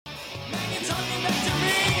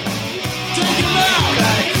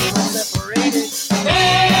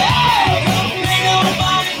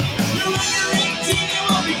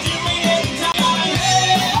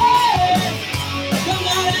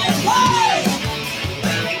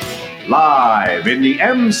Live in the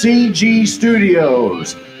MCG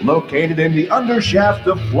studios, located in the undershaft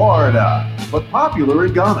of Florida, but popular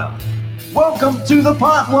in Ghana. Welcome to the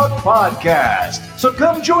Potluck Podcast. So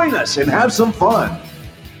come join us and have some fun.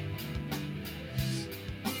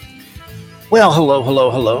 Well,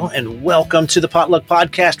 hello, and welcome to the Potluck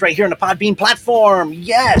Podcast right here on the Podbean platform.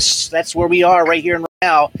 Yes, that's where we are right here and right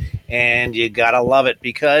now, and you gotta love it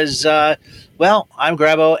because, I'm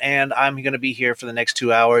Grabo, and I'm going to be here for the next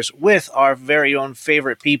 2 hours with our very own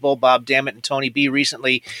favorite people, Bob Dammit and Tony B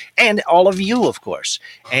recently, and all of you, of course.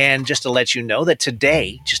 And just to let you know that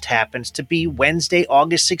today just happens to be Wednesday,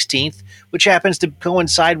 August 16th, which happens to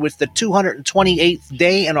coincide with the 228th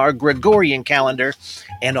day in our Gregorian calendar.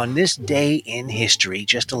 And on this day in history,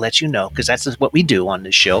 just to let you know, because that's what we do on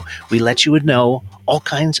this show, we let you know all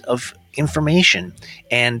kinds of information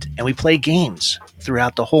and we play games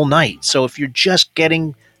throughout the whole night. So if you're just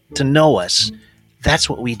getting to know us, that's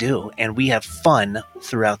what we do, and we have fun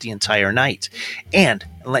throughout the entire night. And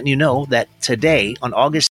letting you know that today on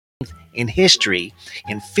August 16th in history,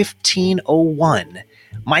 in 1501,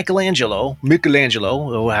 Michelangelo,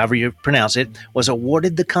 or however you pronounce it, was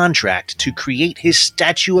awarded the contract to create his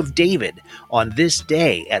statue of David on this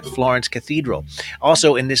day at Florence Cathedral.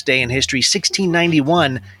 Also in this day in history,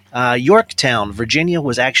 1691, Yorktown, Virginia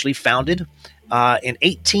was actually founded. In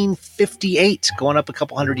 1858, going up a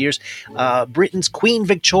couple hundred years, Britain's Queen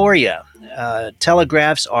Victoria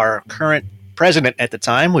telegraphs our current president at the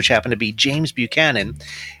time, which happened to be James Buchanan,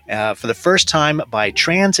 for the first time by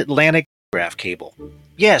transatlantic telegraph cable.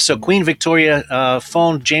 Yeah, so Queen Victoria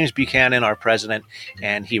phoned James Buchanan, our president,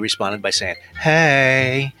 and he responded by saying,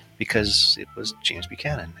 "Hey," because it was James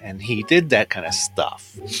Buchanan, and he did that kind of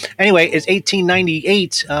stuff. Anyway, it's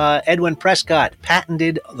 1898. Edwin Prescott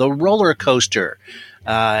patented the roller coaster.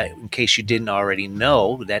 In case you didn't already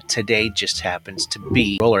know, that today just happens to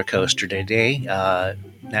be Roller Coaster Day,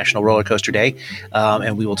 National Roller Coaster Day,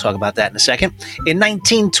 and we will talk about that in a second. In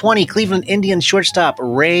 1920, Cleveland Indians shortstop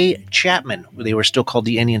Ray Chapman, they were still called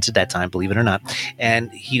the Indians at that time, believe it or not, and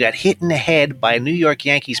he got hit in the head by New York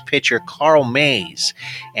Yankees pitcher Carl Mays,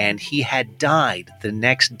 and he had died the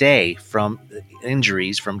next day from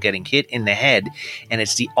injuries from getting hit in the head, and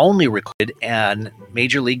it's the only recorded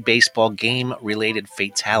Major League Baseball game-related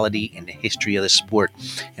fatality in the history of the sport,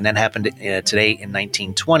 and that happened today in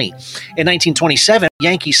 1920. In 1927,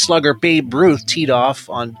 Yankee slugger Babe Ruth teed off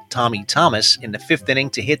on Tommy Thomas in the fifth inning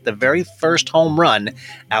to hit the very first home run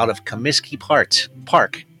out of Comiskey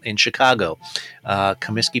Park in Chicago.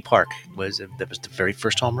 Comiskey Park was the very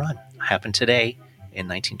first home run. Happened today in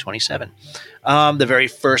 1927. The very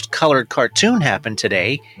first colored cartoon happened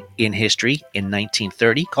today in history in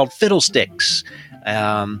 1930 called Fiddlesticks.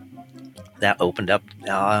 That opened up.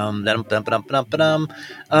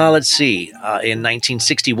 Let's see. In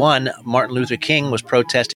 1961, Martin Luther King was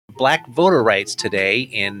protesting black voter rights today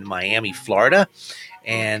in Miami, Florida.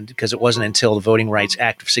 And because it wasn't until the Voting Rights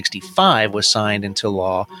Act of 65 was signed into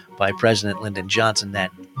law by President Lyndon Johnson that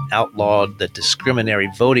outlawed the discriminatory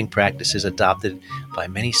voting practices adopted by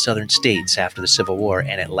many southern states after the Civil War,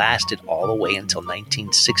 and it lasted all the way until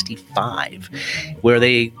 1965, where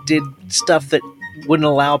they did stuff that wouldn't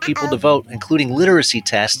allow people to vote, including literacy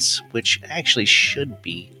tests, which actually should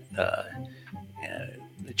be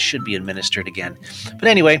administered again. But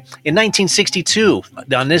anyway, in 1962,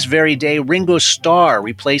 on this very day, Ringo Starr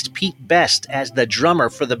replaced Pete Best as the drummer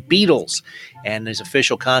for the Beatles, and his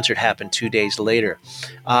official concert happened 2 days later.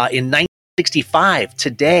 In 1965,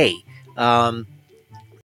 today,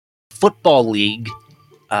 Football League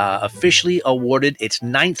officially awarded its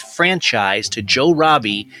 9th franchise to Joe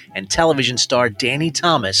Robbie and television star Danny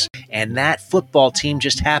Thomas, and that football team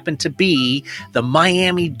just happened to be the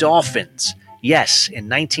Miami Dolphins. Yes, in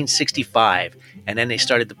 1965, and then they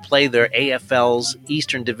started to play their AFL's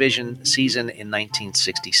Eastern Division season in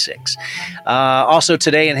 1966. Also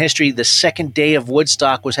today in history, the second day of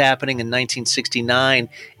Woodstock was happening in 1969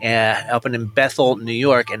 up in Bethel, New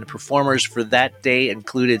York, and the performers for that day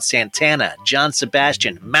included Santana, John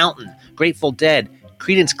Sebastian, Mountain, Grateful Dead,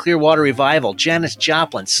 Creedence Clearwater Revival, Janis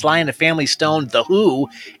Joplin, Sly and the Family Stone, The Who,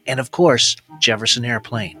 and of course, Jefferson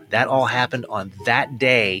Airplane. That all happened on that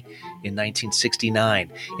day in 1969.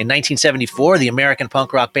 In 1974, the American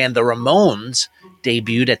punk rock band The Ramones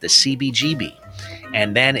debuted at the CBGB.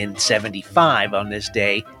 And then in 75, on this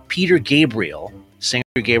day, singer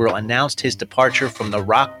Gabriel announced his departure from the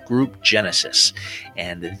rock group Genesis.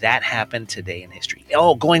 And that happened today in history.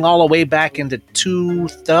 Going all the way back into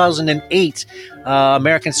 2008,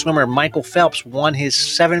 American swimmer Michael Phelps won his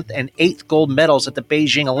 7th and 8th gold medals at the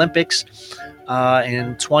Beijing Olympics.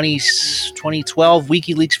 In 2012,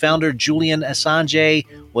 WikiLeaks founder Julian Assange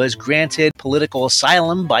was granted political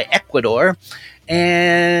asylum by Ecuador.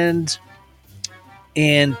 And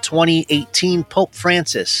in 2018, Pope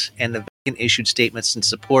Francis and the Vatican issued statements in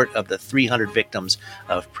support of the 300 victims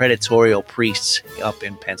of predatory priests up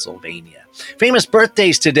in Pennsylvania. Famous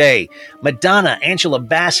birthdays today: Madonna, Angela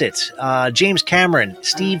Bassett, James Cameron,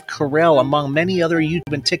 Steve Carell, among many other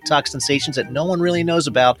YouTube and TikTok sensations that no one really knows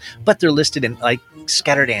about, but they're listed in like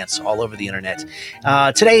scattered ants all over the internet.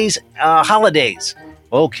 Today's holidays.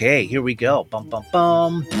 Okay, here we go. Bum, bum,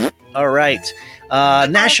 bum. All right.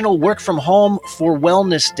 National Work from Home for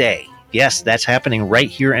Wellness Day. Yes, that's happening right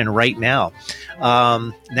here and right now.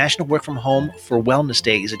 National Work from Home for Wellness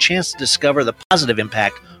Day is a chance to discover the positive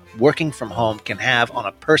impact working from home can have on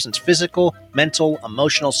a person's physical, mental,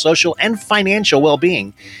 emotional, social, and financial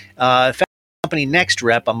well-being. Company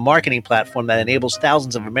NextRep, a marketing platform that enables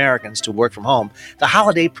thousands of Americans to work from home, the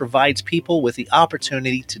holiday provides people with the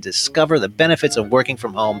opportunity to discover the benefits of working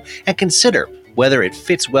from home and consider whether it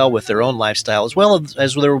fits well with their own lifestyle as well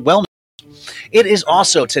as their wellness. It is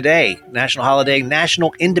also today, national holiday,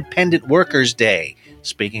 National Independent Workers Day.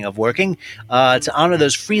 Speaking of working, to honor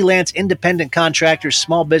those freelance independent contractors,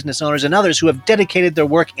 small business owners, and others who have dedicated their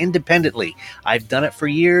work independently. I've done it for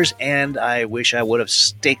years, and I wish I would have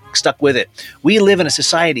stuck with it. We live in a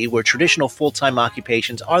society where traditional full-time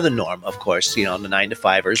occupations are the norm, of course, the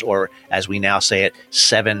 9-to-5ers, or as we now say it,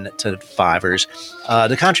 7-to-5ers.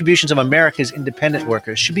 The contributions of America's independent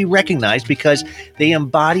workers should be recognized because they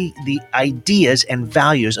embody the ideas and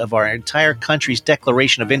values of our entire country's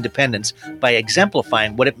Declaration of Independence by exemplifying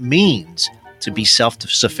what it means to be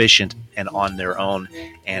self-sufficient and on their own.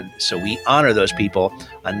 And so we honor those people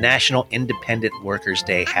on National Independent Workers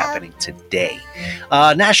Day happening today.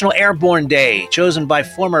 National Airborne Day, chosen by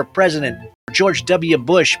former President George W.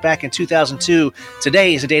 Bush back in 2002.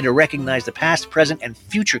 Today is a day to recognize the past, present, and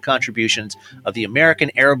future contributions of the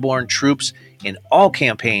American airborne troops in all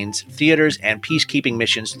campaigns, theaters, and peacekeeping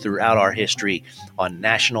missions throughout our history on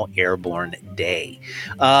National Airborne Day.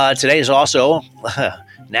 Today is also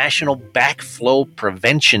National Backflow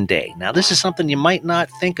Prevention Day. Now, this is something you might not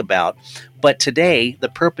think about, but today, the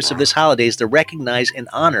purpose of this holiday is to recognize and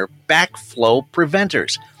honor backflow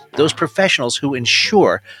preventers, those professionals who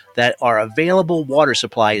ensure that our available water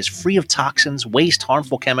supply is free of toxins, waste,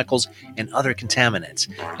 harmful chemicals, and other contaminants.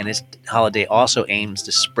 And this holiday also aims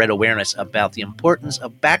to spread awareness about the importance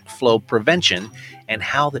of backflow prevention and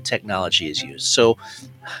how the technology is used. So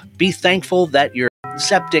be thankful that your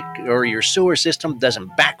septic or your sewer system doesn't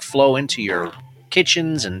backflow into your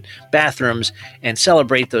kitchens and bathrooms, and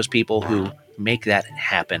celebrate those people who make that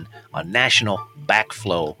happen on National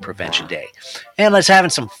Backflow Prevention Day. And let's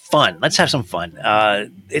have some fun.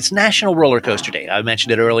 It's National Roller Coaster Day. I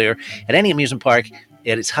mentioned it earlier. At any amusement park,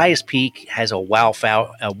 at its highest peak, has a wow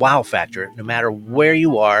factor. No matter where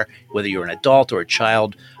you are, whether you're an adult or a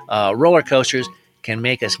child, roller coasters can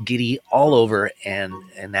make us giddy all over. And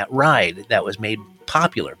that ride that was made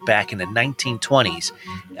popular back in the 1920s,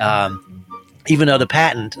 even though the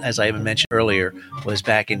patent, as I even mentioned earlier, was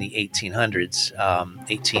back in the 1800s,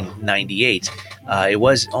 1898, it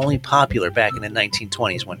was only popular back in the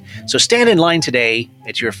 1920s. So stand in line today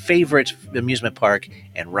at your favorite amusement park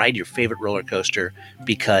and ride your favorite roller coaster,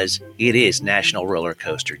 because it is National Roller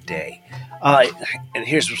Coaster Day. And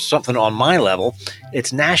here's something on my level.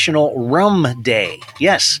 It's National Rum Day.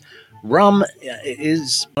 Yes, rum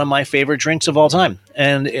is one of my favorite drinks of all time,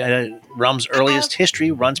 and rum's earliest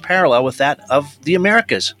history runs parallel with that of the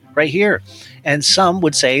Americas right here. And some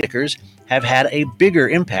would say liquors have had a bigger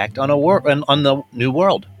impact on the New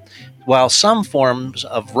World. While some forms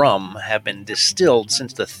of rum have been distilled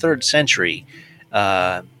since the 3rd century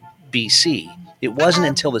BC, it wasn't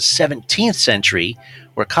until the 17th century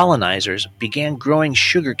where colonizers began growing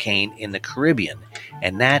sugarcane in the Caribbean,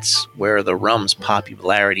 and that's where the rum's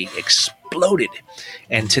popularity exploded.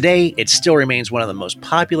 And today, it still remains one of the most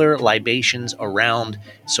popular libations around,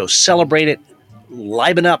 so celebrate it,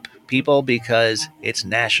 liven up, people, because it's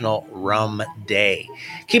National Rum Day.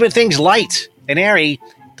 Keeping things light and airy,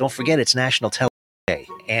 don't forget it's National Television Day,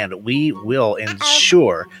 and we will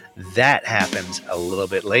ensure that happens a little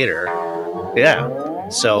bit later. Yeah,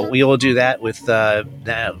 so we will do that with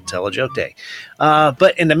Tell a Joke Day.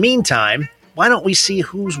 But in the meantime, why don't we see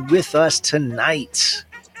who's with us tonight?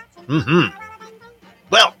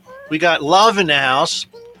 Well, we got Love in the house.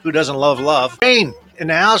 Who doesn't love love? Rain in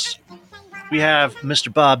the house. We have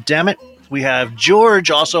Mr. Bob Dammit. We have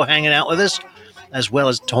George also hanging out with us, as well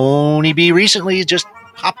as Tony B. Recently just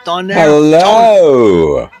popped on there.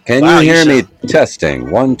 Hello. Can you hear me?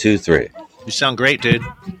 Testing. 1, 2, 3. You sound great, dude.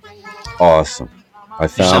 awesome. I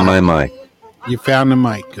found my mic. You found the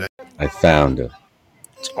mic. Good. I found it.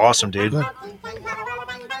 It's awesome, dude. Good.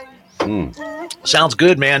 Sounds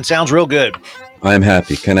good, man. Sounds real good. I'm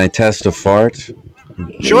happy. Can I test a fart?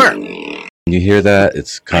 Sure. You hear that?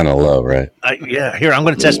 It's kind of low, right? Yeah. Here, I'm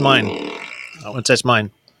going to test mine. I'm going to test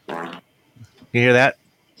mine. You hear that?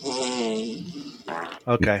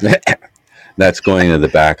 Okay. That's going to the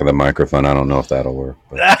back of the microphone. I don't know if that'll work.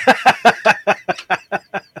 But.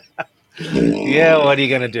 Yeah, what are you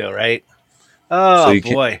going to do, right? Oh, so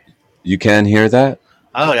boy. You can hear that?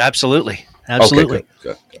 Oh, absolutely. Absolutely. Okay,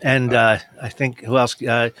 good. And I think who else?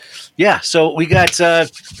 Yeah. So we got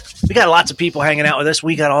lots of people hanging out with us.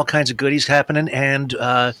 We got all kinds of goodies happening, and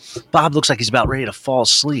Bob looks like he's about ready to fall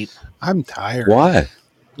asleep. I'm tired. Why?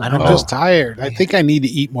 I'm just tired. I think I need to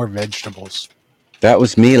eat more vegetables. That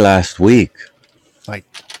was me last week. Like,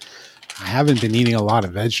 I haven't been eating a lot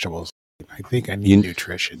of vegetables. I think I need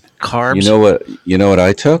nutrition. Carbs. You know what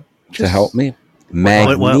I took to help me?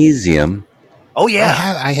 Magnesium. Oh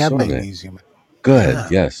yeah, I have magnesium. Good. Yeah.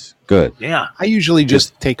 Yes. Good. Yeah. I usually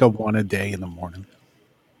just take a one a day in the morning.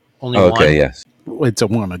 Only one? Okay. Yes. It's a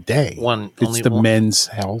one a day. It's the Men's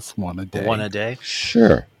Health one a day. One a day.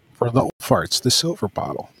 Sure. For the old farts, the silver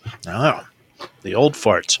bottle. Oh, the old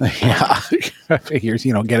farts. Yeah. I figures,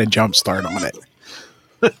 get a jump start on it.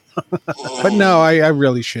 But no, I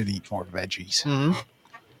really should eat more veggies. Mm-hmm.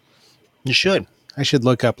 You should. I should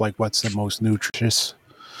look up what's the most nutritious.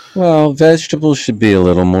 Well, vegetables should be a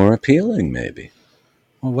little more appealing, maybe.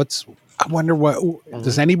 Well, I wonder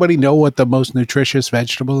does anybody know what the most nutritious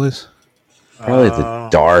vegetable is? Probably the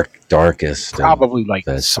darkest. Probably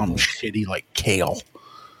some shitty kale.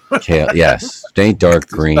 Kale, yes. It ain't dark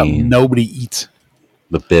green. Nobody eats.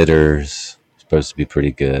 The bitters supposed to be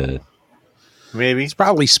pretty good. Maybe. It's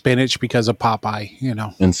probably spinach because of Popeye,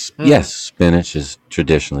 And yes, spinach is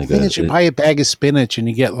traditionally good. You buy a bag of spinach and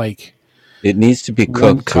you get it needs to be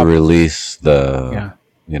cooked to release the,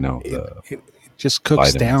 it just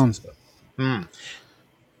cooks down.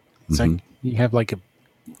 It's like you have a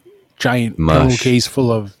giant pillowcase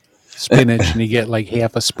full of spinach and you get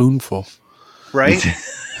half a spoonful. Right?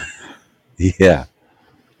 Yeah.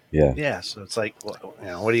 Yeah. So it's what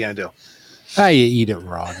are you going to do? You eat it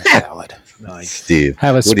raw in a salad. Nice. Steve,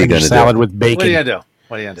 have a spinach salad with bacon. What are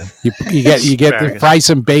you going to do? You get fry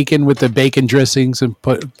some bacon with the bacon dressings and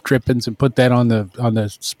put drippings and put that on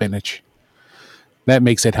the spinach. That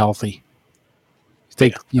makes it healthy.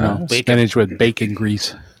 Take spinach with bacon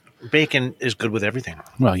grease. Bacon is good with everything.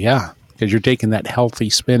 Well, yeah, because you're taking that healthy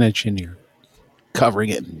spinach and you're covering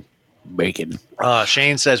it in bacon.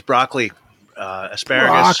 Shane says broccoli,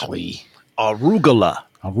 asparagus, arugula.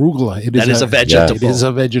 Arugula. That is a vegetable. It is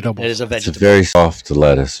a vegetable. It's a very soft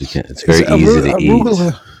lettuce. It's very easy to eat.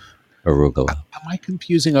 Arugula. Am I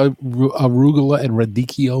confusing arugula and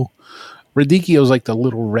radicchio? Radicchio is the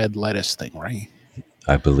little red lettuce thing, right?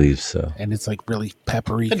 I believe so. And it's really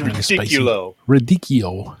peppery, kind of spicy.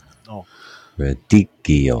 Radicchio. Oh.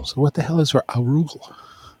 Radicchio. So what the hell is arugula?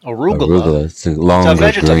 Arugula. It's a longer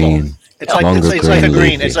green. It's like a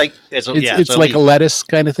green. It's like a lettuce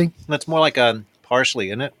kind of thing. It's more like a parsley,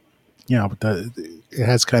 isn't it? Yeah, but it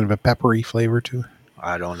has kind of a peppery flavor to it.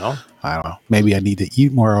 I don't know. Maybe I need to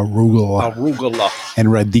eat more arugula. And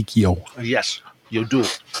radicchio. Yes, you do.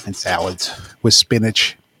 And salads with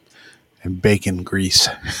spinach and bacon grease.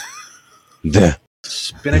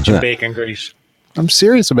 Spinach and bacon grease. I'm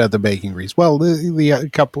serious about the bacon grease. Well, the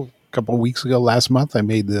couple weeks ago, last month, I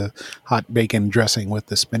made the hot bacon dressing with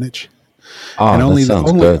the spinach. Oh, and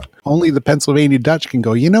only the Pennsylvania Dutch can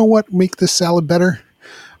go, you know what, make this salad better?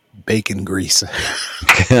 Bacon grease.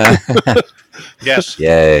 Yes.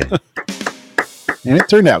 Yay. And it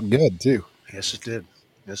turned out good, too. Yes, it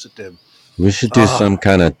did. We should do some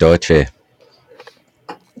kind of dolce.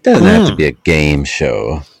 It doesn't have to be a game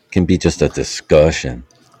show. It can be just a discussion.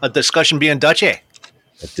 A discussion being Dutchy.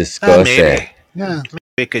 A discussion. Maybe. Yeah. Maybe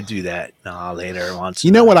we could do that later once.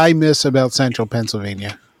 You know what I miss about central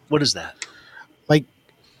Pennsylvania? What is that?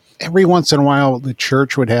 Every once in a while, the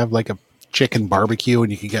church would have a chicken barbecue,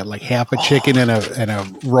 and you could get half a chicken and a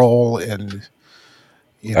roll, and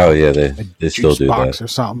they still do box that or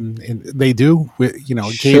something. And they do, it came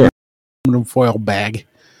sure. in an aluminum foil bag.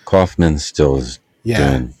 Kaufman still is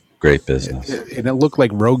doing great business, and it looked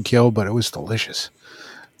like roadkill, but it was delicious.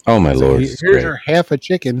 Oh my Lord! Here's your half a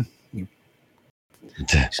chicken. You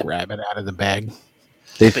just grab it out of the bag.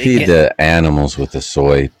 They feed the animals with the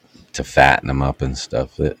soy to fatten them up and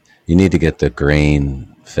stuff. You need to get the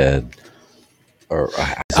grain fed, or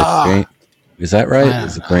is it grain? Is that right?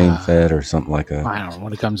 Is it grain fed or something like that? I don't know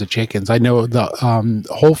when it comes to chickens. I know the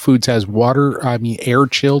Whole Foods has air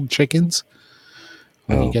chilled chickens.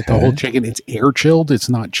 When you get the whole chicken, it's air chilled. It's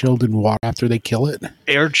not chilled in water after they kill it.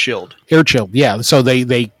 Air chilled. Air chilled. Yeah. So they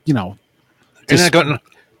dispatch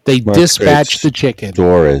the chicken.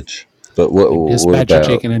 Storage. But what dispatch about, the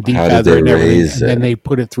chicken and how did defeather they and everything, raise and it? then they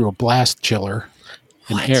put it through a blast chiller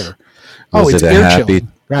in air. Was it's it a air happy?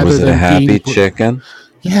 chilled rather Was it a than happy being chicken?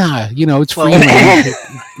 Yeah, it's free range. It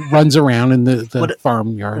runs around in the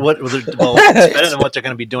farmyard. It's better than what they're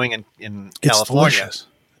going to be doing in California. Delicious.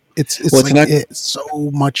 It's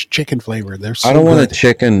so much chicken flavor. I don't want a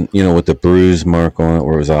chicken, with the bruise mark on it,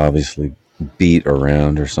 where it was obviously beat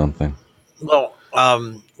around or something. Well,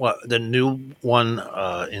 the new one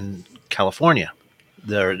in California,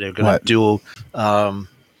 they're going to do. They're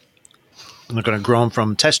going to grow them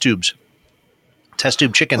from test tube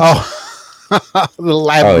chickens. The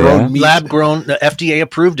lab-grown meat. Lab-grown, the FDA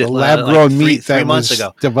approved it. The lab-grown meat 3 months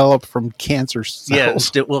ago. Developed from cancer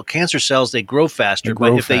cells. Yeah, cancer cells, they grow faster,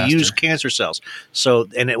 they use cancer cells.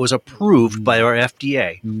 And it was approved by our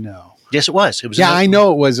FDA. No. Yes, it was. I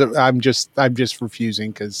know it was. I'm just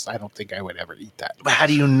refusing because I don't think I would ever eat that. But how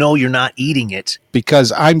do you know you're not eating it?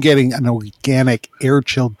 Because I'm getting an organic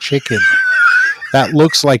air-chilled chicken that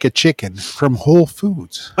looks like a chicken from Whole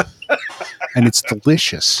Foods. And it's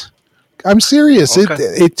delicious. I'm serious. Okay.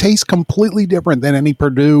 It tastes completely different than any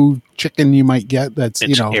Purdue chicken you might get. It's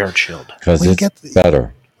air chilled because it's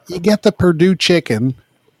better. You get the Purdue chicken,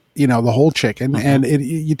 the whole chicken, and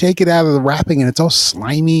you take it out of the wrapping, and it's all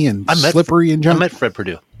slimy and slippery and junk. I met Fred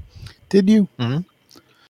Purdue. Did you? Mm-hmm.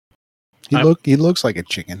 He looks like a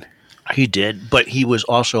chicken. He did, but he was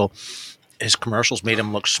also his commercials made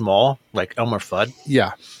him look small, like Elmer Fudd.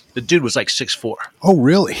 Yeah, the dude was like 6'4". Oh,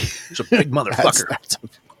 really? He's a big motherfucker.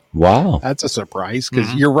 Wow. That's a surprise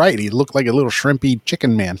because you're right. He looked like a little shrimpy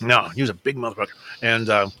chicken man. No, he was a big motherfucker. And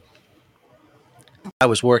I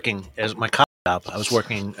was working as my cop job. I was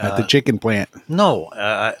working at the chicken plant. No,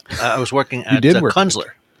 I was working at Kunzler.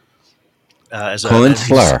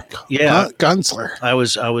 Kunzler. Kunzler. I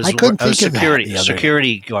was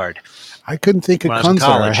security guard. I couldn't think of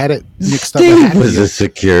Kunzler. I had it mixed up. Steve was a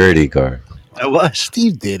security guard. I was.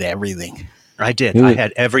 Steve did everything. I did. I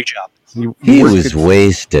had every job. He was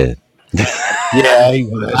wasted. Yeah, he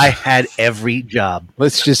was. I had every job.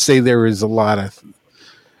 Let's just say there was a lot of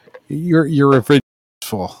your refrigerator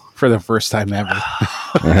full for the first time ever.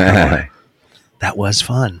 That was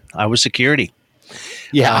fun. I was security.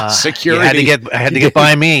 Yeah, security. I had to get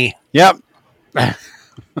by me. Yep. Prevent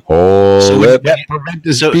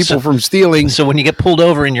people from stealing. So when you get pulled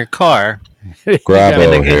over in your car,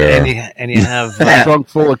 and you have a trunk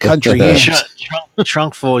full of country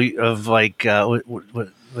trunk full of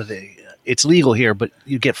it's legal here, but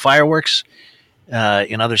you get fireworks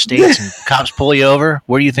in other states, and cops pull you over.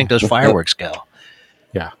 Where do you think those fireworks go?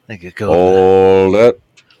 Yeah, they could go. Hold it.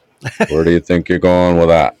 Where do you think you're going with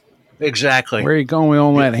that? Exactly. Where are you going with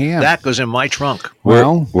all that ham? That goes in my trunk.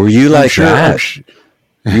 Were you like that?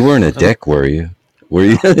 You weren't a dick, were you? Were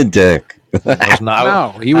you a dick? I was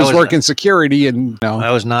not. No, he was working security, and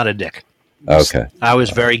I was not a dick. Okay. I was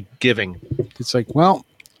very giving. It's like, well,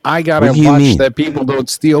 I gotta watch that people don't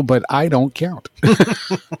steal, but I don't count.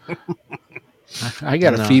 I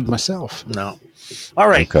gotta feed myself. No. All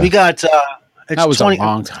right, we got. That was 20, a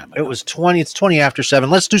long time ago. It was 20. It's 20 after 7.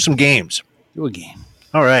 Let's do some games. Do a game.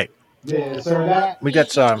 All right. This or that. We got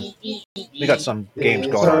some games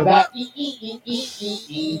going on.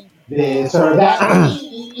 This or that.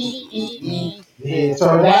 This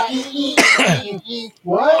or that.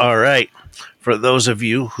 What? All right. For those of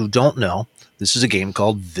you who don't know, this is a game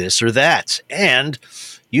called This or That, and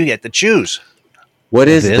you get to choose. What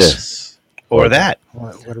is this? Or that.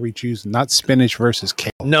 What are we choosing? Not spinach versus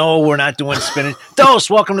kale. No, we're not doing spinach. Dos,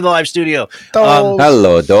 welcome to the live studio.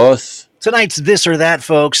 Hello, Dos. Tonight's This or That,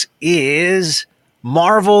 folks, is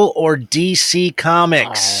Marvel or DC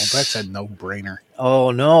Comics. Oh, that's a no-brainer.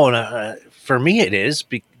 Oh, no. For me, it is,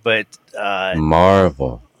 but...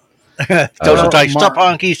 Marvel. Stop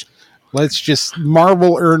honkies. Let's just...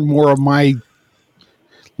 Marvel earned more of my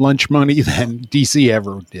lunch money than DC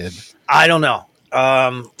ever did. I don't know.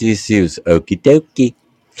 DC was okie dokie,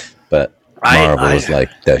 but Marvel was like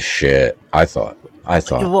the shit. I thought.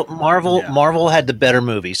 Well, Marvel had the better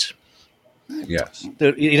movies. Yes,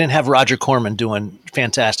 you didn't have Roger Corman doing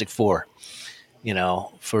Fantastic Four.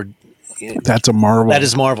 That's a Marvel. That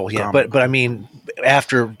is Marvel, yeah. But I mean,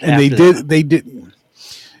 after they did.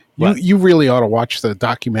 You really ought to watch the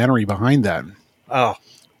documentary behind that. Oh,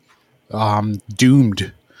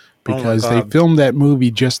 Doomed, because they filmed that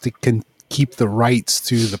movie just to keep the rights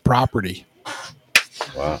to the property.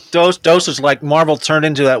 Wow. Dose is like Marvel turned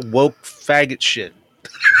into that woke faggot shit.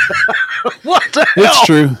 What the hell? It's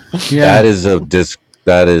true. Yeah.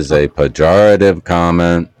 That is a pejorative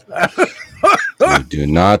comment. We do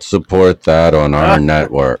not support that on our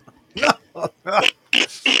network.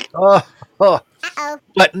 But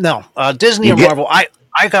no, Disney or Marvel. I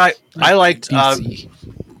liked DC.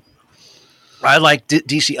 I like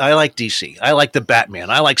DC. I like DC. I like the Batman.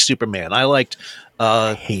 I like Superman. I liked.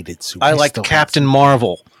 I hated Superman. I liked Captain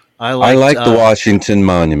Marvel. I like the Washington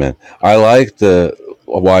Monument. I like the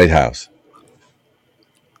White House.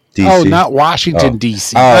 DC. Oh, not Washington,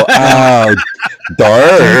 D.C. Dark.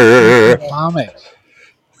 Comics.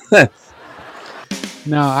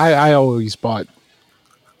 No, I always bought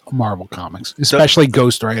Marvel comics, especially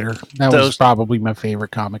Ghost Rider. That was probably my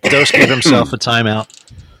favorite comic. Dose gave himself a timeout.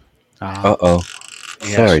 Uh-oh.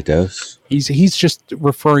 Yes. Sorry, Dose. He's just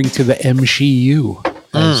referring to the MCU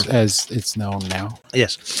as it's known now.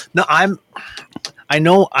 Yes. No, I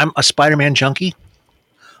know I'm a Spider-Man junkie.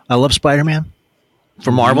 I love Spider-Man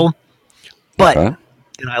for Marvel, but and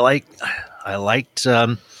I liked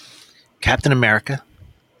Captain America.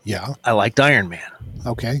 Yeah. I liked Iron Man.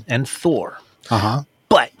 Okay. And Thor. Uh-huh.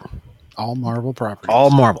 But all Marvel properties. All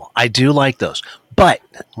Marvel. I do like those. But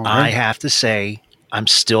I have to say I'm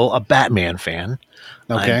still a Batman fan.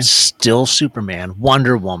 Okay. I'm still Superman,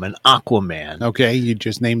 Wonder Woman, Aquaman. Okay, you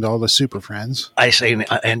just named all the Super Friends. I say,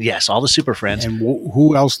 and yes, all the Super Friends. And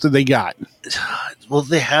who else do they got? Well,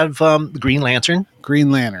 they have Green Lantern.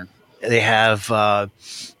 Green Lantern. They have. I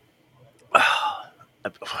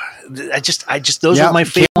just those are my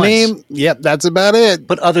favorite ones. Yep, that's about it.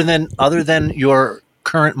 But other than your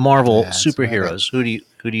current Marvel superheroes, who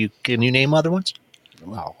do you can you name other ones?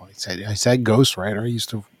 Well, I said Ghost Rider. I used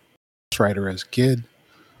to Ghost Rider as a kid.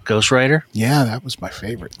 Ghost Rider? Yeah, that was my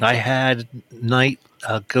favorite. I had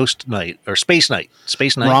Ghost Knight or Space Knight.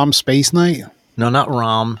 Rom Space Knight? No, not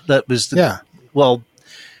Rom. That was well.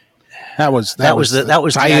 That was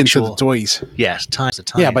tie-ins to the toys. Yes, tie.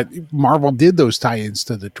 Yeah, but Marvel did those tie-ins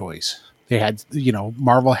to the toys. They had,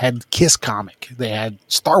 Marvel had Kiss comic. They had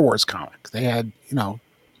Star Wars comic. They had,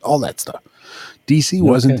 all that stuff. DC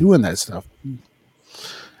wasn't doing that stuff.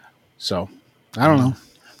 So, I don't know.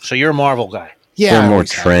 So you're a Marvel guy. Yeah, they're more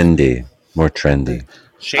trendy. More trendy.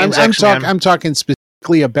 I'm talking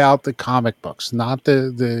specifically about the comic books, not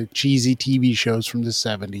the cheesy TV shows from the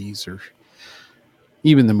 70s or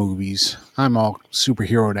even the movies. I'm all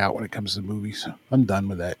superheroed out when it comes to movies. I'm done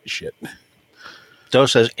with that shit. Doe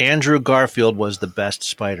says Andrew Garfield was the best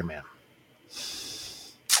Spider-Man.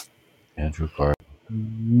 Andrew Garfield.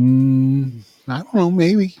 I don't know.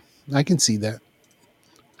 Maybe I can see that.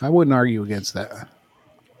 I wouldn't argue against that.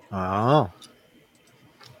 Oh.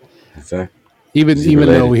 Exactly. Even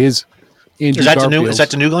though his Andrew is that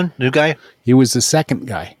the new one? New guy? He was the second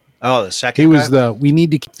guy. Oh, the second. He was we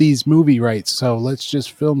need to keep these movie rights, so let's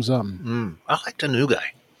just film something. I like the new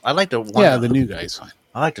guy. I like the one. Yeah, the new guy's fine.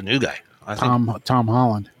 I like the new guy. Tom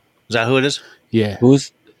Holland. Is that who it is? Yeah.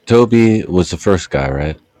 Toby was the first guy,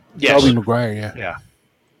 right? Yes. Tobey Maguire, yeah. Yeah.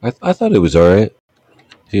 I thought it was all right.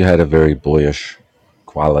 He had a very boyish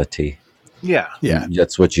quality. Yeah. Yeah.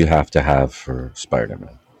 That's what you have to have for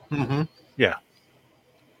Spider-Man. Mm-hmm. Yeah.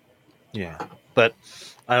 Yeah. But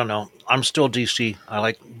I don't know. I'm still DC.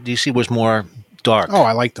 DC was more dark. Oh,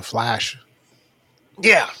 I like the Flash.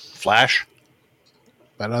 Yeah. Flash.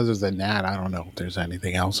 But other than that, I don't know if there's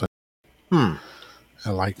anything else I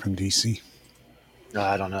like from DC.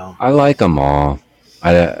 I don't know. I like them all.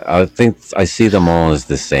 I think I see them all as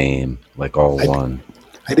the same, like all one.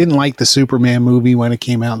 I didn't like the Superman movie when it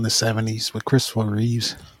came out in the 70s with Christopher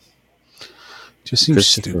Reeves. Just seems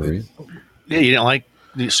stupid. Yeah, you didn't like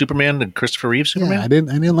the Superman, the Christopher Reeve Superman? Yeah, I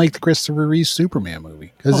didn't like the Christopher Reeve Superman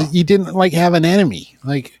movie because he didn't have an enemy.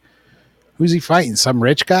 Like, who's he fighting? Some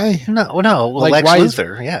rich guy? No. Well, like, Lex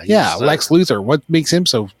Luthor. Yeah, Lex Luthor. What makes him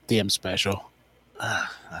so damn special?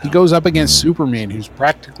 He goes up against Superman, who's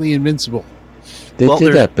practically invincible. They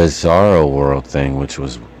did that Bizarro World thing, which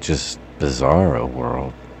was just Bizarro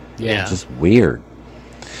World. Yeah, just weird.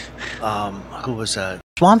 Who was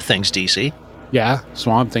Swamp Thing's DC? Yeah,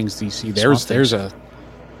 Swamp Thing's DC. There's a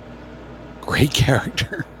great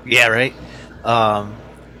character. Yeah, right.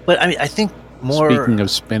 But I mean, I think more. Speaking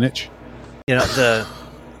of spinach, the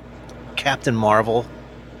Captain Marvel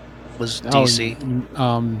was DC.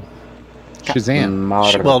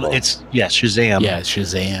 Shazam. Well, it's Shazam. Yeah,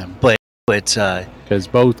 Shazam. But because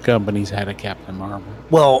both companies had a Captain Marvel.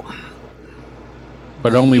 Well,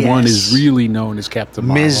 but only one is really known as Captain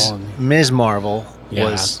Marvel. Ms. Marvel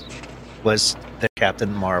was the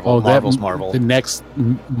Captain Marvel. Oh, Marvel's Marvel. The next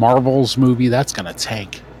Marvel's movie, that's gonna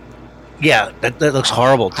tank. Yeah, that looks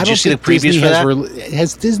horrible. Did you see the think previews Disney for that?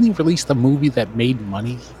 has Disney released a movie that made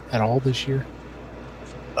money at all this year?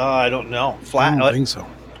 I don't know. I don't think so.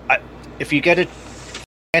 If you get a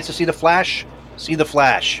chance to see The Flash, see The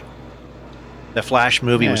Flash. The Flash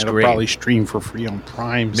movie was it'll great. Probably stream for free on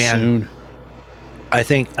Prime soon. I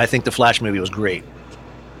think the Flash movie was great.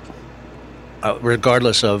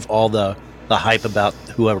 Regardless of all the hype about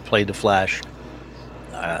whoever played the Flash.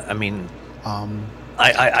 I mean,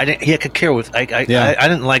 I didn't. He could care with. I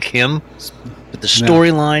didn't like him, but the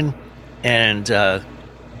storyline and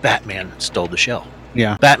Batman stole the show.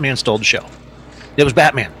 Yeah, Batman stole the show. It was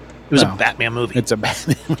Batman. It was a Batman movie. It's a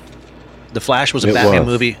Batman. The Flash was a Batman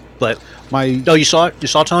movie, but you saw it? You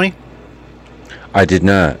saw it, Tony? I did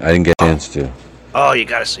not. I didn't get a chance to. Oh, you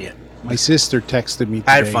got to see it. My sister texted me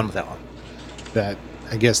today. I had fun with that one. That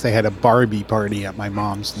I guess they had a Barbie party at my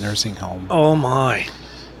mom's nursing home. Oh my!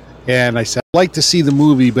 And I said, I'd like to see the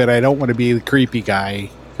movie, but I don't want to be the creepy guy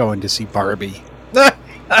going to see Barbie.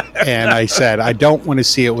 And I said, I don't want to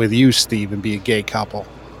see it with you, Steve, and be a gay couple.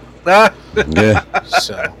 Yeah.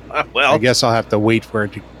 So, I guess I'll have to wait for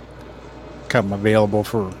it to come available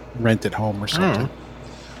for rent at home or something.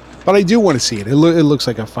 But I do want to see it. It looks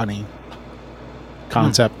like a funny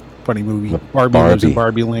concept, funny movie. Barbie lives in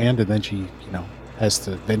Barbie land, and then she, has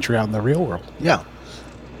to venture out in the real world. Yeah.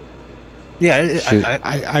 Yeah,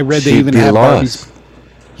 I read they even have Barbies.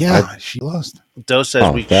 Yeah, she lost. Doe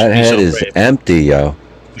says we that head is brave. Empty, yo.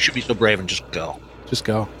 We should be so brave and just go. Just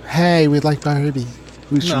go. Hey, we'd like Barbie.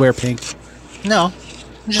 We should wear pink. No.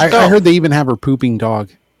 I heard they even have her pooping dog.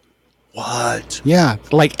 What? Yeah,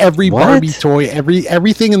 like every Barbie toy,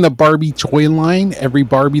 everything in the Barbie toy line, every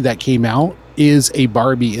Barbie that came out is a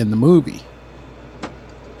Barbie in the movie.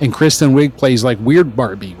 And Kristen Wiig plays like weird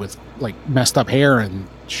Barbie with like messed up hair and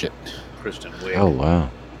shit. Kristen Wiig. Oh wow.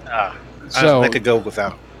 So I could go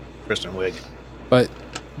without Kristen Wiig. But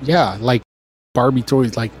yeah, like Barbie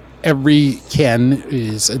toys, like every Ken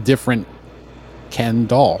is a different Ken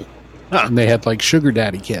doll. Huh. And they had like Sugar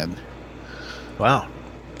Daddy Ken. Wow.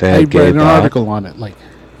 I read an article on it. Like,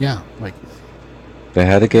 yeah, like they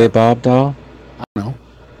had a Gay Bob doll. I don't know.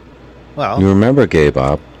 Well, you remember Gay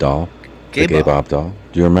Bob doll? Gay Bob doll.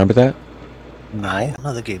 Do you remember that? No, I don't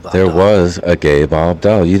know the Gay Bob. There was a Gay Bob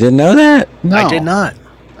doll. You didn't know that? No, I did not.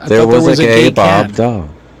 There was a Gay Bob doll.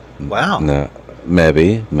 Wow. No,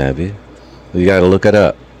 maybe. You got to look it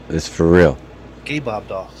up. It's for real. Gay Bob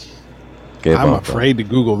doll. I'm afraid to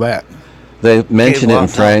Google that. They mentioned it in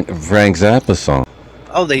Frank Zappa song.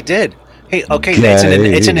 Oh, they did. Hey, okay,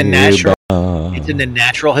 it's in the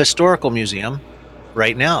Natural Historical Museum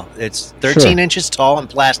right now. It's 13 inches tall and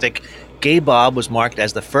plastic. Gay Bob was marked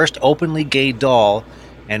as the first openly gay doll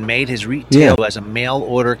and made his retail as a mail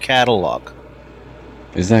order catalog.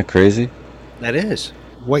 Isn't that crazy? That is.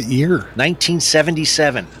 What year?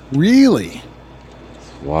 1977. Really?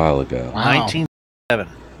 It's a while ago. Wow. 1977.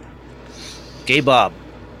 Gay Bob.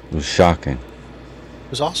 It was shocking. It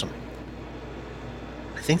was awesome.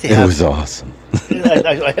 I think it was awesome.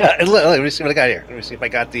 Let me see what I got here. Let me see if I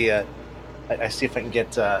got the. I see if I can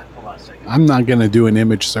get. Hold on a second. I'm not going to do an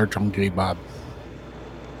image search on Gay Bob.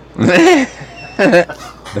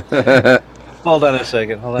 Hold on a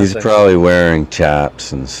second. He's probably wearing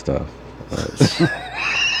chaps and stuff.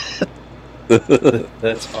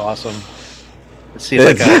 That's awesome. Let's see if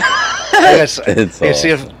I got.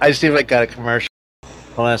 I see if I got a commercial.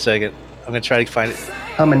 Hold on a second. I'm going to try to find it.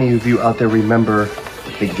 How many of you out there remember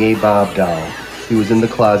the Gay Bob doll? He was in the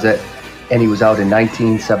closet, and he was out in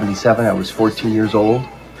 1977. I was 14 years old.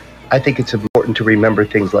 I think it's important to remember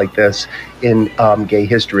things like this in gay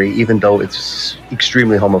history, even though it's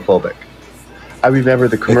extremely homophobic. I remember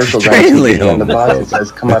the commercials on TV on the bottom. It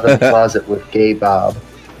says, "Come out of the closet with Gay Bob."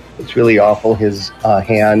 It's really awful. His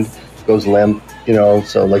hand goes limp,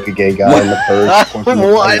 so like a gay guy in the purse.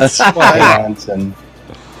 What? And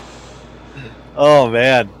oh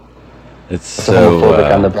man, it's so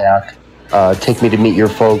homophobic on the back. Take me to meet your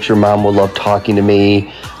folks. Your mom will love talking to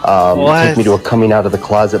me. Take me to a coming out of the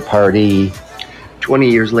closet party. 20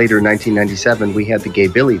 years later, in 1997, we had the Gay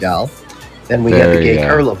Billy doll. Then we had the Gay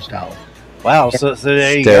Carlos doll. Wow, so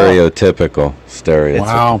there you go. Stereotypical.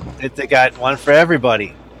 Wow. They got one for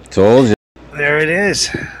everybody. Told you. There it is.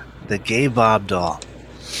 The Gay Bob doll.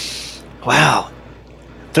 Wow.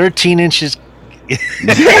 13 inches.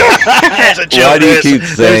 That's a joke. Why do you keep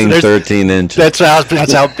saying 13 inches? That's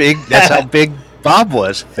how big Bob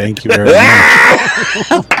was. Thank you very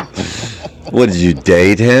much. What, did you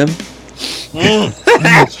date him?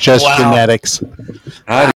 It's just genetics.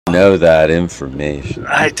 How do you know that information?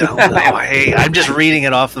 I don't know. Hey, I'm just reading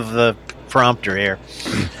it off of the prompter here.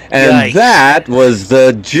 And Yikes. that was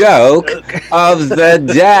the joke of the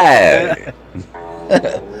day.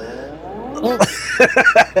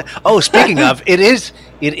 Oh, speaking of, it is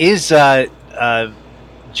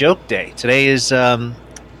joke day. Today is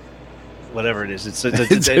whatever it is.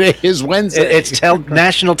 Today is Wednesday. It's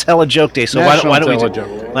National Tell a Joke Day. So why don't we do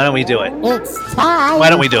it? Why don't we do it? It's time Why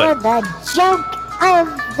don't we do for it? the joke of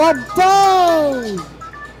the day.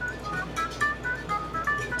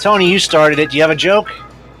 Tony, you started it. Do you have a joke?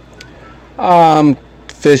 I'm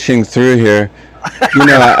fishing through here. You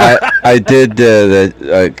know, I did that.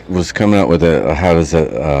 I was coming up with a. How does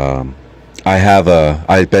it? I have a.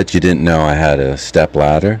 I bet you didn't know I had a step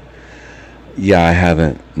ladder. Yeah, I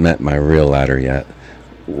haven't met my real ladder yet.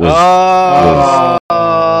 But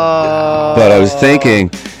I was thinking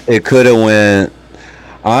it could have went.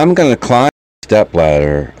 I'm gonna climb the step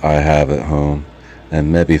ladder I have at home,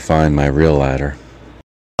 and maybe find my real ladder.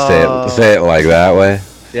 Say it like that way.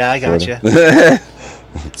 Yeah, I got you.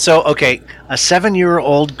 So, okay, a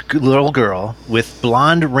 7-year-old little girl with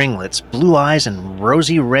blonde ringlets, blue eyes, and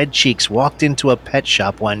rosy red cheeks walked into a pet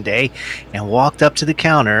shop one day and walked up to the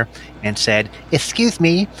counter and said, "Excuse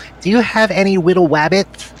me, do you have any whittle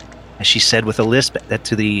wabbits?" And she said with a lisp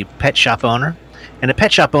to the pet shop owner. And the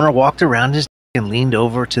pet shop owner walked around his and leaned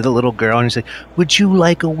over to the little girl and he said, "Would you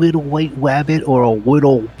like a whittle white wabbit or a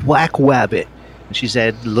whittle black wabbit?" And she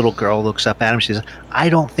said, the little girl looks up at him. She says, "I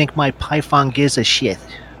don't think my python gives a shit."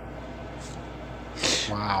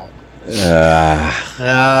 Wow. No.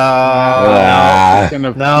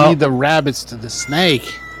 Gonna feed the rabbits to the snake.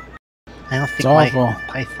 I don't think It's my awful.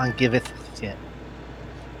 python giveth shit.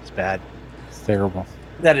 It's bad. It's terrible.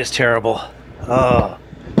 That is terrible. Oh.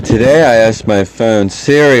 Today I asked my phone,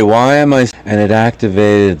 Siri, why am I... And it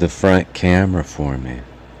activated the front camera for me.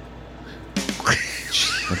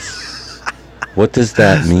 What does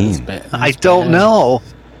that mean? I don't know.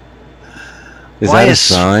 Is Why that a is-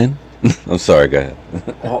 sign? I'm sorry, go ahead.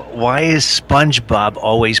 Why is SpongeBob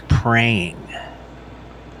always praying?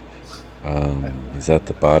 Is that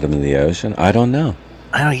the bottom of the ocean? I don't know.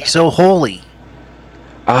 I know, he's so holy.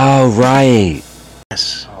 Oh, right.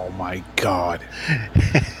 Yes. Oh my God.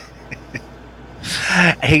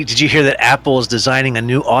 Hey, did you hear that Apple is designing a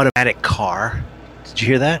new automatic car? Did you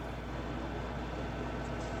hear that?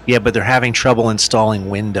 Yeah, but they're having trouble installing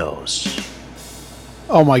Windows.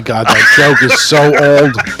 Oh my God, that joke is so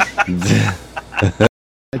old.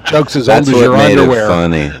 That joke's as old That's as what your made underwear. it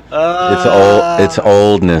funny. Its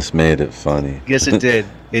oldness made it funny. Yes, it did.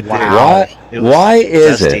 It Why? did. It was Why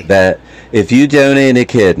is dusty. it that if you donate a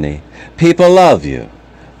kidney, people love you,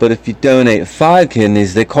 but if you donate 5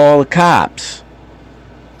 kidneys, they call the cops?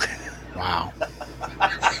 Wow.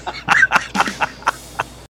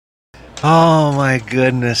 Oh my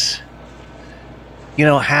goodness. You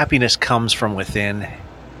know, happiness comes from within,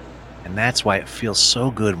 and that's why it feels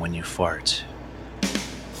so good when you fart.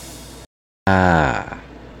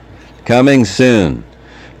 Coming soon,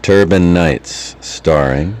 Turban Nights,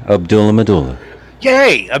 starring Abdullah Medulla.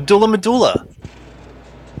 Yay! Abdullah Medulla.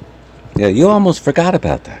 Yeah, you almost forgot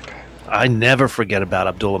about that guy. I never forget about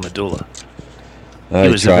Abdullah Medulla. He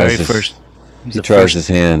was the very first. He tries his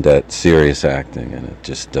hand at serious acting, and it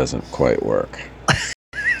just doesn't quite work.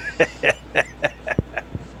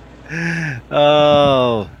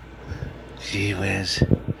 Oh, gee whiz.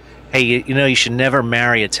 Hey, you know, you should never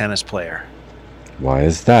marry a tennis player. Why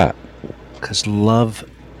is that? Because love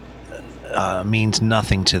means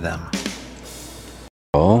nothing to them.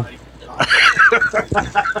 Oh,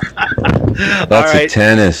 that's All right. a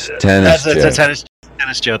tennis That's joke. a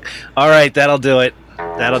tennis joke. All right, that'll do it.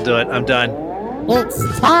 I'm done.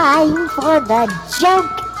 It's time for the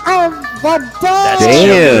joke of the day. That's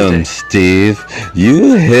Damn, Steve,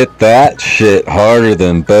 you hit that shit harder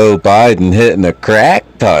than Beau Biden hitting a crack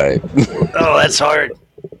pipe. Oh, that's hard.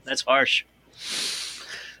 That's harsh.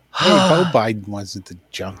 Hey, Beau Biden wasn't the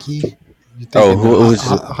junkie. Oh, who was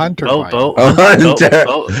Hunter Bo, Biden. Bo, Oh,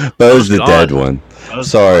 Bo, Beau's the gone. dead one. Bo's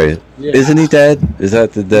Sorry. Yeah. Isn't he dead? Is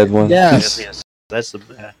that the dead one? Yes. Yes. That's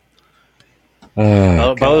the.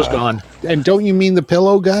 Oh, Bo's God. gone. And don't you mean the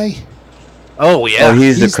pillow guy? Oh yeah. Oh,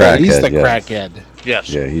 he's the crackhead. He's the yes. crackhead. Yes.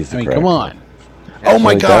 Yeah, he's the I mean, crackhead. come on. Oh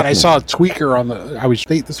my Oh, God! I definitely. saw a tweaker on the. I was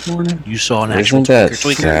late this morning. You saw an actual Isn't that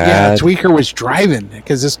tweaker. sad? Yeah, the tweaker was driving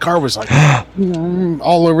because this car was like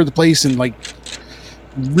all over the place and like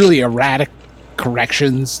really erratic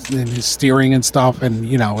corrections in his steering and stuff. And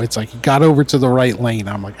you know, it's like he got over to the right lane.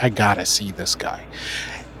 I'm like, I gotta see this guy.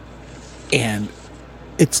 And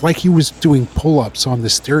it's like he was doing pull-ups on the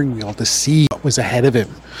steering wheel to see what was ahead of him.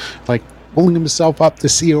 Like pulling himself up to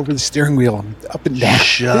see over the steering wheel and up and down.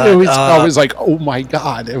 Shut It was up. always like, oh my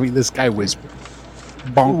God. I mean, this guy was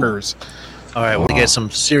bonkers. All right, we'll get some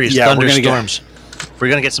serious Yeah, thunderstorms. We're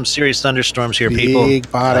gonna get some serious thunderstorms here, people.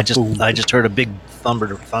 Boom. I just heard a big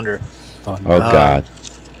thunder. Oh God!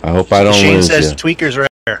 I hope I don't Shane lose says you. tweakers are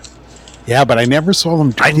there. Yeah, but I never saw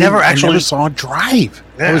them drive. I never saw him drive.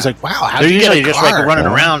 I Yeah. was like, wow, how They're do you usually get a just like car? running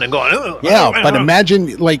around and going. "Ooh, Yeah, ooh, but ooh."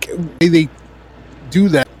 imagine like they do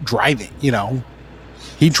that driving, you know.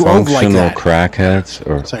 He drove like Functional that. crackheads,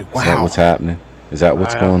 or It's like, is that wow. what's happening? Is that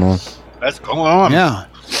what's Wow. going on? That's going on. Yeah.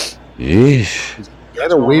 Yeesh!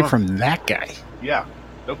 Get away from that guy. Yeah.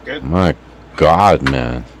 Okay. My God,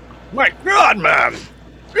 man! My God, man.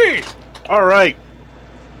 Gee. All right.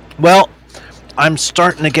 Well, I'm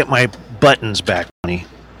starting to get my buttons back, honey.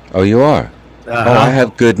 Oh, you are. Oh, I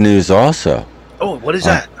have good news also. Oh, what is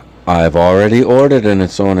that? I've already ordered and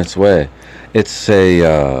it's on its way. It's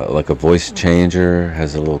a like a voice changer,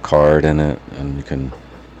 has a little card in it, and you can,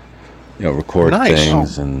 record Nice.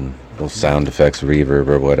 things and little sound effects, reverb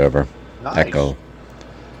or whatever, Nice. echo.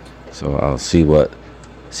 So I'll see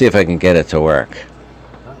if I can get it to work.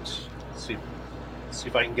 Nice. Let's see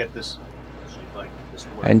if I can get this. To work.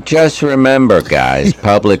 And just remember, guys,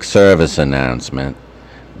 public service announcement: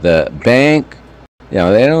 the bank,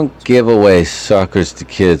 they don't give away suckers to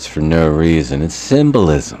kids for no reason. It's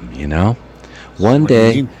symbolism, One What do you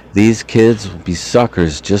day, mean? these kids will be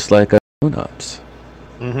suckers just like grown-ups.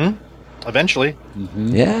 Mm-hmm. Eventually.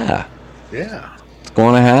 Yeah, Yeah. it's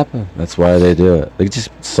going to happen. That's why they do it. They're just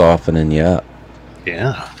softening you up.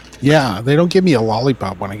 Yeah. Yeah, they don't give me a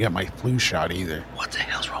lollipop when I get my flu shot either. What the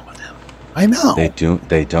hell's wrong with them? I know. They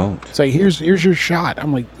don't. It's like, here's your shot.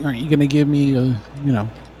 I'm like, aren't you gonna give me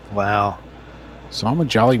Wow. some, a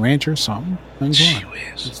Jolly Rancher, something? Things Gee on.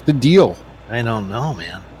 whiz. It's the deal. I don't know,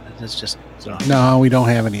 man. It's just. No, we don't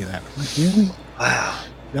have any of that. I'm like, really? Wow.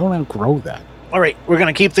 They don't outgrow that. All right, we're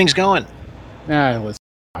gonna keep things going. Nah, let's.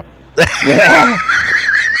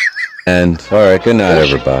 And all right, good night,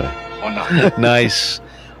 everybody. Nice.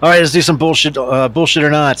 All right, let's do some bullshit. Bullshit or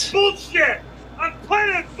not? Bullshit! I'm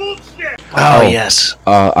playing bullshit! Oh yes.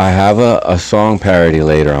 I have a song parody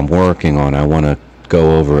later I'm working on. I want to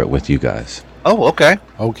go over it with you guys. Oh, okay.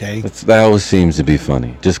 Okay. That always seems to be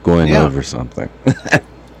funny, just going Yeah. over something.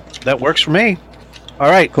 That works for me. All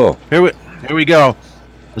right. Cool. Here we go.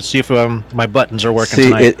 Let's see if my buttons are working See,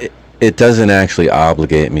 tonight. it doesn't actually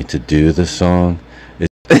obligate me to do the song.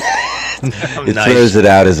 It Nice. throws it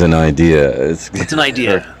out as an idea. It's an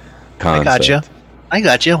idea. concept. I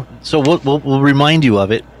got you. So we'll remind you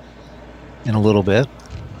of it in a little bit,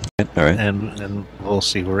 All right. and we'll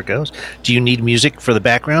see where it goes. Do you need music for the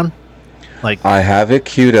background? Like I have it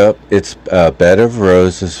queued up. It's Bed of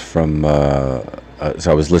Roses from.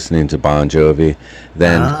 So I was listening to Bon Jovi.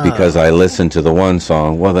 Then because I listened to the one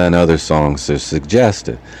song, well, then other songs are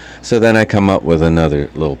suggested. So then I come up with another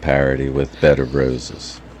little parody with Bed of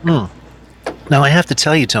Roses. Now I have to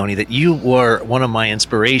tell you, Tony, that you were one of my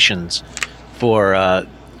inspirations for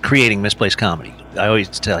creating Misplaced Comedy. I always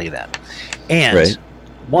tell you that. And Right.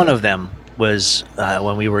 one of them was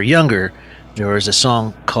when we were younger. There was a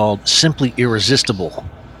song called "Simply Irresistible"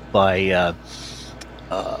 by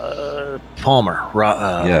Palmer.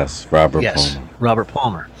 Yes, Robert Yes, Palmer. Robert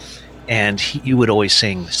Palmer. And you would always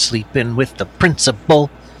sing "Sleeping with the Principal"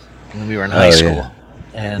 when we were in high Oh, school. yeah.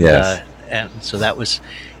 And Yes. and so that was,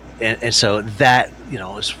 and so that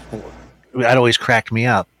was, that always cracked me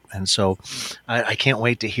up. And so I can't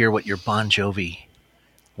wait to hear what your Bon Jovi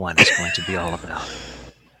one is going to be all about.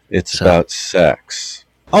 It's So- about sex.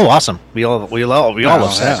 Oh, awesome! We all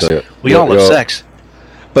love sex. So We all love you'll- sex.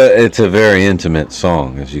 But it's a very intimate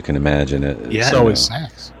song, as you can imagine. Yeah. So is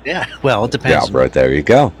sex. Yeah. Well, it Yeah, depends. right there you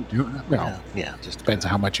go. Well, Yeah. just depends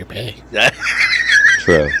on how much you pay.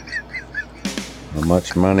 True. How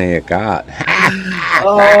much money you got?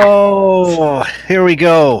 Oh, here we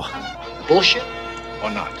go. Bullshit or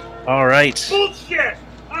not? All right. Bullshit!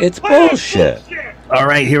 I'm It's playing bullshit. All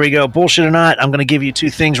right, here we go. Bullshit or not, I'm going to give you two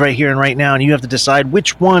things right here and right now, and you have to decide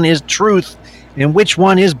which one is truth and which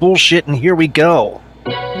one is bullshit, and here we go.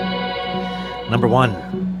 Number one,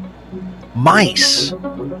 mice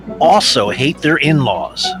also hate their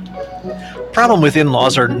in-laws. Problem with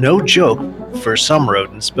in-laws are no joke for some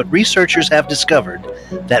rodents, but researchers have discovered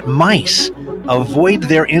that mice avoid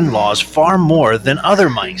their in-laws far more than other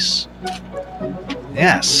mice.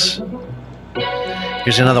 Yes.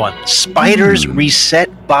 Here's another one. Spiders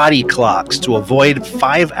reset body clocks to avoid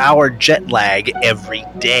 5-hour jet lag every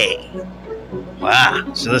day.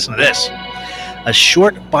 Wow. So listen to this. A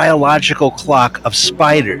short biological clock of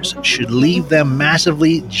spiders should leave them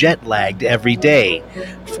massively jet-lagged every day.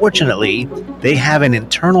 Fortunately, they have an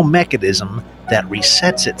internal mechanism that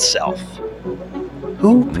resets itself.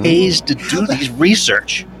 Who pays to do these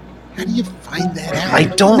research? How do you find that out? I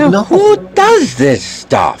don't know. Who does this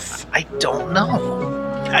stuff? I don't know.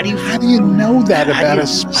 How do you know that about a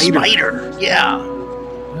spider? Yeah.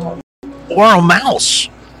 Or a mouse.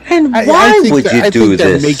 And why would you do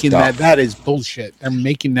this making stuff? That is bullshit. They're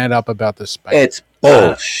making that up about the spider. It's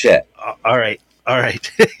bullshit. All right. They're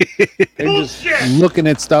just looking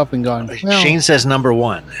at stuff and going, well, Shane says number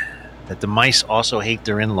 1, that the mice also hate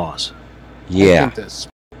their in-laws. Yeah. I think this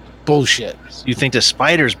bullshit. You think the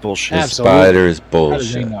spider's bullshit? The spider's How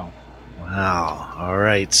bullshit. do they know? Wow. All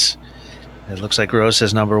right. It looks like Rose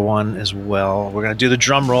says number 1 as well. We're going to do the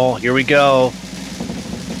drum roll. Here we go.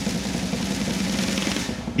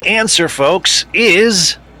 The answer, folks,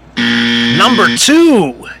 is number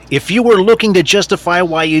 2. If you were looking to justify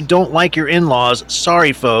why you don't like your in-laws,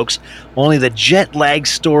 sorry, folks. Only the jet lag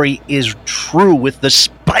story is true with the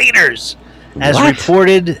spiders, as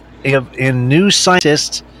reported in New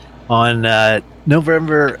Scientist on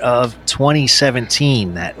November of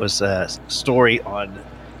 2017. That was a story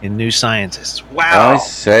in New Scientist. Wow. I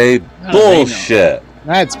say bullshit.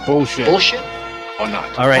 That's bullshit. Bullshit or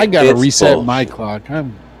not? All right. I gotta It's reset bullshit. my clock.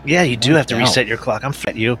 Yeah, you do have to reset your clock. I'm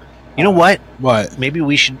fat you. You know what? What? Maybe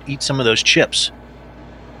we should eat some of those chips.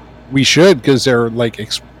 We should, because they're like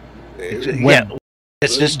Yeah.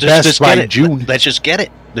 Let's just best by get it. June. Let's just get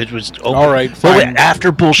it. It was open. All right, Well, fine.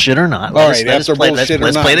 after bullshit or not. All right, after bullshit or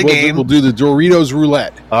let's not, play the game. We'll do the Doritos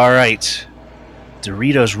roulette. All right.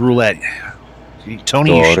 Doritos roulette.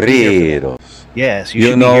 Tony, you should be here for Doritos. this. Yes, you You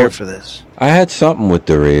should know- be here for this. I had something with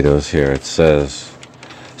Doritos here. It says,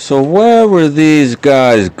 so where were these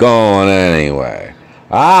guys going anyway?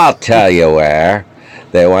 I'll tell you where.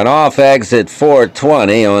 They went off exit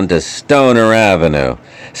 420 onto Stoner Avenue,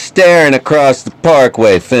 staring across the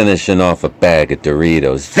parkway, finishing off a bag of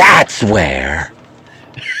Doritos. That's where.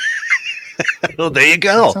 Well, there you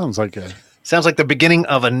go. Sounds like a Sounds like the beginning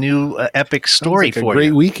of a new epic story like a for great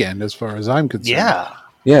you. weekend, as far as I'm concerned. Yeah.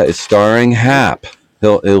 Yeah, it's starring Hap.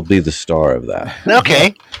 He'll be the star of that.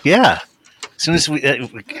 Okay. Yeah. As soon as we Oh,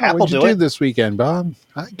 Hap will what'd you do do it. this weekend, Bob?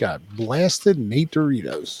 I got blasted and ate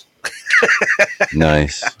Doritos.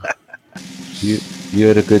 Nice. You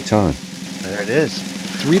had a good time. There it is.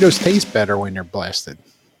 Doritos taste better when you're blasted.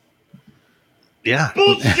 Yeah.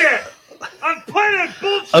 Bullshit! I'm playing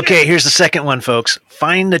bullshit! Okay, here's the second one, folks.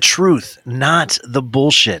 Find the truth, not the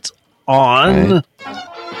bullshit. On. Right.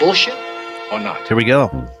 Bullshit or not? Here we go.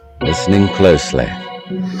 Listening closely.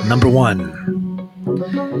 Number 1.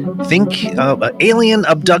 Think alien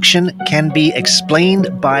abduction can be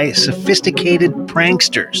explained by sophisticated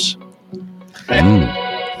pranksters.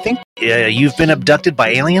 Think you've been abducted by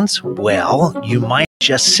aliens? Well, you might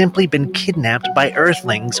just simply been kidnapped by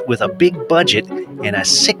Earthlings with a big budget and a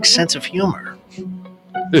sick sense of humor.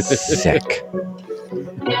 Sick.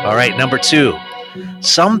 All right, number 2.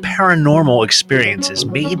 Some paranormal experiences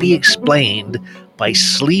may be explained by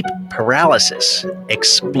sleep paralysis,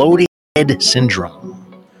 exploding head syndrome.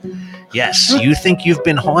 Yes, you think you've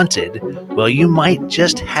been haunted. Well, you might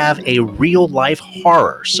just have a real-life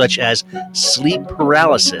horror, such as sleep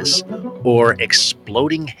paralysis or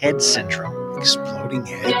exploding head syndrome. Exploding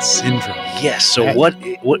head syndrome. Yes, so what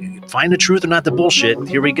find the truth or not the bullshit.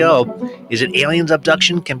 Here we go. Is it aliens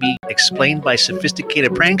abduction can be explained by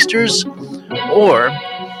sophisticated pranksters, or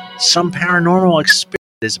some paranormal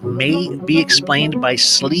experiences may be explained by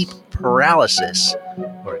sleep paralysis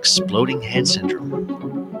or exploding head syndrome?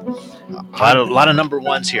 A lot of number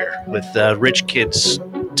ones here with rich kids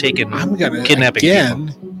taking I'm gonna kidnapping again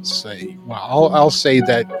people. say, well, I'll say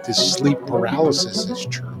that the sleep paralysis is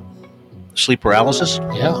true. Sleep paralysis?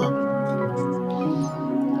 Yeah.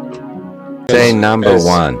 Say number Yes.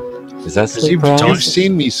 1. Is that sleep You've paralysis?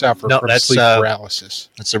 seen me suffer No, from that's, sleep paralysis.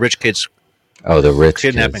 That's the rich kids. Oh, the rich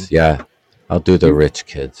Kidnapping. kids. Yeah, I'll do the rich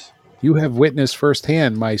kids. You have witnessed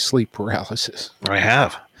firsthand my sleep paralysis. I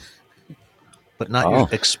have. But not your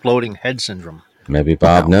exploding head syndrome. Maybe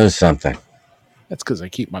Bob knows something. That's because I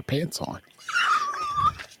keep my pants on.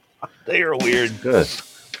 They are weird. Good.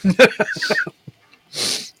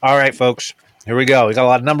 All right, folks. Here we go. We got a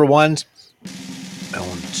lot of number ones.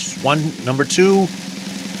 One, number 2. And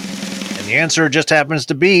the answer just happens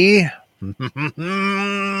to be...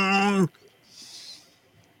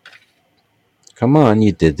 Come on,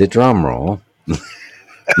 you did the drum roll.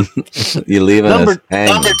 You're leaving us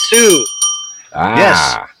hanging. Number 2.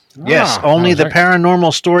 Yes, only the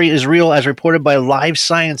paranormal story is real as reported by Live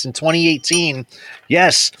Science in 2018.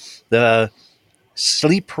 Yes, the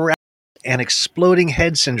sleep paralysis, and exploding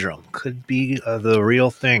head syndrome could be the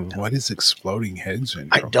real thing. What is exploding head syndrome?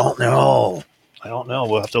 I don't know.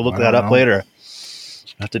 We'll have to look that up later.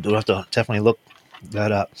 We'll have to definitely look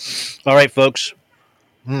that up. All right, folks.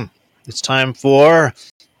 It's time for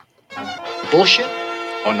Bullshit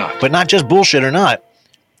or not? But not just bullshit or not.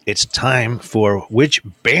 It's time for which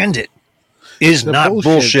bandit is not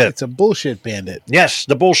bullshit. It's a bullshit bandit. Yes,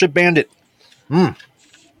 the bullshit bandit. All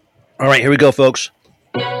right, here we go, folks.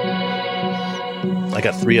 I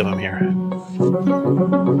got 3 of them here.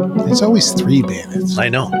 There's always 3 bandits. I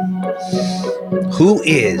know. Who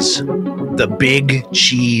is the Big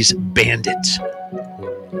Cheese Bandit?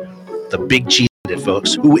 The Big Cheese Bandit,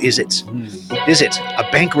 folks. Who is it? Is it a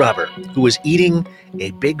bank robber who was eating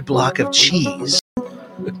a big block of cheese?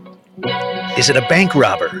 Is it a bank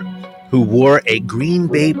robber who wore a Green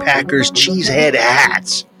Bay Packers cheesehead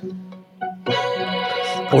hat?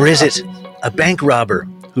 Or is it a bank robber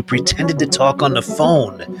who pretended to talk on the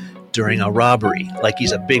phone during a robbery like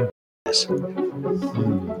he's a big ass?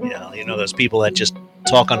 Yeah, you know those people that just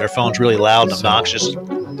talk on their phones really loud and obnoxious.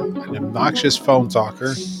 An obnoxious phone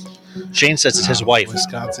talker. Shane says it's his wife.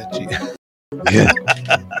 Wisconsin cheese.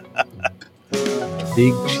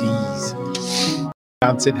 Big cheese.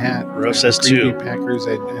 Wisconsin hat. Rose says Green 2. Bay Packers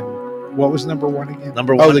and what was number 1 again?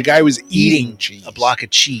 Number 1. Oh, the guy was eating cheese. A block of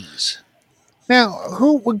cheese. Now,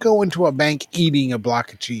 who would go into a bank eating a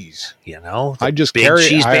block of cheese? You know, I just Big carry.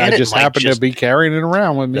 Cheese I Bandit just might happen to be carrying it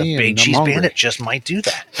around with me. The Big and Cheese I'm hungry. Bandit just might do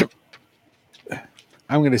that.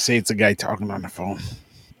 I'm going to say it's a guy talking on the phone.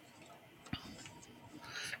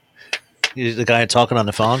 Is the guy talking on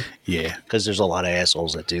the phone? Yeah, because there's a lot of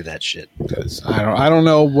assholes that do that shit. Because I don't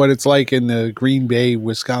know what it's like in the Green Bay,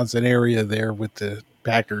 Wisconsin area there with the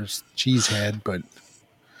Packers cheesehead, but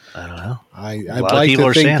I don't know. I'd like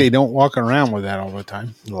to think they don't walk around with that all the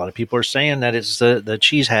time. A lot of people are saying that it's the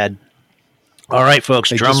cheese head. All right,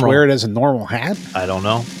 folks. They drum just roll. wear it as a normal hat? I don't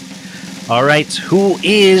know. All right, who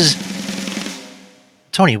is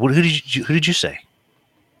Tony? Who did you say?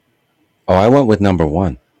 Oh, I went with number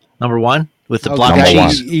 1. Number 1 with the block of Number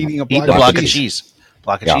cheese. one. Eating a Eat the block of cheese.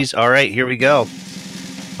 Block of cheese. All right, here we go.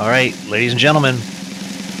 All right, ladies and gentlemen,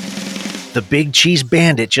 the Big Cheese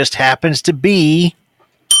Bandit just happens to be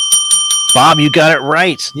Bob. You got it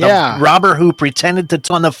right. Yeah. The robber who pretended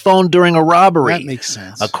to on the phone during a robbery. That makes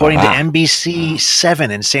sense. According to NBC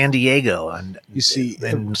 7 in San Diego, and You see,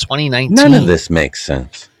 in 2019. None of this makes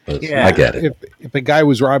sense. But Yeah. I get it. if a guy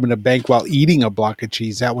was robbing a bank while eating a block of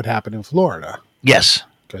cheese, that would happen in Florida Yes,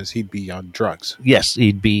 because he'd be on drugs, yes,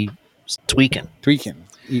 he'd be tweaking. tweaking,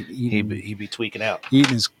 He'd be tweaking out.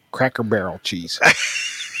 eating his Cracker Barrel cheese.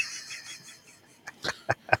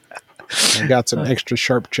 I got some extra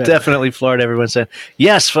sharp cheddar. Definitely Florida, everyone said.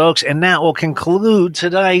 Yes, folks, and that will conclude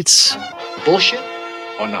tonight's Bullshit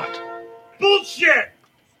or not? Bullshit!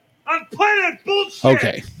 I'm playing bullshit!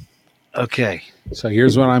 Okay, Okay. so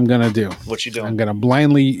here's what I'm going to do. What you doing? I'm going to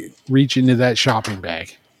blindly reach into that shopping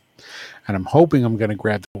bag, and I'm hoping I'm going to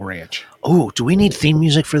grab the ranch. Oh, do we need theme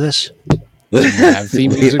music for this? Have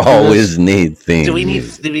theme We music for always this? need themes. Do we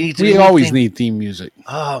need We always theme? need theme music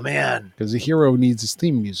Oh man. because the hero needs his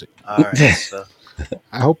theme music. All right. So,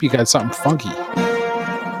 I hope you got something funky.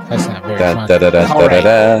 That's not very Da, funky. da, da, da, All da, right.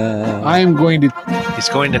 da. I am going to he's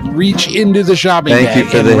going to reach into the shopping Thank bag you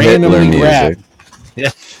for and the randomly Hitler grab.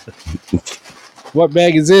 music. What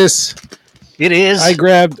bag is this? it is I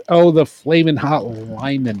grabbed the flaming hot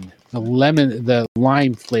lemon, the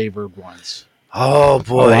lime flavored ones. Oh Oh,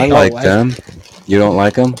 boy. I like them. You don't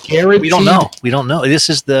like them? Guaranteed, We don't know. We don't know. This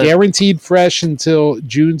is the Guaranteed fresh until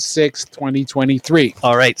June 6th, 2023.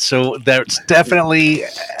 all right. So that's definitely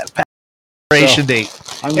expiration date.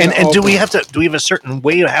 I'm gonna And do we open- have a certain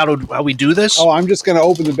way of how we do this? Oh, I'm just going to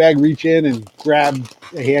open the bag, reach in, and grab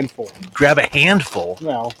a handful. Grab a handful.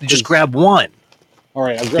 Well, You just grab one. All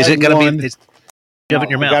right, I'll grab Is it going one. to be? You have it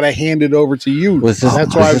in your I mouth. gotta hand it over to you. Was this- That's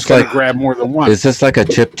was why I was this going to like- grab more than one. Is this like a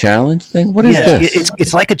chip challenge thing? What is Yeah, this?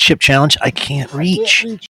 it's like a chip challenge. I can't reach.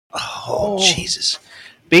 Reach. Oh, Jesus.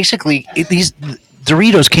 Basically, these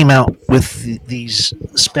Doritos came out with these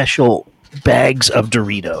special bags of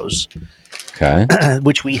Doritos, Okay.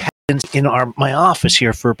 which we had in my office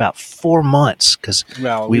here for about 4 months because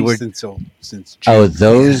Well, we since June. Oh,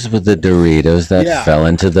 those were the Doritos that Yeah. fell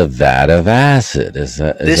into the vat of acid. Is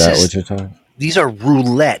that This is- what you're talking? these are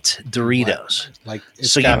Roulette Doritos. like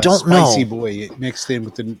it's so you got a don't know- spicy boy mixed in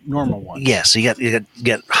with the normal one. Yeah, so you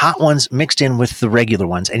get hot ones mixed in with the regular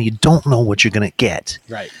ones, and you don't know what you're going to get.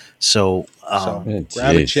 Right. So, So Oh,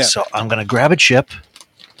 grab a geez. chip. so I'm going to grab a chip.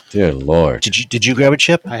 Dear Lord. Did you grab a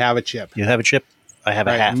chip? I have a chip. You have a chip? I have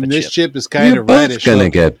a Right, half a and this chip. chip is kind You're of both reddish. gonna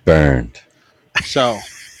Look. get burned. So,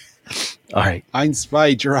 all right. Eins,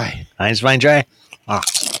 Zwei, drei. Oh.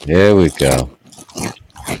 There we go.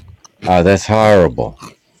 Oh, that's horrible.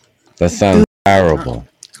 That sounds terrible.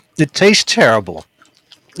 It tastes terrible.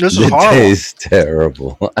 This is It horrible. tastes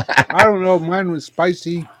terrible. I don't know. Mine was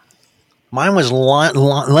spicy. Mine was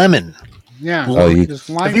lemon. Yeah. Just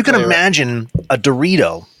if you can imagine a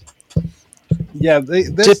Dorito this,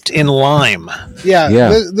 dipped in lime. Yeah.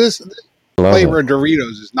 This flavor of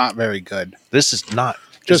Doritos is not very good. This is not.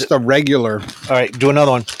 Just a regular. All right, do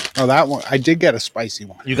another one. Oh, that one. I did get a spicy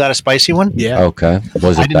one. You got a spicy one? Yeah. Okay.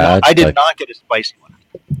 Was it bad? I did not get a spicy one.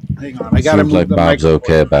 Hang on. I got to move like Bob's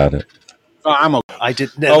okay about it. Oh, I'm okay. I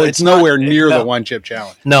did. No, it's nowhere near the one chip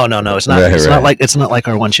challenge. No. It's not. It's not like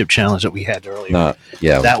our one chip challenge that we had earlier.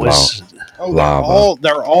 That was. Oh,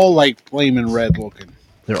 they're all like flaming red looking.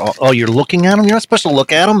 They're all. Oh, you're looking at them. You're not supposed to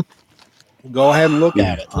look at them. Go ahead and look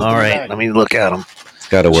at it. All right, let me look at them.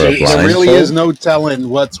 Got to wear a blindfold. There really is no telling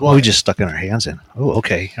what's what. We just stuck in our hands in. Oh,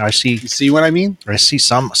 okay. I see. You see what I mean? I see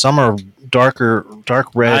some are dark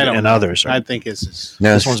red, and others. I think it's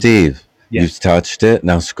now, Steve. You've touched it.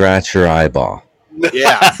 Now scratch your eyeball.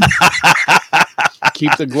 Yeah.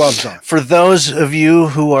 Keep the gloves on. For those of you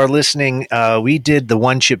who are listening, we did the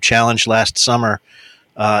one chip challenge last summer.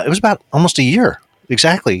 It was about almost a year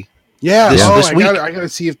exactly. Yeah. This week. I got to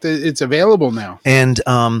see if it's available now. And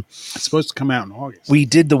it's supposed to come out in August. We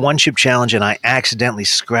did the one chip challenge, and I accidentally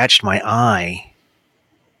scratched my eye.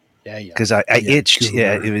 Yeah. Because I itched.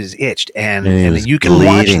 Yeah, it was itched, and you can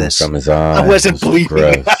bleeding watch this from his eye. I wasn't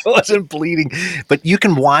bleeding. I wasn't bleeding, but you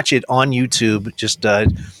can watch it on YouTube. Just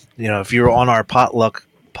if you're on our Potluck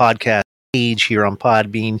podcast page here on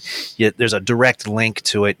Podbean, there's a direct link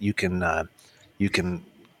to it. You can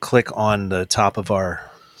click on the top of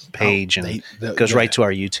our page, and it goes right to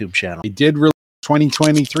our YouTube channel. We did release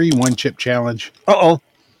 2023 one chip challenge.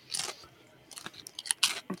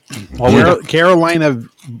 Carolina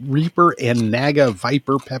Reaper and Naga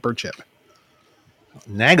Viper pepper chip.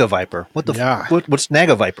 Naga Viper? What's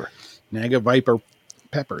Naga Viper? Naga Viper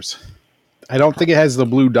peppers. I don't think it has the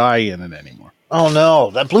blue dye in it anymore. Oh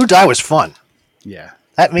no, that blue dye was fun. Yeah,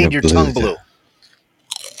 that made your tongue blue.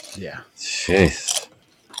 Yeah. Jeez.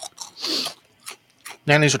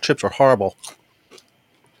 Man, these chips are horrible.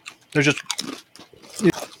 They're just.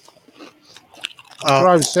 That's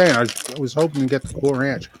what I was saying. I was hoping to get the Cool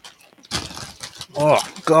Ranch. Oh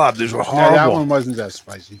God, these were horrible. Yeah, that one wasn't that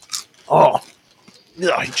spicy. Oh,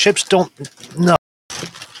 yeah, chips don't. No.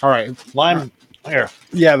 All right, lime here.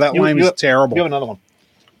 Yeah, that lime is terrible. You have another one.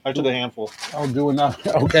 I took a handful. I'll do another.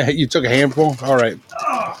 Okay, you took a handful. All right.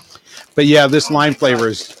 But yeah, this lime flavor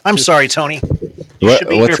is. I'm sorry, Tony.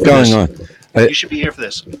 What's going on? You should be here for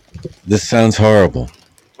this. This sounds horrible.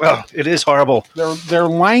 Well, it is horrible. They're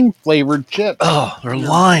lime flavored chips. Oh, they're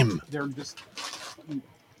lime. They're just.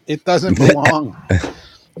 It doesn't belong.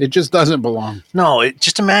 It just doesn't belong. No,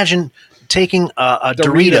 just imagine taking a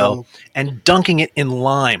Dorito and dunking it in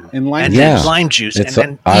lime. In lime, and lime juice, and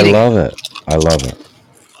then I love it.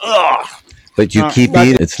 Ugh. But you keep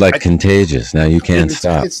eating. It's like contagious. Now you can't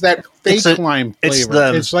stop. It's that fake lime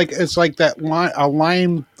flavor. It's like that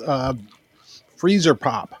lime freezer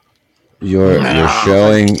pop. You're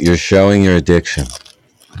showing your addiction.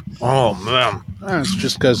 Oh man, it's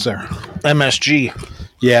just because they're MSG.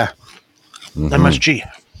 Yeah, MSG.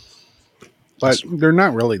 But they're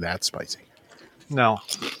not really that spicy. No.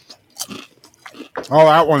 Oh,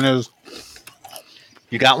 that one is.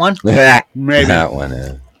 You got one? Maybe that one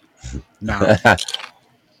is. No.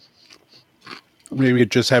 Maybe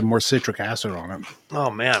it just had more citric acid on it.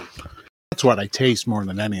 Oh man, that's what I taste more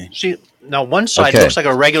than anything. See, now one side looks like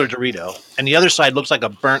a regular Dorito, and the other side looks like a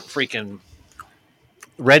burnt freaking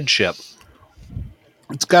red chip.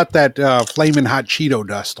 It's got that flaming hot Cheeto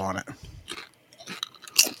dust on it.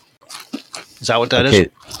 Is that what that is?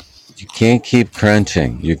 You can't keep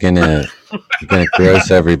crunching. You're gonna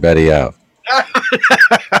gross everybody out.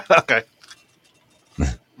 Okay.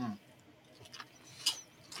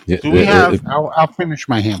 Do we have? I'll finish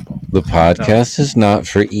my handful. The podcast is not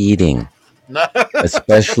for eating,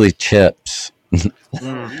 especially chips.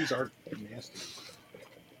 These are nasty.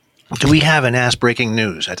 Do we have an ass-breaking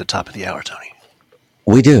news at the top of the hour, Tony?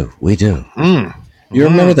 We do. You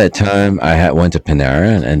remember that time I went to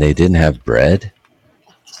Panera and they didn't have bread,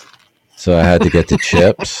 so I had to get the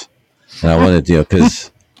chips, and I wanted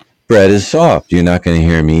because bread is soft. You're not going to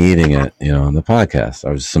hear me eating it, on the podcast,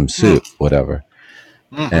 or some soup, whatever.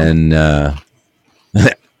 And all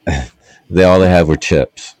they had were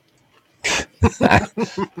chips. So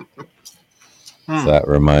that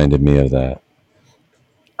reminded me of that.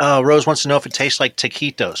 Rose wants to know if it tastes like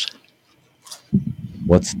taquitos.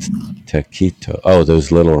 What's taquito? Oh,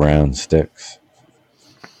 those little round sticks.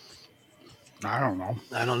 I don't know.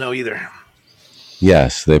 I don't know either.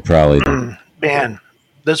 Yes, they probably do. Man,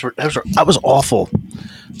 that was awful.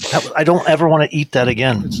 I don't ever want to eat that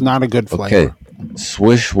again. It's not a good flavor. Okay,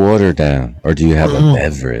 swish water down, or do you have a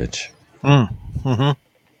beverage? Mm-hmm.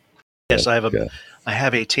 Yes, I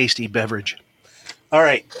have a tasty beverage. All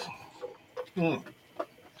right.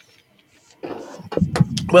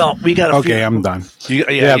 Well, we got a few. Okay, I'm done.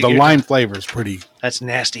 The lime flavor is pretty. That's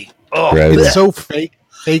nasty. Oh, it's so fake.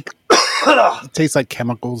 It tastes like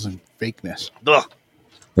chemicals and fakeness. Ugh.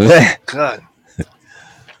 God.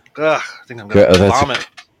 Ugh, I think I'm going to vomit.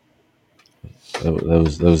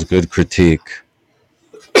 That was a good critique.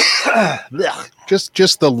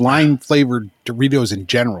 just the lime flavored Doritos in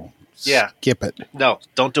general. Yeah. Skip it. No,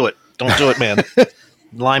 don't do it. Don't do it, man.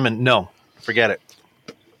 Lyman, no. Forget it.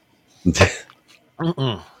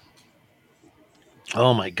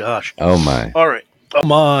 Oh my gosh. Oh my. All right. Oh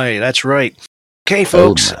my, that's right. Okay,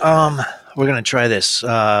 folks. We're gonna try this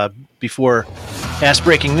before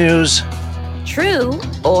breaking news. True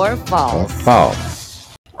or false?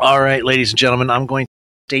 False. All right, ladies and gentlemen, I'm going to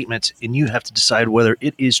statement, and you have to decide whether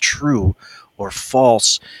it is true or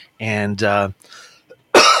false. And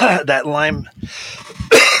that lime.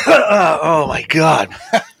 Oh my God.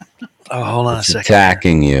 Oh, hold on a second.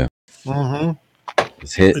 Attacking you. Mm-hmm.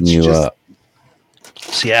 It's hitting you up.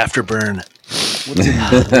 It's the afterburn. What's in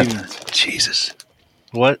the ingredients? Jesus.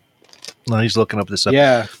 What? No, he's looking up this up.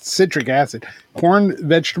 Yeah, citric acid. Corn,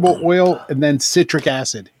 vegetable oil, and then citric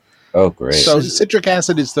acid. Oh, great. So citric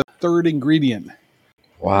acid is the third ingredient.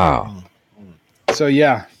 Wow. So,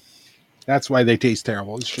 yeah, that's why they taste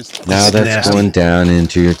terrible. It's just now that's nasty. Going down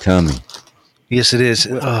into your tummy. Yes, it is.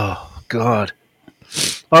 Oh, God.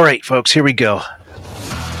 All right, folks, here we go.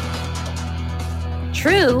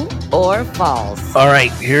 True or false? All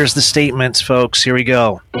right, here's the statements, folks. Here we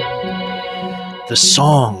go. The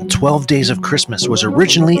song 12 Days of Christmas was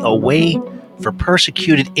originally a way for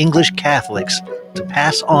persecuted English Catholics to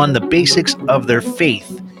pass on the basics of their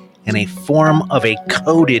faith in a form of a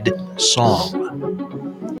coded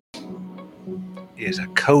song. It is a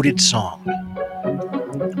coded song.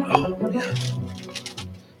 Oh, yeah.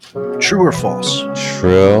 True or false?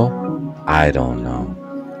 True. I don't know.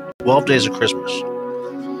 12 Days of Christmas.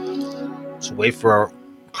 It's a way for our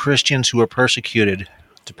Christians who are persecuted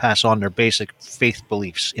to pass on their basic faith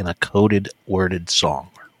beliefs in a coded, worded song.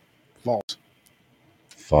 False.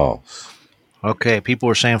 False. Okay, people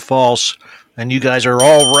are saying false, and you guys are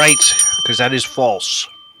all right, because that is false.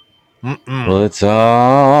 Well, it's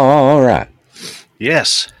all right.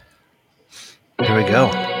 Yes. Here we go.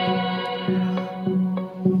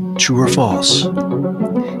 True or false?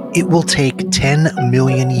 It will take 10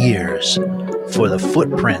 million years for the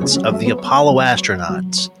footprints of the Apollo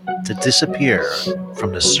astronauts to disappear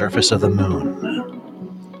from the surface of the moon.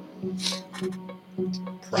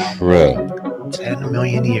 True. 10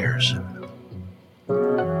 million years.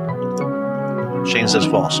 Shane says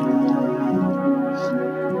false. I don't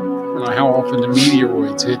know how often the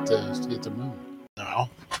meteoroids hit the moon. No.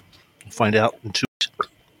 We'll find out in 2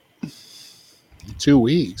 weeks. 2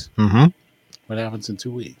 weeks? Mm-hmm. What happens in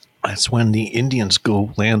 2 weeks? That's when the Indians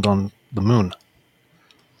go land on the moon.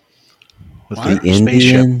 With the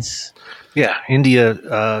Indians? Yeah, India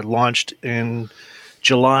launched in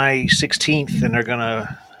July 16th, and they're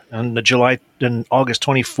gonna on August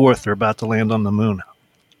 24th. They're about to land on the moon.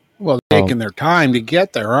 Well, they're taking their time to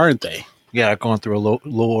get there, aren't they? Yeah, going through a low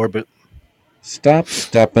orbit. Stop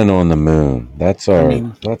stepping on the moon. That's our.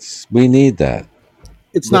 We need that.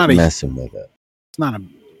 It's not messing with it. It's not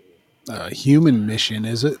a human mission,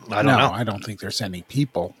 is it? I don't know. I don't think they're sending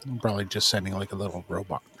people. They're probably just sending like a little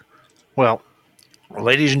robot. Well,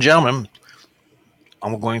 ladies and gentlemen,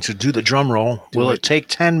 I'm going to do the drum roll. Will it take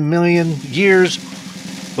 10 million years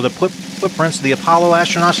for the footprints of the Apollo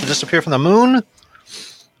astronauts to disappear from the moon?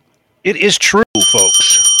 It is true,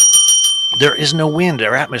 folks. There is no wind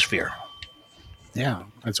or atmosphere. Yeah,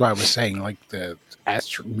 that's why I was saying, like the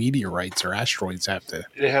meteorites or asteroids have to.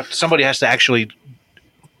 Somebody has to actually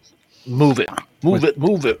move it. Move it.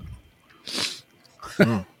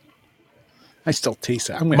 Mm. I still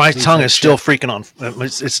taste it. My tongue is still freaking on.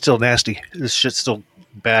 It's still nasty. This shit's still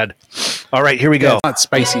bad. All right, here we go. It's not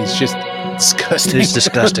spicy. It's just disgusting. It's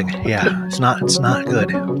disgusting. Yeah, it's not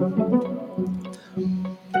good.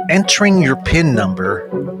 Entering your PIN number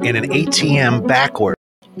in an ATM backward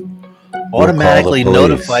automatically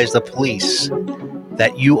notifies the police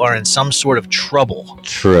that you are in some sort of trouble.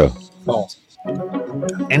 True. False.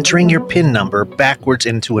 Entering your PIN number backwards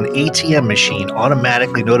into an ATM machine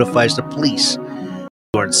automatically notifies the police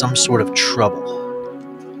you are in some sort of trouble.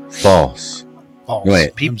 False. False.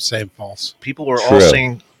 Wait. I'm saying false. People were True. all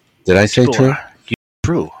saying. Did I say true?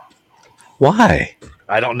 True. Why?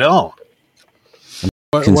 I don't know.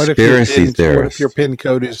 Conspiracy theorist. What if your PIN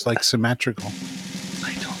code is like symmetrical?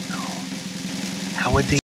 I don't know. How would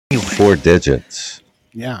they? Anyway? 4 digits.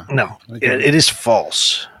 Yeah. No, it is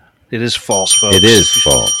false. It is false, folks. It is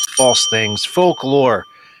false. False things. Folklore.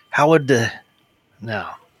 How would the? No,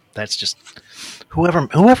 that's just whoever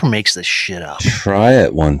makes this shit up. Try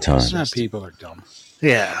it one time. It's not people are dumb.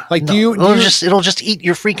 Yeah. Like, it'll just eat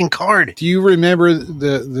your freaking card. Do you remember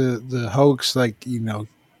the hoax? Like,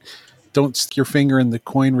 don't stick your finger in the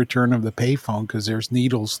coin return of the payphone because there's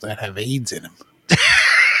needles that have AIDS in them.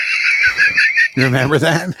 You remember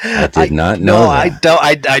that? I did not know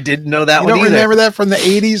that. I didn't know that one either. You don't remember that from the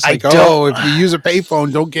 80s? Like, if you use a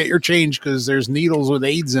payphone, don't get your change because there's needles with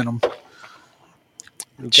AIDS in them.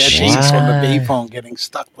 You'll get AIDS from the payphone getting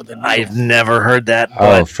stuck with a needle. I've never heard that.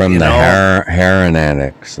 But, from the heroin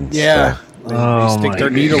addicts and stuff. They stick their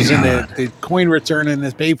needles in the coin return in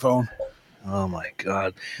this payphone. Oh, my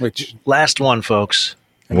God. Which last one, folks.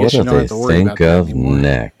 What do they think of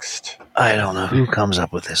next? I don't know who comes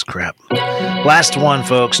up with this crap. Last one,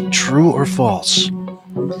 folks. True or false?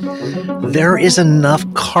 There is enough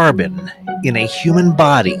carbon in a human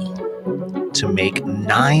body to make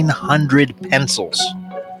 900 pencils.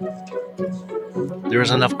 There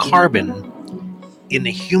is enough carbon in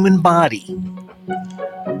the human body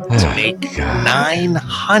to make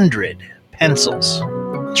 900 pencils.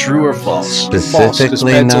 True or false?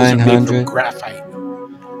 Specifically 900? Graphite.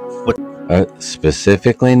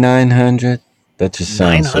 Specifically 900? That just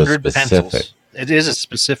sounds so specific. Pencils. It is a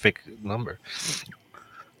specific number.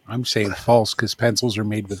 I'm saying false because pencils are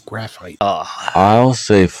made with graphite. I'll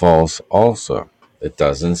say false also. It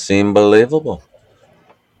doesn't seem believable.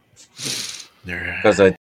 Because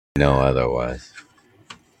I know otherwise.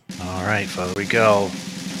 All right, folks, here we go.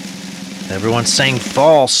 Everyone's saying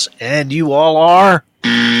false, and you all are.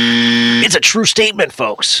 It's a true statement,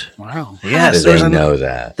 folks. Wow. Yes, how do they know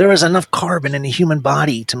that? There is enough carbon in the human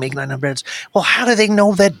body to make 900. Well, how do they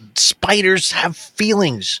know that spiders have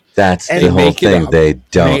feelings? That's the whole thing. They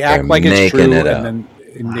don't. They act like it's true, and then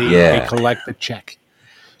they collect the check.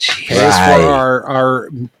 As for our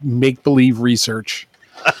make-believe research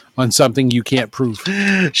on something you can't prove.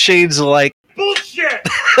 Shane's like, bullshit!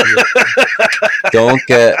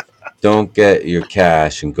 Don't get your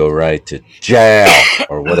cash and go right to jail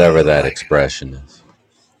or whatever that expression is.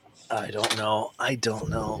 I don't know.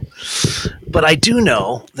 But I do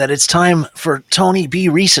know that it's time for Tony B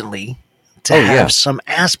recently to have some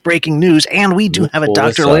ass-breaking news, and we do have a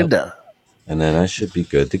Dr. Linda. And then I should be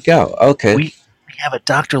good to go. Okay. We have a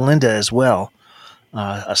Dr. Linda as well.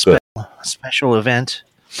 A special event.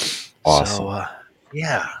 Awesome. So,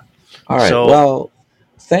 yeah. All right. Well,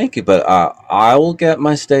 thank you, but I will get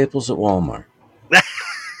my staples at Walmart.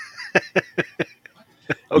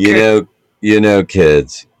 Okay. You know,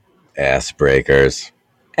 kids, ass breakers,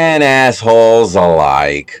 and assholes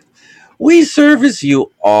alike. We service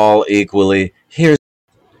you all equally.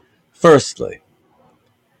 Firstly,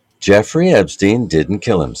 Jeffrey Epstein didn't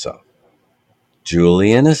kill himself.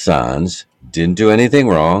 Julian Assange didn't do anything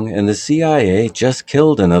wrong, and the CIA just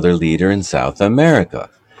killed another leader in South America,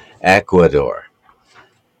 Ecuador.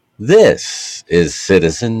 This is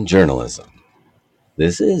citizen journalism.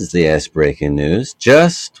 This is the ass-breaking news.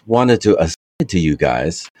 Just wanted to aside to you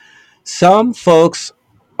guys. Some folks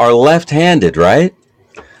are left-handed, right?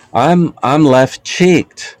 I'm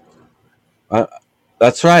left-cheeked.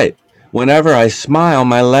 That's right. Whenever I smile,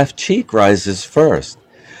 my left cheek rises first.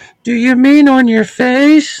 Do you mean on your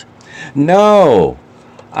face? No,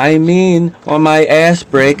 I mean on my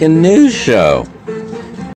ass-breaking news show.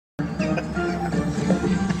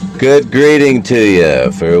 Good greeting to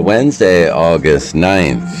you for Wednesday, August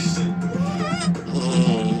 9th.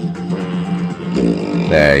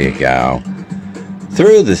 There you go.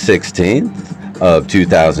 Through the 16th of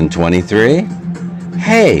 2023.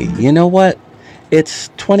 Hey, you know what? It's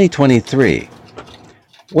 2023.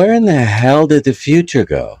 Where in the hell did the future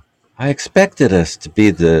go? I expected us to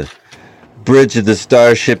be the bridge of the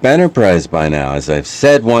Starship Enterprise by now, as I've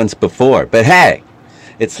said once before. But hey,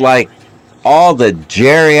 it's like all the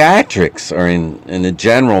geriatrics and the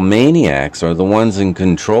general maniacs are the ones in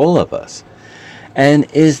control of us. And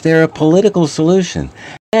is there a political solution?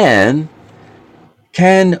 And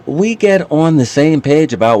can we get on the same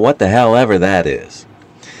page about what the hell ever that is?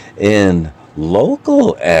 In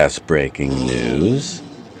local ass-breaking news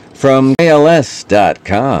from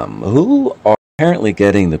ALS.com, who are apparently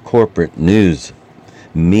getting the corporate news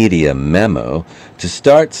media memo to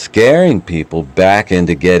start scaring people back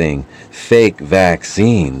into getting fake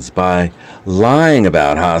vaccines by lying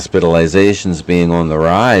about hospitalizations being on the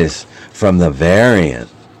rise from the variant.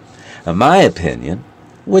 In my opinion,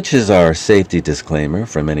 which is our safety disclaimer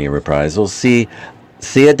from any reprisals, see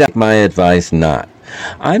adopt my advice not.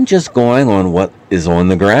 I'm just going on what is on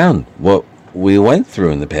the ground, what we went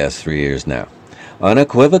through in the past 3 years now.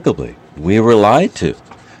 Unequivocally, we were lied to.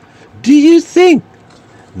 Do you think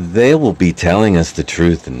they will be telling us the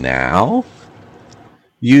truth now?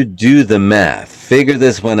 You do the math. Figure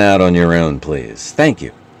this one out on your own, please. Thank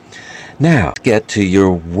you. Now, get to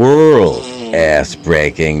your world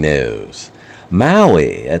ass-breaking news.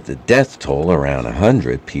 Maui at the death toll around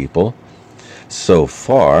 100 people. So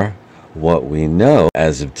far, what we know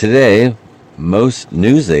as of today, most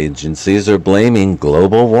news agencies are blaming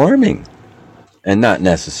global warming. And not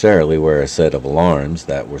necessarily where a set of alarms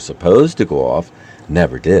that were supposed to go off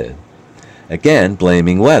never did. Again,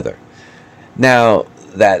 blaming weather. Now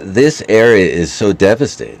that this area is so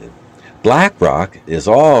devastated, BlackRock is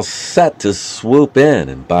all set to swoop in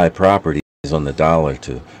and buy properties on the dollar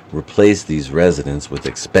to replace these residents with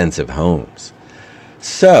expensive homes.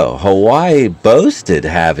 So, Hawaii boasted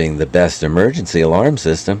having the best emergency alarm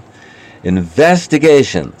system.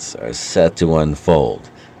 Investigations are set to unfold,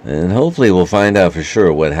 and hopefully we'll find out for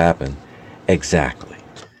sure what happened exactly.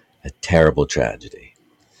 A terrible tragedy.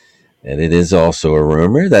 And it is also a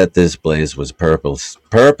rumor that this blaze was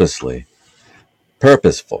purposeful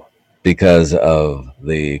because of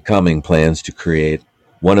the coming plans to create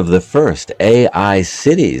one of the first AI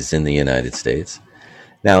cities in the United States.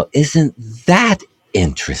 Now, isn't that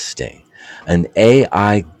interesting? An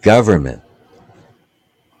AI government.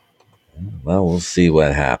 Well, we'll see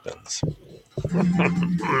what happens.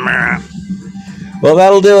 Well,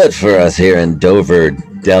 that'll do it for us here in Dover,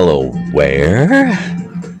 Delaware.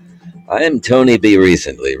 I am Tony B.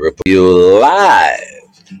 Recently, reporting you live.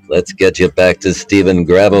 Let's get you back to Stephen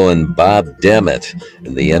Grabo and Bob Dammit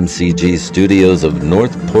in the MCG studios of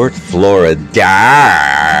Northport, Florida.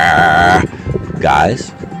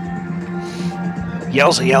 Guys?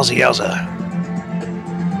 Yowza, yowza, yowza.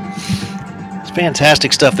 It's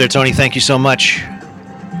fantastic stuff there, Tony. Thank you so much.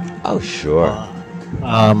 Oh, sure.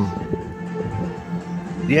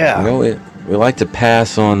 Yeah. You know, we like to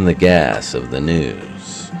pass on the gas of the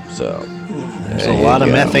news, so... There's a lot of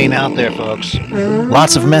methane out there, folks.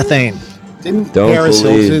 Lots of methane. Didn't Paris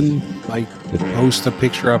Hilton post a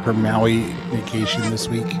picture of her Maui vacation this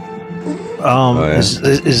week?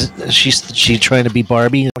 Is she trying to be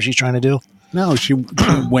Barbie? What she's trying to do? No, she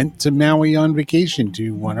went to Maui on vacation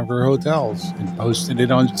to one of her hotels and posted it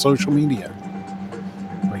on social media.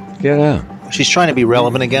 Get out. She's trying to be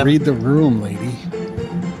relevant again. Read the room, lady.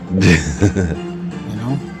 You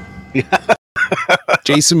know? Yeah.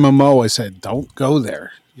 Jason Momoa said, "Don't go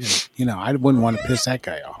there." You know, I wouldn't want to piss that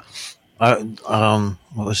guy off.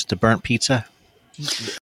 What was it, the burnt pizza?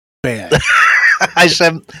 Bad. Did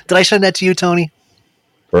I send that to you, Tony?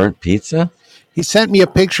 Burnt pizza? He sent me a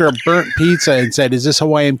picture of burnt pizza and said, "Is this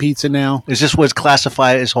Hawaiian pizza now? Is this what's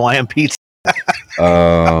classified as Hawaiian pizza?"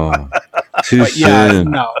 Oh, too soon. Yeah,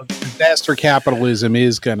 no, disaster capitalism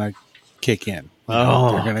is gonna kick in.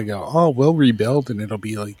 They're gonna go, "Oh, we'll rebuild," and it'll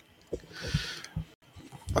be like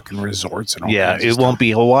fucking resorts and all. Yeah, it won't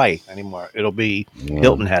be Hawaii anymore. It'll be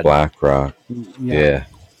Hilton Head, BlackRock. Yeah,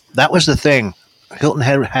 that was the thing. Hilton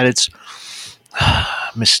Head had its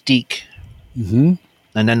mystique, and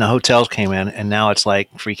then the hotels came in, and now it's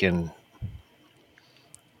like freaking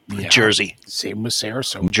Jersey. Same with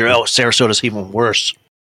Sarasota. Sarasota's even worse.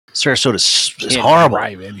 Sarasota is horrible.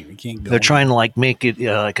 They're trying to make it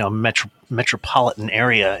like a metropolitan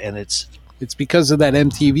area, and it's because of that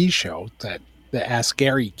MTV show that the Ask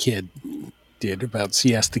Gary kid did about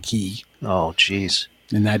Siesta Key. Oh, jeez.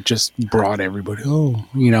 And that just brought everybody, and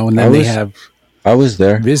then I was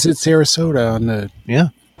there. Visit Sarasota on the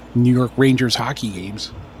New York Rangers hockey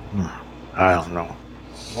games. I don't know.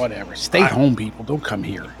 Whatever. Stay home, people. Don't come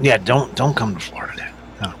here. Yeah, don't come to Florida.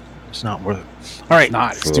 No, it's not worth it. All right.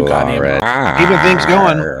 It's too goddamn keeping things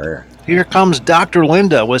going. Here comes Dr.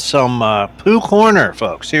 Linda with some POO Corner,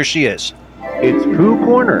 folks. Here she is. It's POO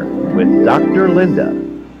Corner with Dr. Linda.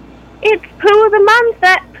 It's Pooh of the Month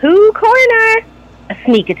at POO Corner. A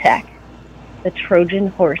sneak attack. The Trojan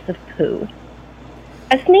horse of poo.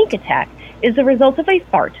 A sneak attack is the result of a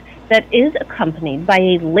fart that is accompanied by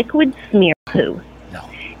a liquid smear poo. No.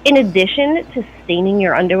 In addition to staining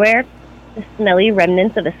your underwear, the smelly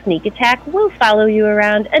remnants of a sneak attack will follow you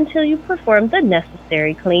around until you perform the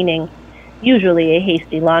necessary cleaning, usually a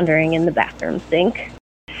hasty laundering in the bathroom sink.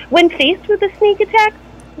 When faced with a sneak attack,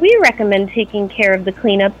 We recommend taking care of the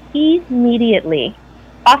cleanup immediately.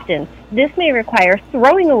 Often, this may require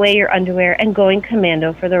throwing away your underwear and going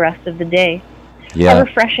commando for the rest of the day. Yeah. A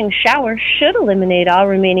refreshing shower should eliminate all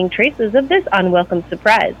remaining traces of this unwelcome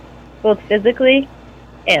surprise, both physically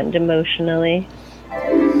and emotionally.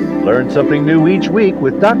 Learn something new each week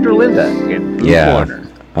with Dr. Linda in POO Corner.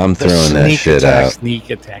 I'm throwing that shit out. Sneak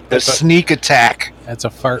attack. The sneak attack. That's a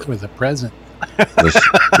fart with a present.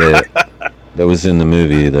 That was in the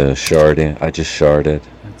movie, the sharding. I just sharded.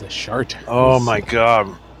 The shart. Oh my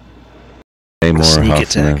god. Way more Sneak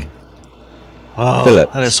Huffman. attack. Oh,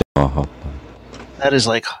 Philip. that is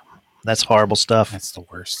like, that's horrible stuff. That's the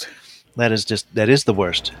worst. That is the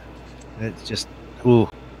worst. It's just, ooh.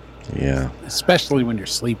 Yeah. Especially when you're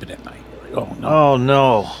sleeping at night. Oh no. Oh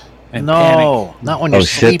no. And no. panic. Not when you're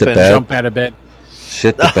shit the sleeping. bed. Jump out of bed.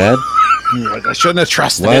 Shit the bed? I shouldn't have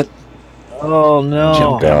trusted What? it. Oh no.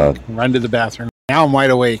 Jump God. out. Run to the bathroom. Now I'm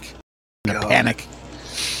wide awake. In a panic.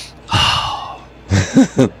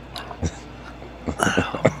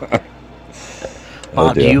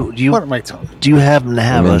 Do you What am I talking? do you happen to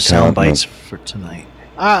have I'm a incontinent. Soundbytes for tonight?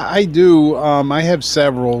 I do. I have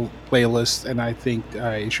several playlists, and I think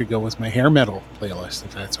I should go with my hair metal playlist,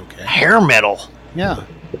 if that's okay. Hair metal. Yeah.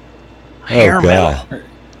 Hair God. metal.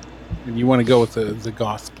 And you want to go with the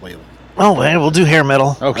goth playlist? Oh, man, we'll do hair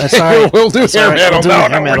metal. Okay, That's all right. we'll do That's hair all right. metal. We'll do No, hair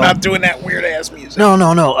we're metal. not doing that weird ass music.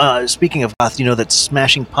 No. Speaking of goth, you know that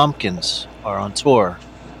Smashing Pumpkins are on tour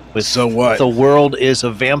with So what? The World is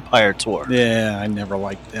a Vampire tour. Yeah, I never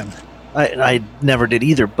liked them. I never did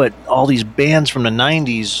either, but all these bands from the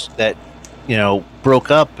 90s that,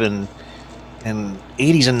 broke up and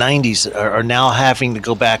 80s and 90s are now having to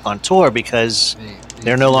go back on tour because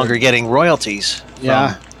they're no longer getting royalties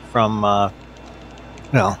from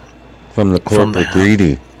From the corporate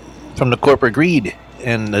greedy. From the corporate greed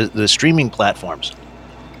and the streaming platforms.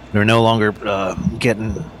 They're no longer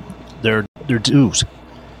getting their dues.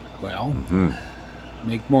 Well,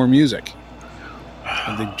 make more music.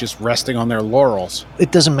 And they're just resting on their laurels.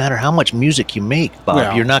 It doesn't matter how much music you make, Bob.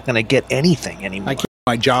 Well, you're not going to get anything anymore. I can't do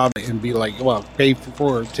my job and be like, well, pay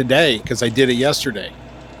for today because I did it yesterday.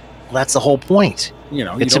 That's the whole point. You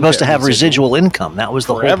don't It's supposed to get have residual income. That was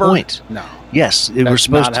the forever. whole point. No. Yes, That's we're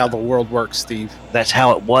supposed not how the world works, Steve. That's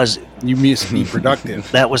how it was. You must be productive.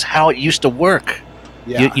 That was how it used to work.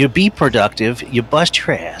 Yeah. You be productive, you bust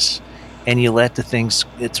your ass, and you let the things.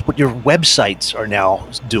 It's what your websites are now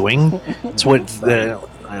doing. It's what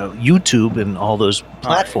YouTube and all those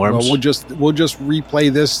platforms. Well, we'll just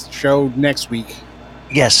replay this show next week.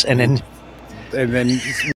 Yes, and then the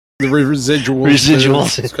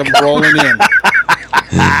residuals come rolling in.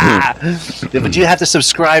 Yeah, but you have to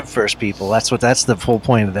subscribe first, people. That's the whole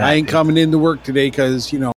point of that. I ain't coming into work today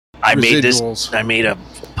because I made residuals. I made a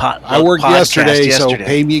I worked yesterday, so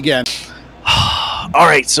pay me again. All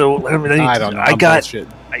right, so I don't know. I got.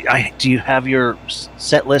 Do you have your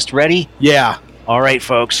set list ready? Yeah. All right,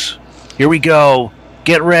 folks. Here we go.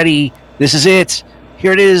 Get ready. This is it.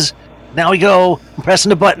 Here it is. Now we go. I'm pressing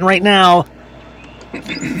the button right now.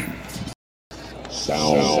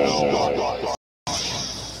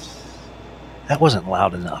 That wasn't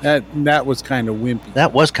loud enough. That was kind of wimpy.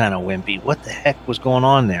 That was kind of wimpy. What the heck was going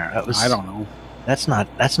on there? That was. I don't know. That's not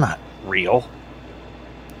real.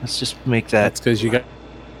 Let's just make that. That's because you got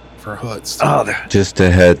for hoods. Just a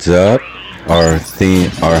heads up, our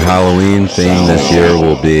Halloween theme this year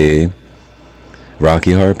will be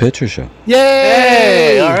Rocky Horror Picture Show. Yay!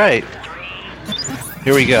 Hey, all right.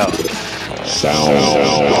 Here we go.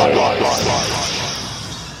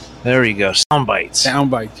 There you go.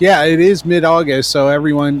 Soundbytes. Yeah, it is mid-August, so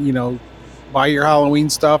everyone, buy your Halloween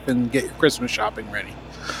stuff and get your Christmas shopping ready.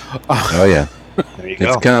 Oh yeah, there you go.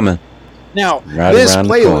 It's coming. Now, right this around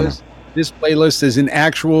the corner. playlist is an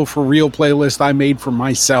actual for real playlist I made for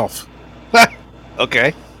myself.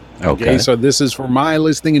 Okay. So this is for my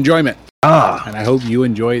listening enjoyment. And I hope you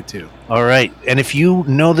enjoy it too. All right. And if you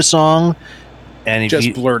know the song, and if just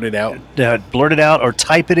you blurt it out. Blurt it out or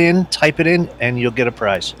type it in, and you'll get a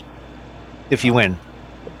prize. If you win.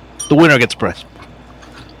 The winner gets a prize.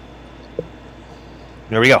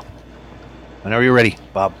 There we go. Whenever you're ready,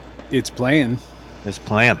 Bob. It's playing. It's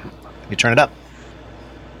playing. You turn it up.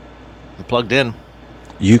 You're plugged in.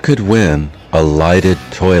 You could win a lighted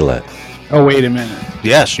toilet. Oh, wait a minute.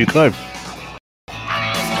 Yes, you could.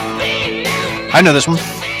 I know this one.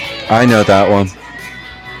 I know that one.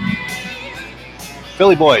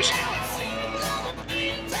 Philly Boys.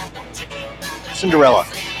 Cinderella.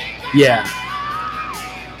 Yeah.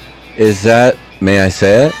 Is that, may I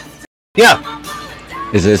say it? Yeah.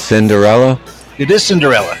 Is it Cinderella? It is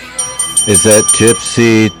Cinderella. Is that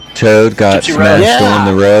Gypsy Toad got Gypsy smashed on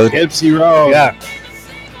the road? Gypsy Road. Yeah.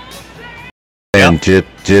 And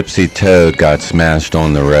Gypsy Toad got smashed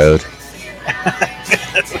on the road.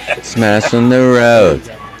 Smashed on the road.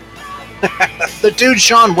 The dude,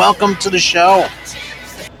 Sean, welcome to the show.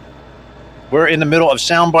 We're in the middle of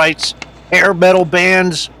Soundbytes, hair metal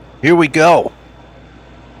bands. Here we go.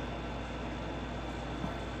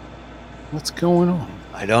 What's going on?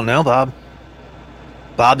 I don't know, Bob.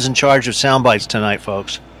 Bob's in charge of Soundbytes tonight,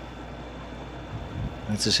 folks.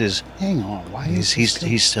 This is his. Hang on. Why is he's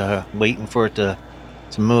waiting for it to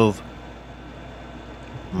move.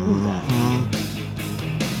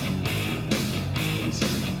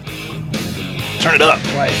 Turn it up.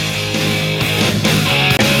 Right.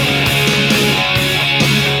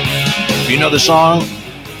 If you know the song,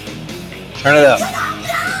 turn it up.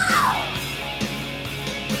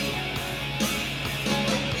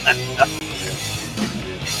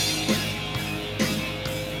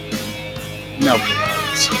 No.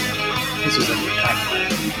 This is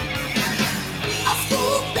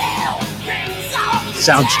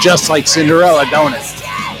sounds just like Cinderella, don't it?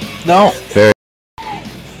 No. Very.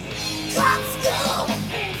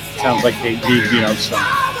 Sounds like they need, some.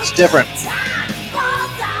 It's different.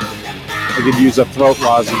 They could use a throat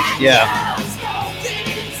lozenge. Yeah.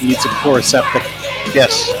 Need some Chloraseptic.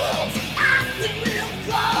 Yes.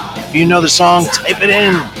 If you know the song, type it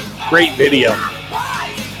in. Great video.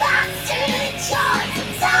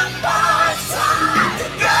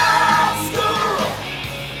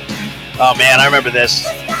 Oh man, I remember this.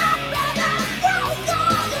 I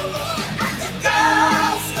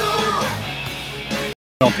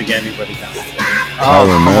don't think anybody got it. I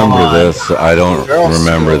remember this. I don't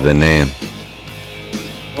remember the name.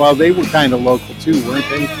 Well, they were kind of local too, weren't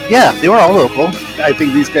they? Yeah, they were all local. I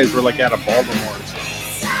think these guys were like out of Baltimore or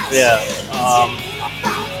something. Yeah.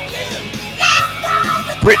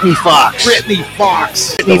 Brittany Fox. Brittany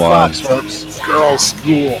Fox. Brittany Fox, folks. Girls'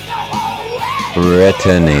 School.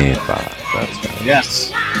 Brittany Fox. That's right.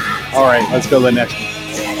 Yes. All right, let's go to the next one.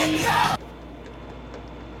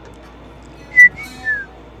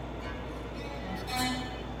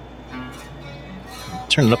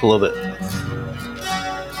 Turn it up a little bit.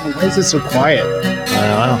 Why is it so quiet? I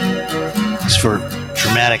don't know. It's for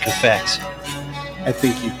dramatic effects. I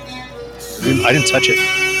think you. I didn't touch it.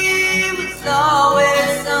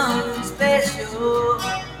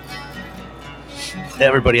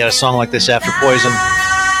 Everybody had a song like this after Poison.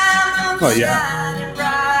 Oh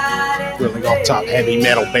yeah. We're like all top heavy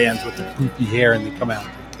metal bands with the poofy hair, and they come out.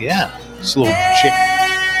 Yeah. Slow chick.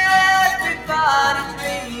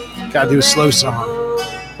 Gotta do a slow song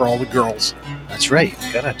for all the girls. That's right.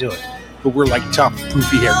 Gotta do it. But we're like tough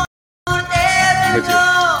poofy hair with your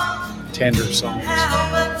tender songs.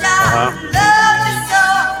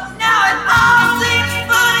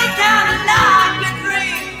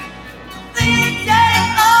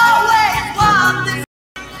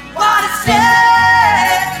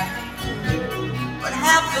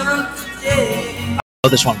 Oh,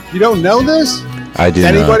 this one. You don't know this? I do Does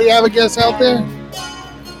anybody not. have a guess out there?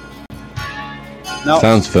 No.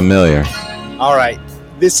 Sounds familiar. All right.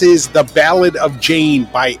 This is The Ballad of Jane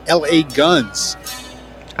by L.A. Guns.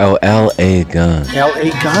 Oh, L.A. Guns. L.A.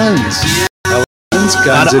 Guns. L.A. Guns,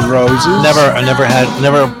 Guns N' Roses.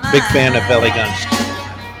 Never a big fan of L.A. Guns.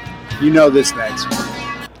 You know this next one.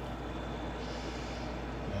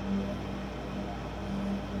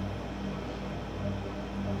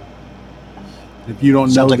 If you don't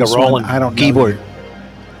know, Sounds like a rolling I don't keyboard. know.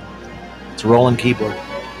 It's a rolling keyboard.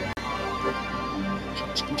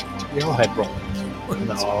 We all had rolling.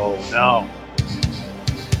 No.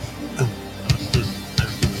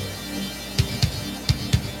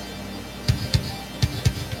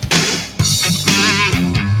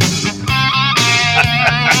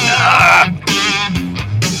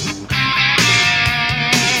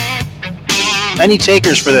 Any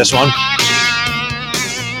takers for this one?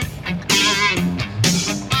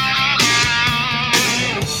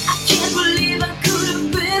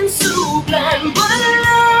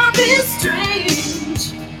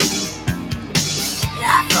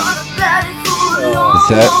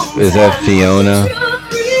 Is that Fiona?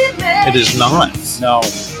 It is not. No.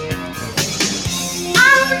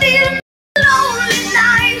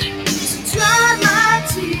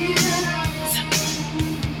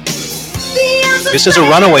 This is a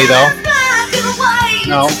runaway, though.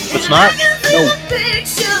 No. It's not? No.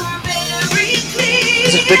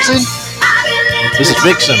 Is it Vixen? This is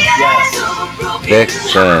Vixen.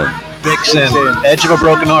 Vixen. Vixen. Edge of a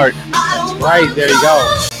Broken Heart. That's right. There you go.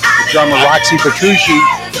 The drummer Roxy Petrucci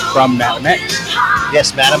from Madam X.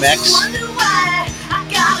 Yes, Madam X.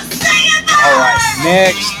 All right,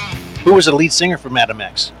 next. Who was the lead singer for Madam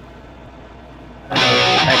X?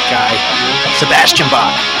 That guy. Sebastian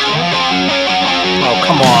Bach. Oh,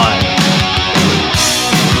 come on.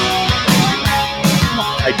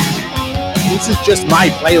 This is just my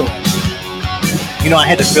playlist. You know, I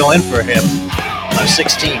had to fill in for him when I was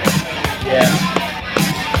 16. Yeah.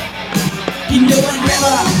 You know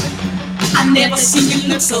I never seen you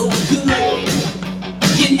look so good.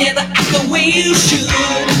 You never act the way you should.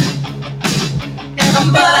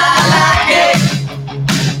 But I like it.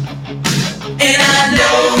 And I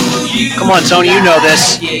know you. Come on, Tony, you know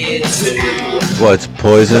this. What's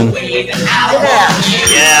Poison? Yeah,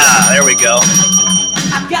 there we go.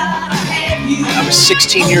 I was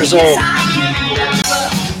 16 years old.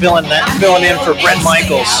 Filling in for Bret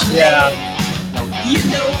Michaels. Yeah.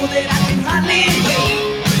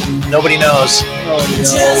 Nobody knows.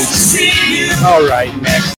 All right,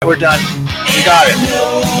 next. We're done. You got it.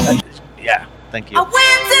 Yeah, thank you.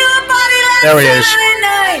 There it is.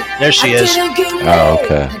 There she is. Oh,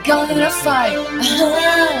 okay.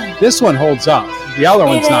 This one holds up. The other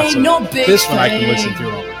one's not so. This one I can listen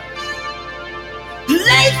to.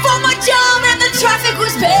 Late for my job and the traffic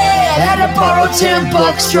was bad. Had to borrow $10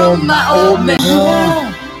 from my old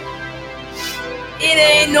man. It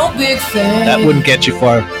ain't no big thing. That wouldn't get you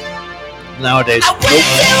far nowadays. I went to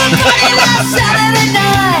a party last Saturday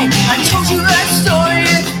night. I told you that story.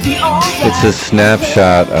 It's a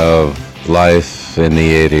snapshot of life in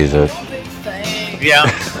the 80s. Yeah.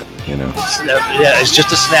 You know. Yeah, it's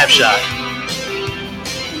just a snapshot.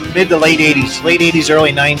 Mid to late 80s. Late 80s,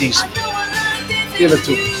 early 90s. Give it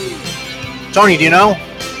to me. Tony, do you know?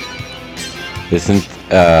 Isn't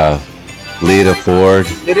Lita Ford?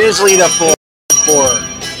 It is Lita Ford.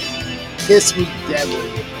 Kiss Me Deadly.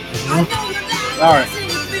 All right.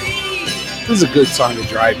 This is a good song to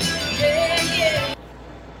drive.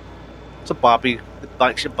 It's a boppy. It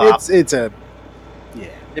likes your bop. It's a...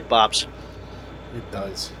 Yeah. It bops. It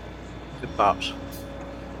does. It bops.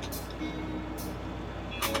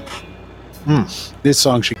 This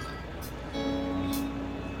song should...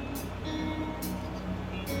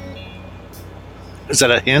 Is that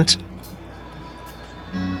a hint?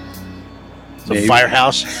 It's a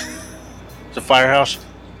firehouse. It's a firehouse.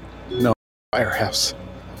 No, firehouse.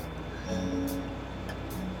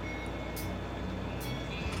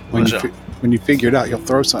 When you figure it out, you'll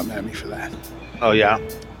throw something at me for that. Oh yeah.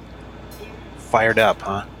 Fired up,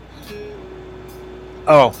 huh?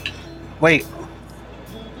 Oh, wait.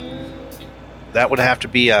 That would have to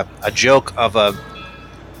be a joke of a.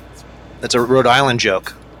 That's a Rhode Island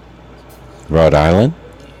joke. Rhode Island?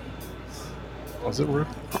 Was it Rhode?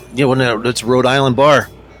 Yeah, well, no, it's a Rhode Island bar.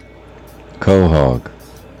 Quahog.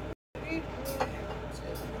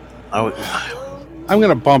 I'm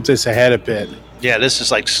gonna bump this ahead a bit. Yeah, this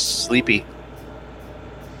is like sleepy.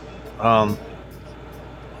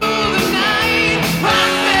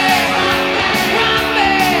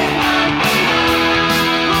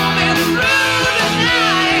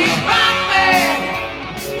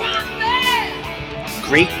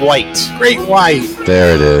 Great White. Great White.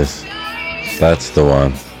 There it is. That's the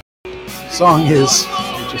one. Song is.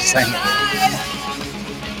 I just sang it.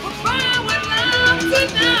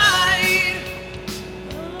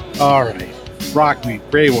 All right. Rock Me.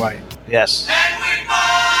 Great White. Yes.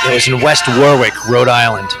 It was in West Warwick, Rhode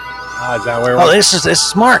Island. Is that where? Oh, this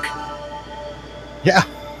is Mark. Yeah.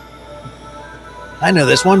 I know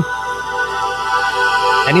this one.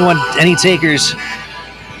 Any takers?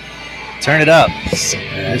 Turn it up. This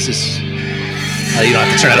is. Oh, you don't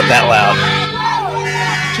have to turn it up that loud.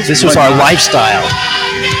 This was our lifestyle.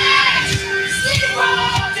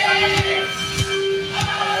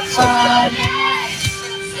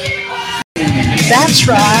 That's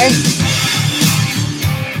right.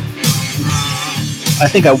 I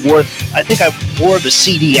think I wore the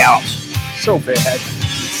CD out. So bad.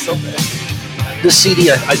 So bad. The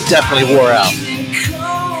CD I definitely wore out.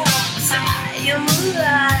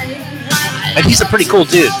 And he's a pretty cool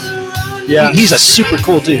dude. Yeah. He's a super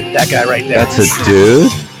cool dude, that guy right there. That's a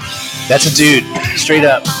dude? That's a dude. Straight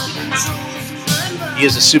up. He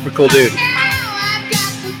is a super cool dude.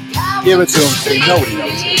 Give it to him, so nobody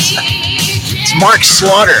knows this. It's Mark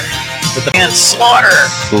Slaughter with the band Slaughter.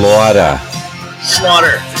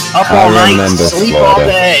 Slaughter. Up all night, sleep all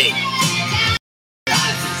day.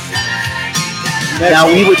 Now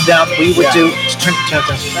we would do turn it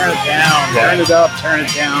down, turn it up, turn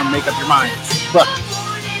it down, make up your mind. Look,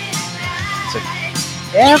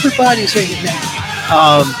 everybody's singing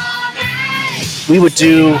now. We would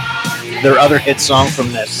do their other hit song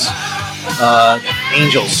from this,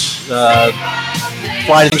 Angels,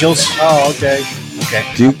 Flight Angels. Oh, okay.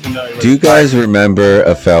 Okay. Do you guys remember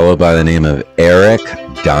a fellow by the name of Eric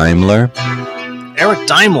Daimler? Eric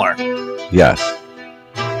Daimler. Yes.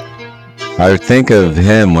 I think of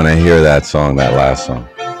him when I hear that song, that last song.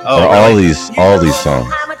 Oh, or really? all these songs.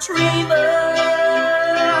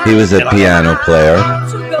 He was a piano player.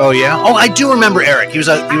 Oh yeah. Oh, I do remember Eric. He was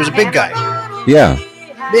a big guy. Yeah.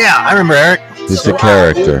 Yeah, I remember Eric. He's a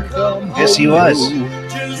character. Yes, he was.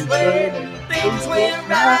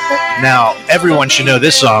 Now, everyone should know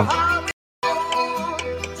this song.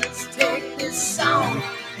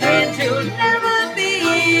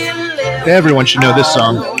 Everyone should know this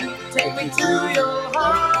song.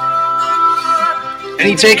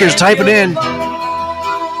 Any takers, type it in.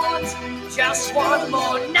 Just one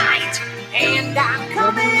more night, and I'm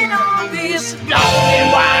coming on this long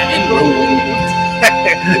and winding road.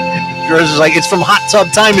 Rose is like, it's from Hot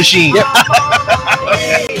Tub Time Machine. Yep.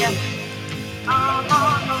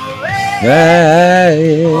 Hey.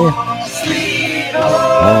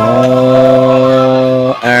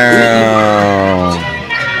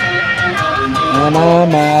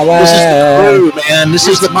 This is the crew, man. This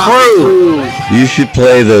is the crew. You should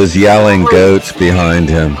play those yelling goats behind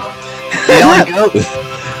him. Yelling goats?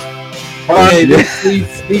 Okay,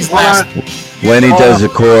 these last... When he does a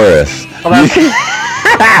chorus.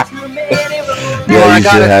 Yeah, you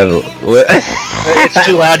should have... It's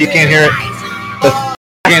too loud. You can't hear it. You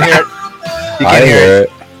can't hear it. You can't hear it.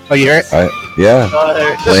 Oh, you hear it? Yeah.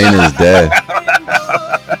 Lane is dead.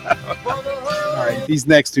 All right, these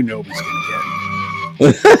next two nobody's going to get.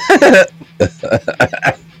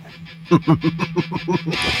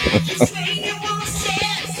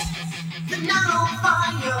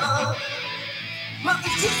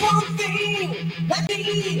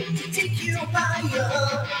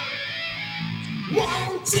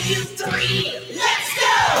 One, two, three, let's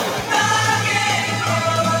go!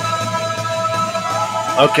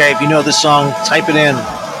 Okay, if you know this song, type it in.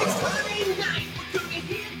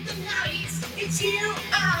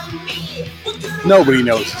 Nobody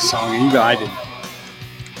knows this song, even I didn't.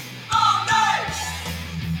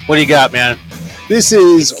 What do you got, man? This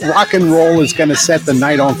is Rock and Roll is Gonna Set the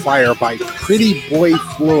Night on Fire by Pretty Boy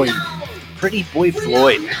Floyd. Pretty Boy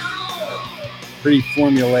Floyd. Pretty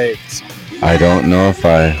formulaic song. I don't know if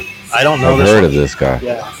I've heard of this guy.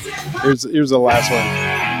 Yeah. Here's the last one.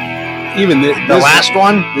 Even the last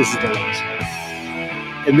one? This is the last one.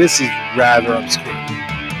 And this is rather obscure.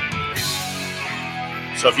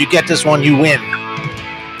 So if you get this one, you win.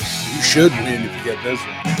 You should win if you get this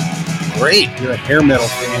one. Great. You're a hair metal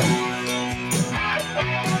fan.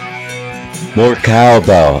 More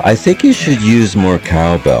cowbell. I think you should use more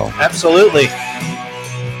cowbell. Absolutely.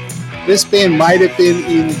 This band might have been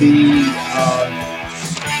in the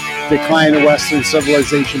Decline of Western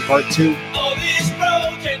Civilization Part 2. All these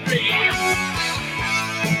broken dreams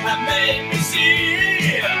have made me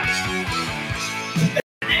see.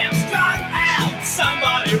 I'm struck out,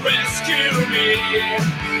 somebody rescue me.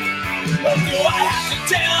 But do I have to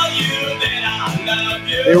tell you that I love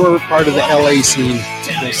you? They were part of the LA scene,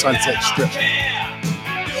 the Sunset Strip. Do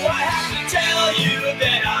I have to tell you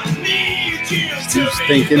that I need you to Who's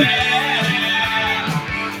thinking?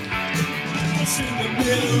 It's in the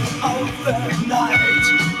middle of the night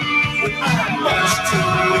when I'm much too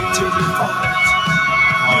weak to fight.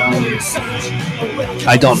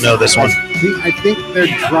 I don't know this one. I think their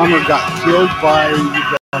drummer got killed by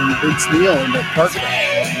Vince Neil in the car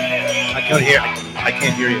crash. I can't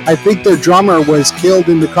hear you. I think their drummer was killed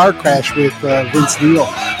in the car crash with Vince Neil.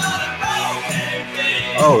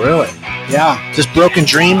 Oh, really? Yeah. Just Broken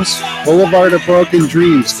Dreams? Boulevard of Broken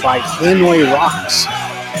Dreams by Hanoi Rocks.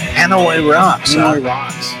 Hanoi Rocks. Hanoi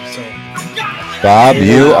Rocks. So, Bob,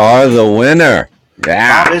 you are the winner.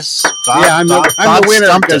 Yeah. I'm the winner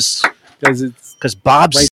stumped us. Because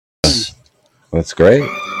Bob stumped us. That's great.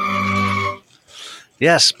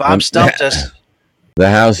 Yes, Bob stumped us. The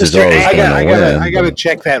house is always going to win. I got to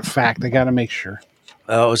check that fact. I got to make sure.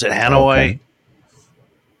 Oh, is it Hanoi? Okay.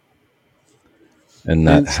 In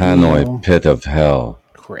that Hanoi pit of hell.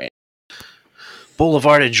 Correct.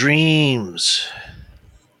 Boulevard of Dreams.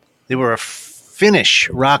 They were a Finnish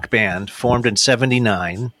rock band formed in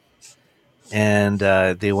 '79, and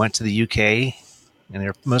they went to the UK, and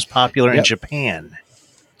they're most popular in Japan.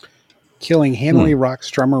 Killing Hanoi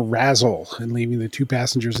Rocks drummer Razzle and leaving the two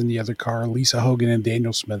passengers in the other car, Lisa Hogan and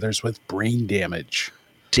Daniel Smithers, with brain damage.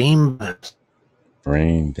 Brain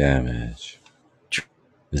damage.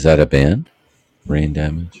 Is that a band? Brain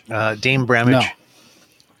damage? Dame Bramage.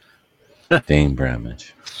 No. Dame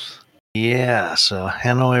Bramage. Yeah, so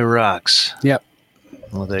Hanoi Rocks. Yep.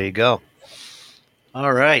 Well, there you go.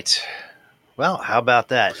 All right. Well, how about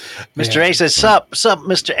that? Mr. A says, sup,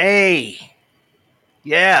 Mr. A.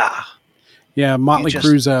 Yeah. Yeah, Motley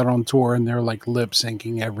Crue's out on tour, and they're like lip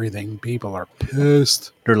syncing everything. People are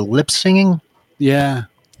pissed. They're lip singing? Yeah.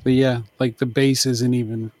 But yeah, like the bass isn't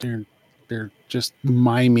even, they're just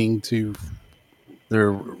miming to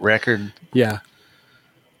their record. Yeah.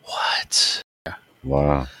 What? Yeah.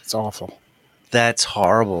 Wow. It's awful. That's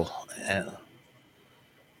horrible.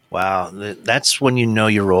 Wow. That's when you know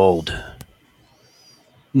you're old.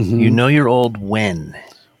 Mm-hmm. You know you're old when?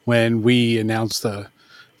 When we announced the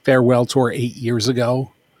farewell tour 8 years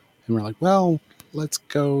ago, and we're like, well, let's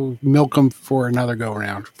go milk them for another go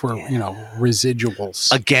around for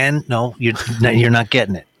residuals. Again, no, you're not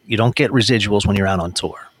getting it. You don't get residuals when you're out on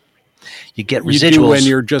tour. You get residuals you do when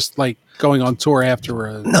you're just like going on tour after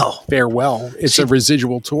a farewell. It's a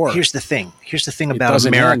residual tour. Here's the thing. Here's the thing about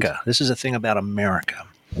America. This is the thing about America.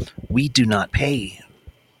 We do not pay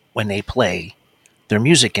when they play their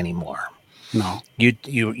music anymore. No. You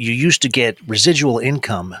used to get residual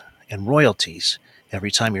income and royalties every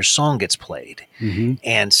time your song gets played. Mm-hmm.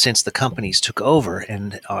 And since the companies took over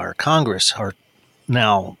and our Congress are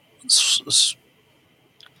now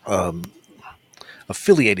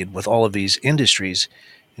affiliated with all of these industries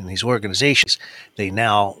and these organizations, they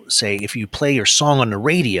now say if you play your song on the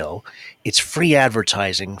radio, it's free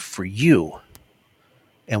advertising for you,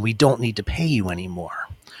 and we don't need to pay you anymore.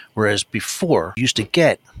 Whereas before, you used to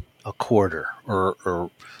get a quarter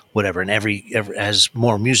or whatever, and every as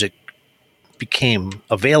more music became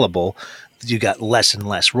available, you got less and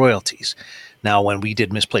less royalties. Now, when we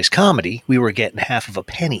did Misplaced Comedy, we were getting half of a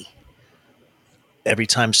penny every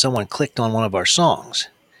time someone clicked on one of our songs.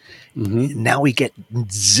 Mm-hmm. Now we get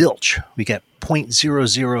zilch. We get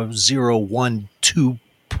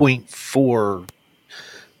 0.00012.4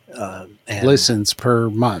 listens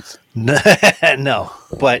per month. No.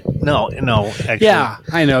 Actually. Yeah,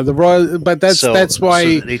 I know but that's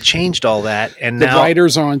why they changed all that, and the now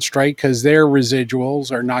writers are on strike because their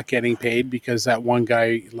residuals are not getting paid because that one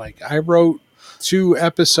guy, like, I wrote 2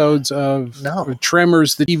 episodes of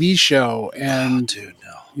Tremors, the TV show, and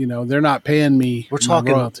they're not paying me. We're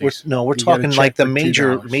talking like the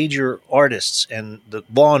major artists and the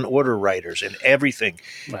Law and Order writers and everything.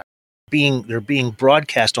 Right. They're being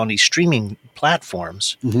broadcast on these streaming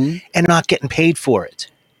platforms, mm-hmm. and not getting paid for it.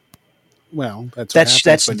 Well,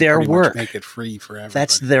 that's their work. Make it free for everybody.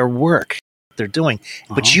 That's their work they're doing.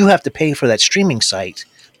 Uh-huh. But you have to pay for that streaming site.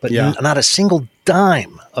 But not a single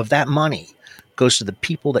dime of that money goes to the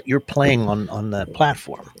people that you're playing on the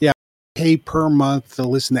platform. Yeah, pay per month to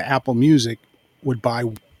listen to Apple Music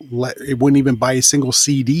it wouldn't even buy a single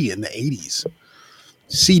CD in the 80s.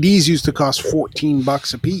 CDs used to cost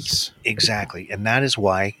 $14 a piece. Exactly, and that is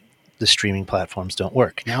why the streaming platforms don't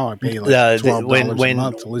work. Now I pay like $12 a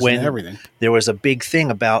month to listen to everything. There was a big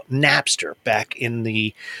thing about Napster back in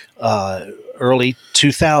the early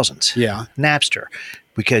 2000s. Yeah, Napster,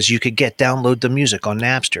 because you could download the music on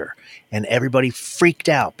Napster, and everybody freaked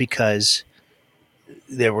out because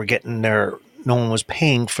they were no one was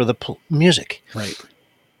paying for the music. Right.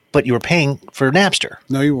 But you were paying for Napster.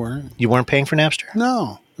 No, you weren't. You weren't paying for Napster?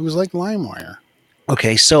 No, it was like LimeWire.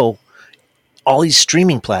 Okay, so all these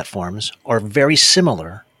streaming platforms are very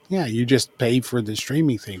similar. Yeah, you just pay for the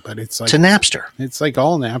streaming thing, but it's like to Napster. It's like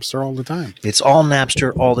all Napster all the time. It's all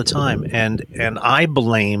Napster all the time, and I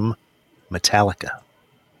blame Metallica.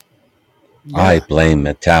 Yeah. I blame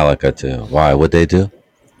Metallica too. Why? What'd they do?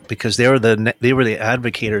 Because they were the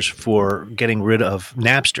advocators for getting rid of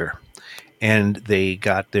Napster. And they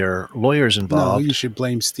got their lawyers involved. No, you should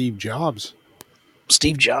blame Steve Jobs.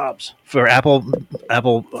 Steve Jobs for Apple for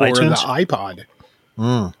iTunes? The iPod.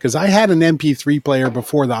 Because I had an MP3 player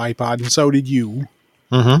before the iPod, and so did you.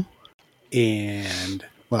 Mm-hmm. And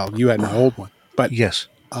you had an old one, but yes,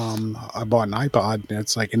 I bought an iPod,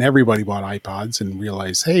 and and everybody bought iPods, and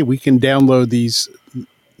realized, hey, we can download these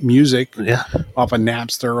music off of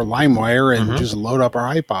Napster or LimeWire, and just load up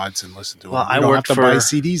our iPods and listen to it. I don't have to buy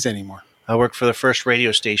CDs anymore. I worked for the first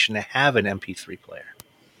radio station to have an MP3 player.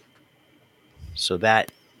 So that's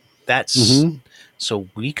so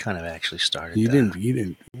we kind of actually started. You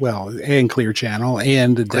didn't. Well, and Clear Channel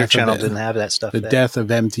and the Clear Channel didn't have that stuff. The death of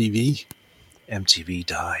MTV. MTV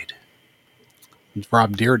died. It's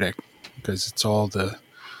Rob Dyrdek, because it's all the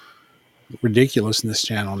ridiculousness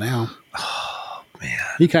channel now. Oh man,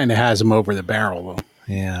 he kind of has him over the barrel though.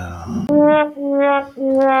 Yeah,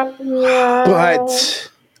 but.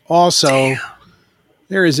 Also,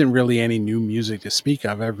 there isn't really any new music to speak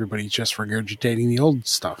of. Everybody's just regurgitating the old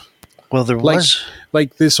stuff. Well, there was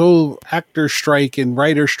like this whole actor strike and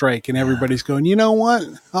writer strike, and everybody's going, you know what?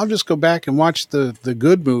 I'll just go back and watch the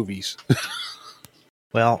good movies.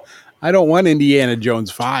 Well, I don't want Indiana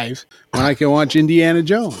Jones 5 when I can watch Indiana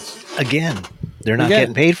Jones. Again, they're not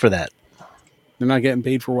getting paid for that. They're not getting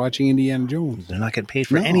paid for watching Indiana Jones. They're not getting paid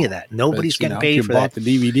for any of that. Nobody's getting paid for that. You bought the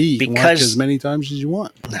DVD, you can watch as many times as you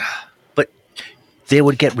want. But they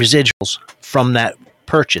would get residuals from that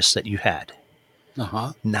purchase that you had.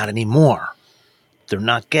 Uh-huh. Not anymore. They're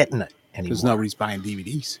not getting it anymore. Because nobody's buying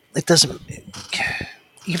DVDs. It doesn't.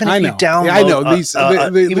 Even if you download, I know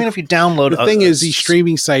even if you download, the thing is, these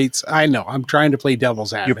streaming sites. I know. I'm trying to play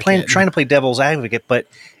devil's advocate. You're trying to play devil's advocate, but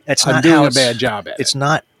it's not. I'm doing a bad job at it. It's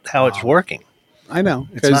not how it's working. I know,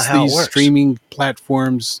 it's not how these it works. Streaming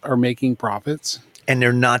platforms are making profits, and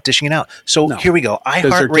they're not dishing it out. So here we go.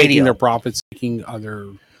 iHeartRadio, taking their profits, taking other.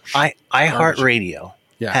 iHeartRadio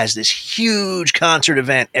has this huge concert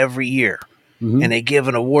event every year, and they give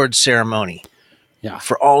an award ceremony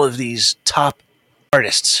for all of these top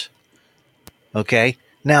artists. Okay,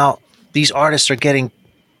 now these artists are getting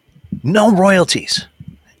no royalties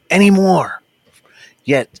anymore.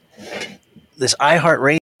 Yet this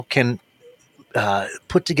iHeartRadio can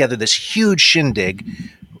put together this huge shindig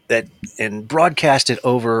and broadcast it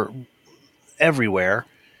over everywhere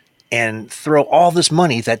and throw all this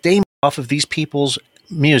money that they make off of these people's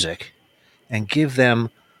music and give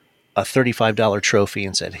them a $35 trophy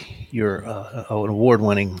and said, you're an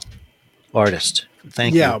award-winning artist.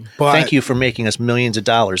 Thank you. But thank you for making us millions of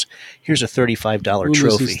dollars. Here's a $35 trophy. Who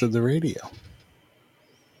listens to the radio?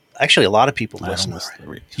 Actually, a lot of people listen to the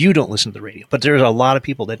radio. You don't listen to the radio, but there's a lot of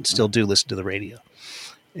people that still do listen to the radio,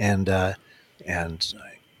 and they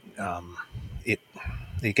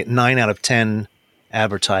get 9 out of 10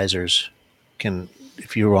 advertisers can.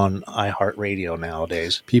 If you're on iHeartRadio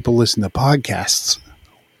nowadays, people listen to podcasts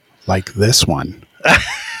like this one.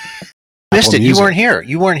 Missed it. You weren't here.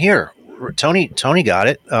 Tony got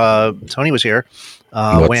it. Tony was here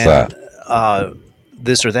What's that?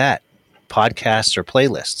 This or that. Podcasts or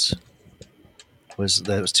playlists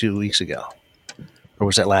that was 2 weeks ago, or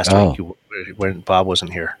was that last week when Bob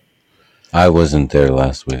wasn't here? I wasn't there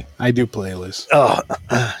last week. I do playlists. Oh,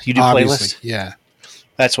 you do playlists? Yeah,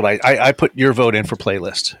 that's what I put your vote in for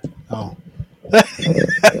playlist. Oh, that's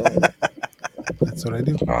what I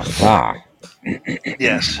do.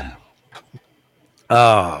 Yes.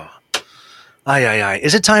 Oh, aye.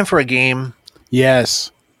 Is it time for a game?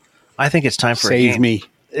 Yes, I think it's time for a game. Save me.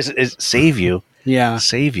 Is it save you? Yeah.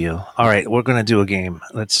 Save you. All right, we're going to do a game.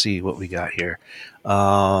 Let's see what we got here.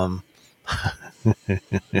 You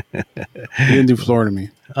didn't do Florida Man.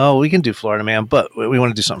 Oh, we can do Florida Man, but we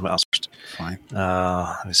want to do something else first. Fine.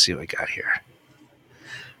 Let's see what we got here.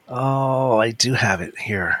 Oh, I do have it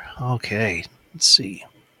here. Okay. Let's see.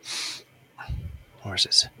 Where's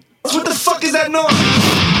this? What the fuck is that noise?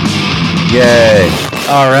 Yay.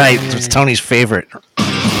 All right. It's Tony's favorite.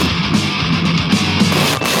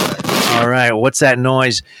 All right, what's that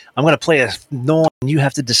noise? I'm going to play a noise, and you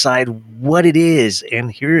have to decide what it is.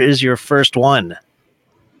 And here is your first one.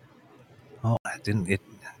 Oh, it didn't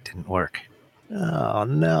work. Oh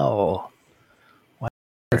no!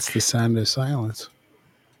 That's the sound of silence.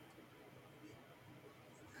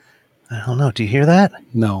 I don't know. Do you hear that?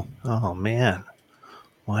 No. Oh man,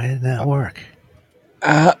 why didn't that work?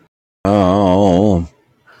 Oh.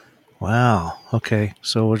 Wow. Okay,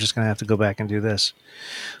 so we're just going to have to go back and do this.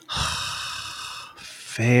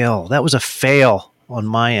 Fail. That was a fail on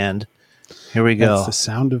my end. Here we go. That's the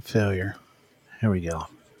sound of failure. Here we go.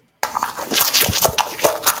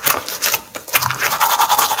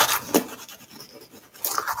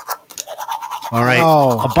 All right.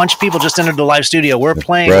 Oh. A bunch of people just entered the live studio. We're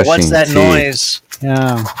playing What's That Noise?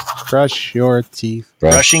 Yeah. Brush your teeth.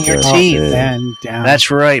 Brushing your teeth. Up and down. That's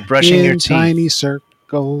right. Brushing your teeth. Tiny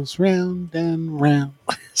circles round and round.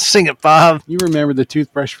 Sing it, Bob. You remember the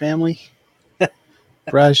Toothbrush Family?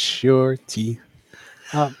 Brush your teeth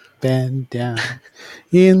up and down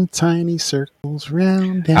in tiny circles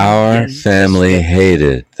round and Our round. family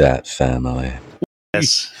hated that family.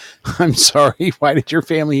 Yes. I'm sorry. Why did your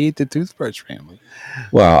family hate the Toothbrush Family?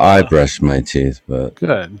 Well, I brushed my teeth, but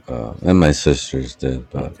good. And my sisters did,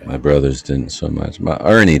 but my brothers didn't so much.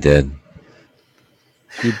 Ernie did.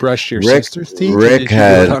 You brushed your sister's teeth? Rick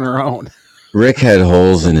had on her own. Rick had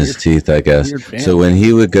holes in his teeth, I guess. So when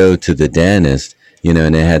he would go to the dentist, you know,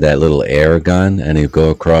 and they had that little air gun, and he'd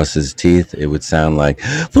go across his teeth, it would sound like.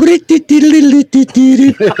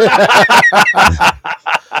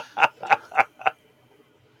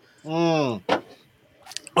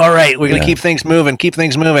 All right, we're going to keep things moving. Keep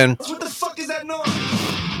things moving. What the fuck is that noise?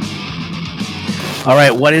 All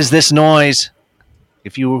right, what is this noise?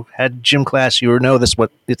 If you had gym class, you would know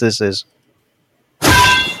what this is.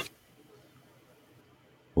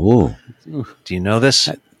 Ooh. Do you know this?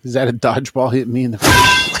 Is that a dodgeball hitting me in the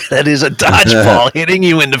face? That is a dodgeball hitting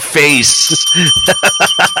you in the face.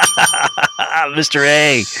 Mr.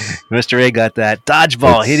 A. Mr. A got that.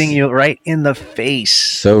 Dodgeball hitting you right in the face.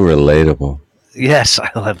 So relatable. Yes,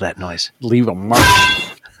 I love that noise. Leave a mark.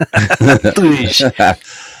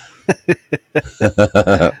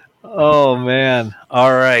 Oh, man.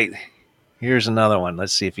 All right. Here's another one.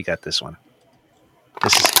 Let's see if you got this one.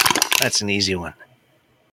 That's an easy one.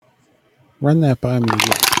 Run that by me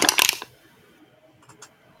again.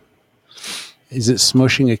 Is it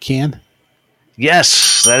smushing a can?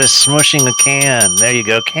 Yes, that is smushing a can. There you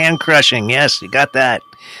go. Can crushing. Yes, you got that.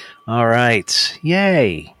 All right.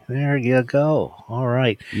 Yay. There you go. All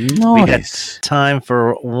right. Nice. We got time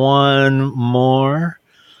for one more.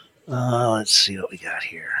 Let's see what we got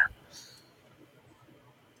here.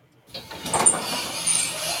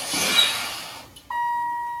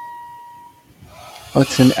 Oh,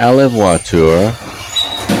 it's an elevator.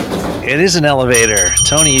 It is an elevator.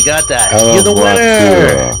 Tony, you got that. Elevator. You're the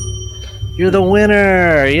winner. You're the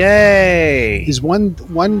winner. Yay. Is one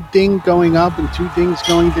ding going up and two dings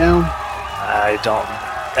going down? I don't.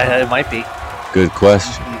 It might be. Good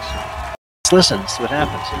question. Let's listen. See what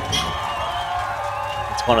happens.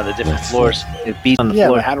 It's one of the different floors. It beats on the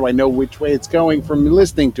floor. But how do I know which way it's going from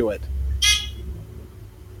listening to it?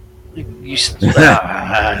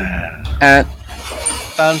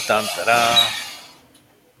 Dun, dun, da, da.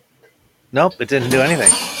 Nope, it didn't do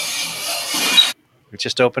anything. It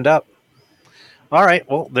just opened up. All right,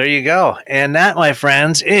 well, there you go. And that, my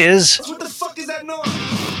friends, is... What the fuck is that noise?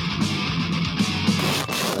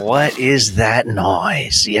 What is that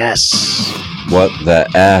noise? Yes. What the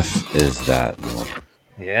F is that noise?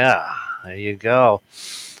 Yeah, there you go.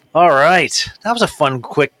 All right. That was a fun,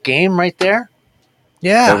 quick game right there.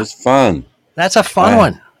 Yeah. That was fun. That's a fun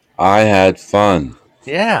one. I had fun.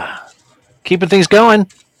 Yeah. Keeping things going.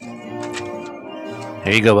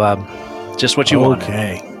 There you go, Bob. Just what you wanted.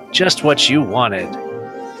 Okay. Just what you wanted.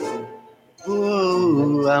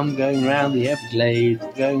 Ooh, I'm going round the Everglades,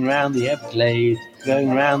 going round the Everglades, going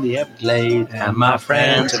round the Everglades, and my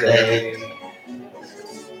friends today.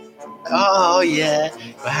 Oh yeah,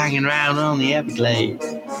 we're hanging around on the Everglades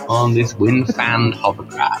on this wind-fanned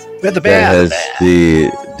hovercraft. With the That band. has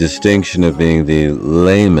the distinction of being the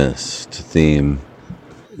lamest theme,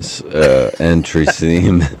 entry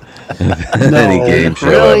theme of any game show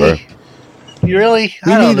ever. You really?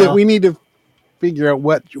 We need to figure out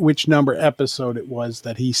which number episode it was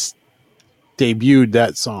that he debuted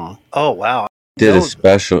that song. Oh wow! You did a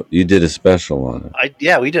special on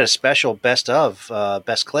it. We did a special best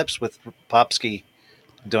clips with Popsky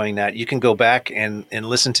doing that. You can go back and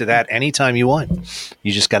listen to that anytime you want.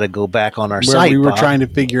 You just got to go back on our site. We were Bob. trying to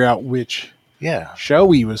figure out which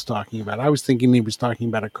show he was talking about. I was thinking he was talking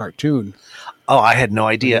about a cartoon. Oh, I had no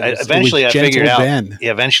idea. Eventually, I figured out.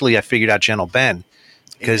 Yeah, eventually, I figured out Gentle Ben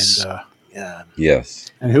because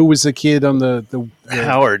yes. And who was the kid on the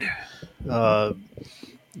Howard, the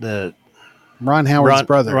Ron Howard's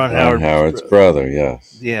brother. Ron Howard's brother.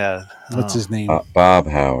 Yes. Yeah. What's his name? Bob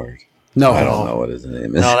Howard. No, I don't know what his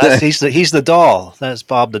name is. No, he's the doll. That's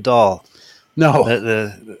Bob the doll. No,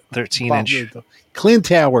 the 13-inch. Clint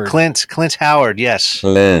Howard. Clint Howard. Yes.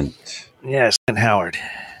 Clint. Yes, Clint Howard.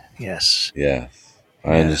 Yes. Yes.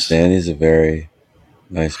 I understand he's a very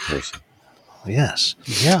nice person. Yes.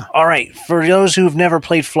 Yeah. All right. For those who've never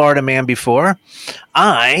played Florida Man before,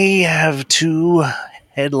 I have two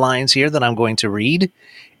headlines here that I'm going to read,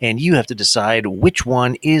 and you have to decide which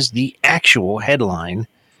one is the actual headline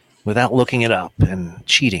without looking it up and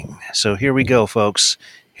cheating. So here we go, folks.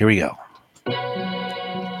 Here we go.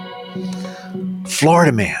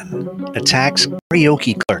 Florida man attacks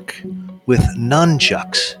karaoke clerk with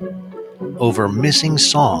nunchucks over missing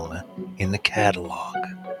song in the catalog.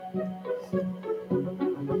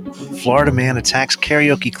 Florida man attacks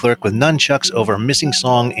karaoke clerk with nunchucks over missing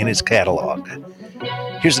song in his catalog.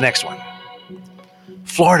 Here's the next one.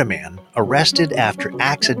 Florida man arrested after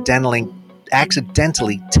accidentally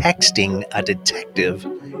texting a detective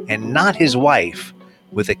and not his wife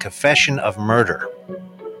with a confession of murder.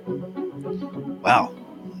 Wow.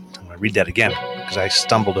 I'm going to read that again because I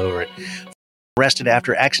stumbled over it. Arrested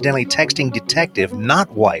after accidentally texting detective,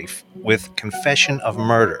 not wife, with confession of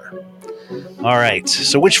murder. All right.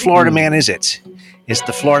 So which Florida man is it? Is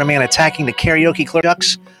the Florida man attacking the karaoke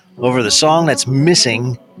clerks over the song that's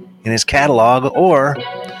missing in his catalog, or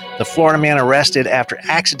the Florida man arrested after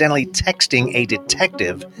accidentally texting a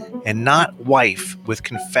detective and not wife with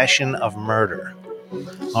confession of murder?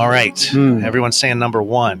 All right. Everyone's saying number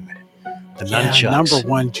one. The nunchucks. Number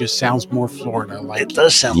one just sounds more Florida. Like it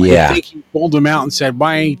does sound like I think he pulled him out and said,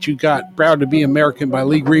 "Why ain't you got Proud to Be American by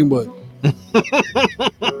Lee Greenwood?"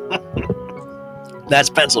 That's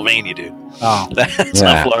Pennsylvania, dude. Oh, that's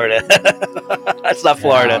not Florida. That's not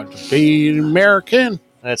Florida. Proud to be an American.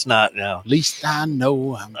 That's not, no. At least I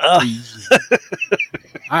know I'm free.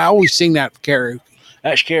 I always sing that karaoke.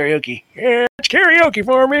 That's karaoke. Yeah, it's karaoke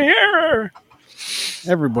for me. Yeah.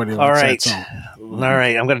 Everybody likes that song. All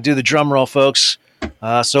right. I'm going to do the drum roll, folks.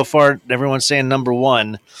 So far, everyone's saying number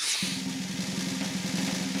one.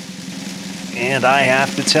 And I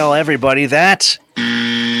have to tell everybody that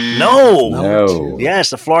no.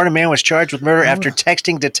 Yes, the Florida man was charged with murder after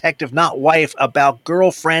texting detective, not wife, about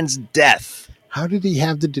girlfriend's death. How did he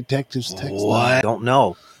have the detective's text? What? I don't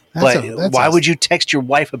know. Why would you text your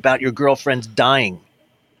wife about your girlfriend's dying?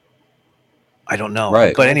 I don't know.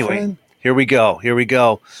 Right. But anyway, here we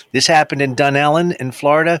go. This happened in Dunellen in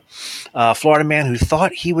Florida. Florida man who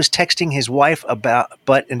thought he was texting his wife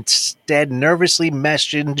but instead nervously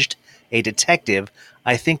messaged a detective,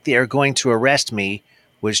 "I think they are going to arrest me,"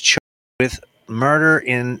 was charged with murder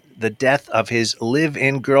in the death of his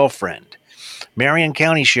live-in girlfriend. Marion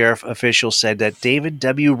County Sheriff officials said that David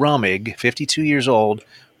W. Rumig, 52 years old,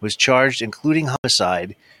 was charged, including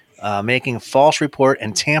homicide, making a false report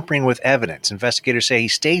and tampering with evidence. Investigators say he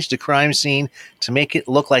staged a crime scene to make it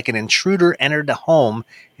look like an intruder entered the home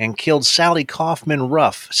and killed Sally Kaufman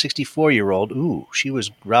Ruff, 64-year-old. Ooh, she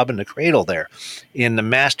was robbing the cradle there in the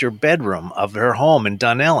master bedroom of her home in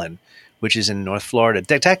Dunellen, which is in North Florida.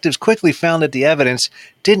 Detectives quickly found that the evidence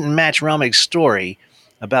didn't match Rumig's story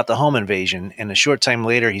about the home invasion, and a short time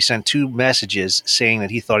later, he sent 2 messages saying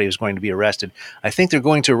that he thought he was going to be arrested. "I think they're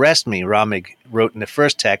going to arrest me," Rumig wrote in the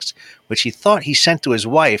first text, which he thought he sent to his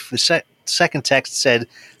wife. The second text said,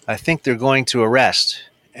 "I think they're going to arrest."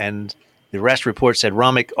 And the arrest report said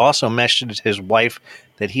Rumig also messaged his wife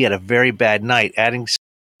that he had a very bad night, adding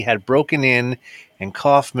he had broken in and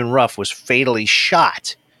Kaufman Ruff was fatally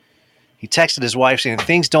shot. He texted his wife saying,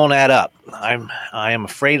 "Things don't add up. I am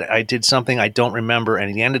afraid I did something I don't remember,"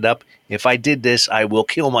 and he ended up, "If I did this, I will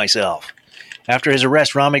kill myself." After his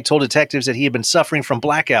arrest, Rumig told detectives that he had been suffering from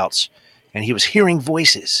blackouts and he was hearing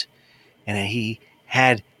voices, and he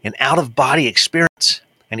had an out-of-body experience,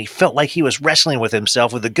 and he felt like he was wrestling with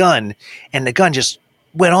himself with a gun, and the gun just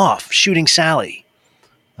went off, shooting Sally.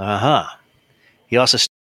 He also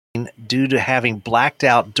due to having blacked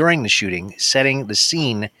out during the shooting, setting the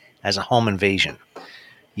scene as a home invasion.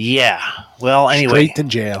 Yeah. Well, anyway. Straight to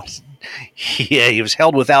jail. Yeah, he was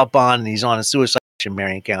held without bond, and he's on a suicide in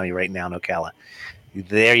Marion County right now in Ocala.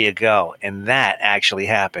 There you go. And that actually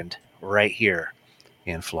happened right here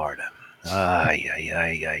in Florida. That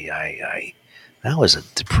was a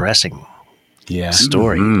depressing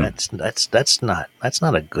story. Mm-hmm. That's not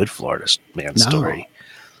a good Florida man story.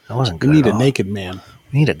 That wasn't good. We need a naked man.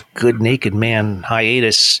 We need a good naked man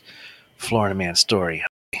hiatus Florida man story.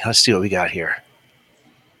 Let's see what we got here.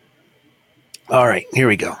 All right, here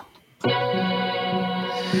we go.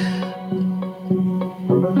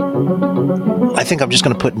 I think I'm just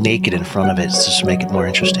going to put naked in front of it just to make it more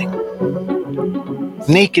interesting.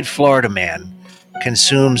 Naked Florida man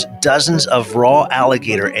consumes dozens of raw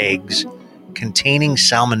alligator eggs containing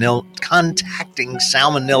salmonella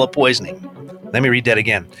poisoning. Let me read that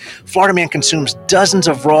again. Florida man consumes dozens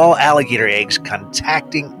of raw alligator eggs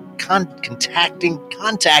contacting I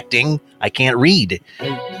can't read.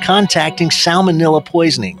 Contacting salmonella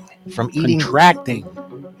poisoning from eating. Contracting.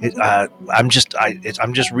 I'm just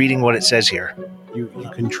reading what it says here. You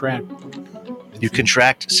contract. You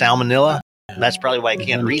contract salmonella. That's probably why I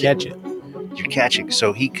can't read catch it. You're catching.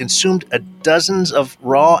 So he consumed dozens of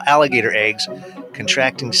raw alligator eggs,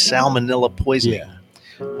 contracting salmonella poisoning.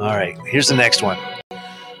 Yeah. All right. Here's the next one.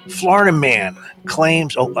 Florida man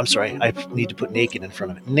claims, I need to put naked in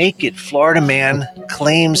front of it. Naked Florida man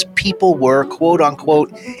claims people were, quote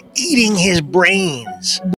unquote, eating his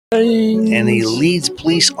brains. And he leads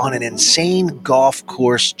police on an insane golf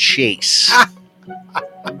course chase.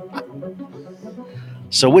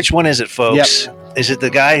 So which one is it, folks? Yep. Is it the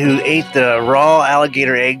guy who ate the raw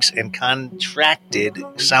alligator eggs and contracted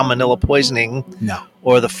salmonella poisoning? No.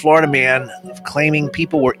 Or the Florida man claiming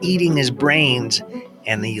people were eating his brains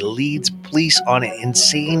and he leads police on an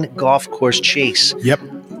insane golf course chase? Yep.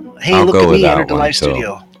 Hey, I'll look go at with me, that enter the one, live so.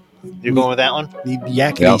 studio. You're going with that one? Need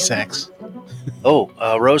yakety sax. Oh,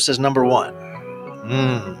 Rose says number one.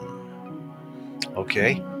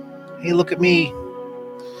 Okay. Hey, look at me.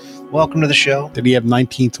 Welcome to the show. Did he have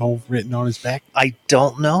 19th hole written on his back? I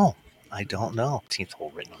don't know. 19th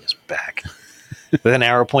hole written on his back. With an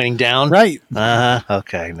arrow pointing down? Right.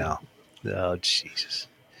 Okay, no. Oh, Jesus.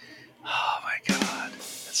 Oh, my God.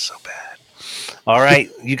 That's so bad. All right.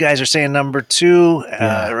 You guys are saying number 2.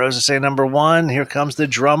 Rose is saying number 1. Here comes the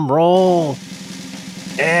drum roll.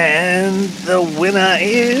 And the winner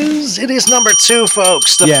it is number 2,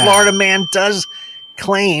 folks. The Florida man does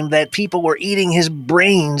claim that people were eating his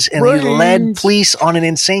brains, and he led police on an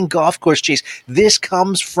insane golf course chase. This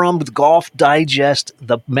comes from Golf Digest,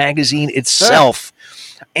 the magazine itself.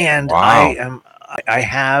 And Wow. I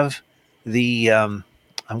have the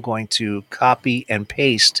I'm going to copy and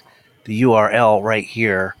paste the URL right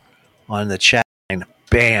here on the chat line.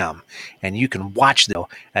 Bam. And you can watch though,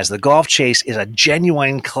 as the golf chase is a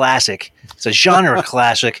genuine classic. It's a genre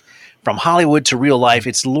classic. From Hollywood to real life,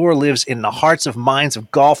 its lure lives in the hearts of minds of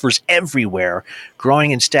golfers everywhere, growing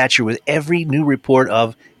in stature with every new report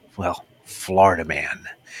of, well, Florida man.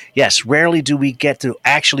 Yes, rarely do we get to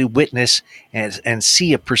actually witness and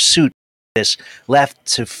see a pursuit like this left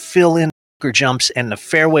to fill in jumps and the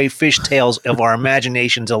fairway fishtails of our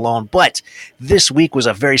imaginations alone. But this week was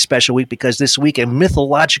a very special week because this week a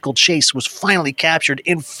mythological chase was finally captured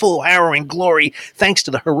in full harrowing glory thanks to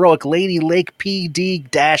the heroic Lady Lake PD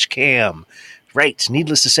dash cam. Right,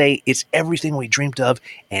 needless to say, it's everything we dreamed of,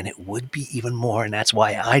 and it would be even more, and that's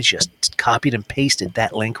why I just copied and pasted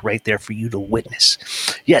that link right there for you to witness.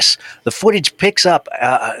 Yes, the footage picks up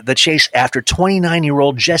the chase after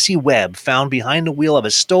 29-year-old Jesse Webb found behind the wheel of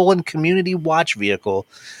a stolen community watch vehicle.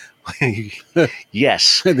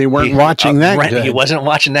 Yes. They weren't watching that good. He wasn't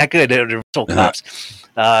watching that good. They were cops.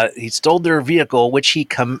 He stole their vehicle, which he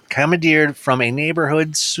commandeered from a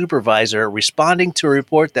neighborhood supervisor, responding to a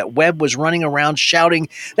report that Webb was running around shouting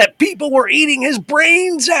that people were eating his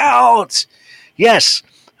brains out. Yes.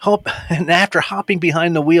 And after hopping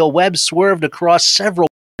behind the wheel, Webb swerved across several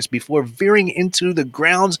before veering into the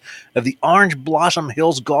grounds of the Orange Blossom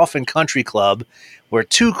Hills Golf and Country Club, where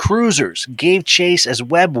 2 cruisers gave chase as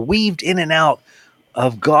Webb weaved in and out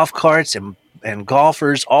of golf carts and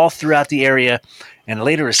golfers all throughout the area, and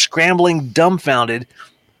later is scrambling dumbfounded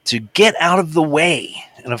to get out of the way.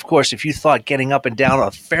 And of course, if you thought getting up and down a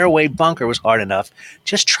fairway bunker was hard enough,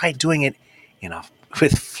 just try doing it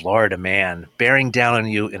with Florida man bearing down on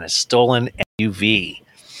you in a stolen SUV.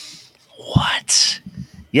 What?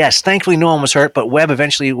 Yes, thankfully no one was hurt, but Webb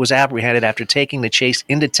eventually was apprehended after taking the chase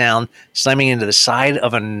into town, slamming into the side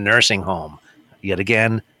of a nursing home. Yet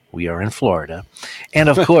again, we are in Florida. And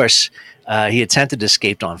of course, he attempted to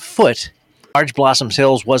escape on foot. Orange Blossom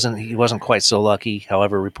Hills wasn't quite so lucky.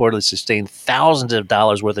 However, reportedly sustained thousands of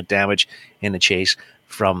dollars worth of damage in the chase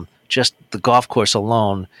from just the golf course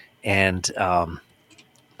alone, and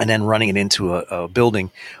then running it into a building.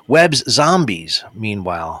 Webb's zombies,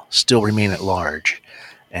 meanwhile, still remain at large.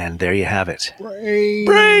 And there you have it.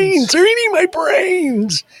 Brains! They're eating my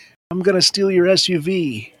brains! I'm going to steal your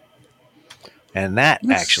SUV. And that's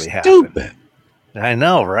actually happened. I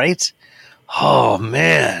know, right? Oh,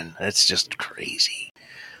 man. That's just crazy.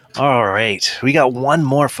 All right. We got one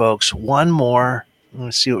more, folks. One more.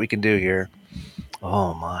 Let's see what we can do here.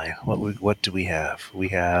 Oh, my. What do we have? We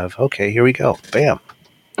have... Okay, here we go. Bam.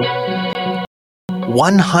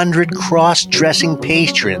 100 cross-dressing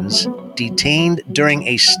patrons detained during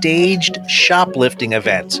a staged shoplifting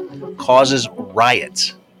event causes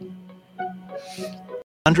riots.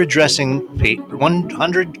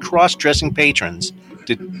 100 cross-dressing patrons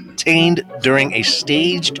detained during a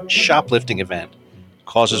staged shoplifting event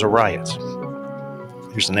causes a riot.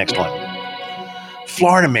 Here's the next one.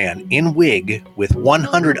 Florida man in wig with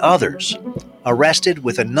 100 others arrested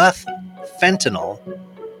with enough fentanyl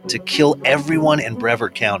to kill everyone in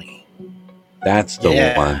Brevard County. That's the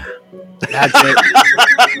one. That's it.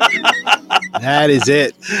 That is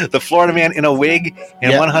it. The Florida man in a wig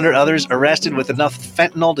and 100 others arrested with enough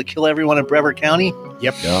fentanyl to kill everyone in Brevard County?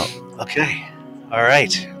 Yep. Okay. All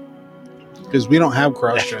right. Because we don't have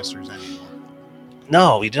cross-dressers anymore.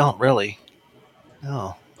 No, we don't really.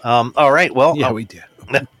 No. All right. Well, we do.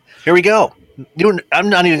 Here we go. I'm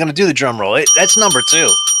not even going to do the drum roll. That's number 2.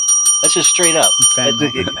 That's just straight up.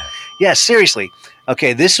 Yeah, seriously.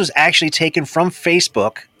 Okay, this was actually taken from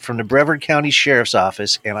Facebook, from the Brevard County Sheriff's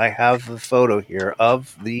Office, and I have the photo here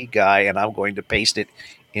of the guy, and I'm going to paste it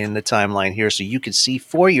in the timeline here so you can see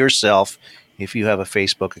for yourself if you have a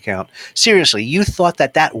Facebook account. Seriously, you thought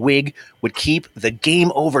that wig would keep the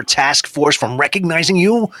Game Over Task Force from recognizing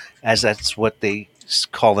you? As that's what they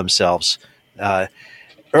call themselves.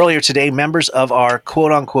 Earlier today, members of our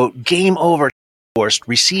quote-unquote Game Over Force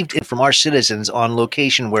received it from our citizens on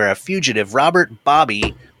location where a fugitive, Robert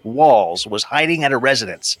Bobby Walls, was hiding at a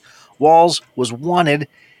residence. Walls was wanted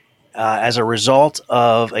as a result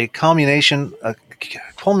of a culmination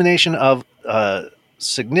of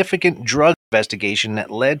significant drug investigation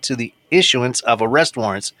that led to the issuance of arrest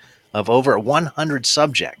warrants of over 100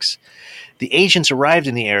 subjects. The agents arrived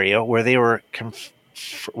in the area where they were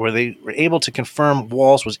able to confirm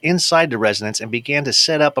Walls was inside the residence and began to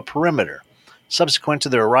set up a perimeter. Subsequent to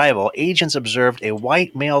their arrival, agents observed a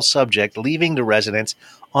white male subject leaving the residence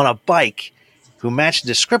on a bike who matched the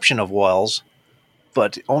description of Walls,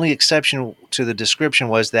 but the only exception to the description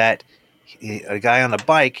was that a guy on the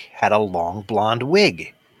bike had a long blonde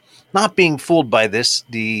wig. Not being fooled by this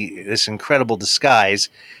incredible disguise,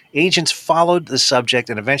 agents followed the subject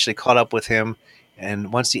and eventually caught up with him.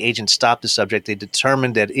 And once the agents stopped the subject, they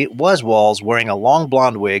determined that it was Walls wearing a long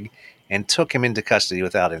blonde wig and took him into custody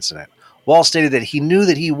without incident. Walls stated that he knew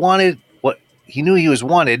he was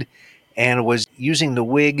wanted and was using the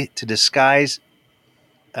wig to disguise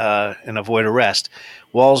and avoid arrest.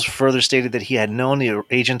 Walls further stated that he had known the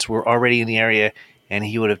agents were already in the area and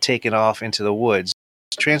he would have taken off into the woods.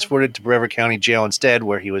 He was transported to Brevard County Jail instead,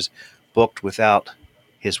 where he was booked without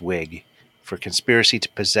his wig for conspiracy to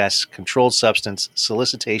possess controlled substance,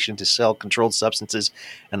 solicitation to sell controlled substances,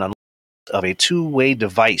 and of a two-way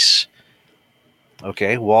device.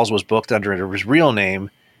 Okay, Walls was booked under his real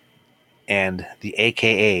name and the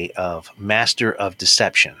AKA of Master of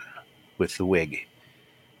Deception with the wig.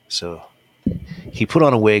 So he put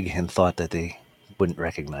on a wig and thought that they wouldn't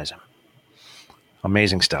recognize him.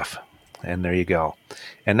 Amazing stuff. And there you go.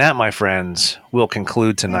 And that, my friends, will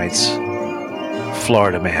conclude tonight's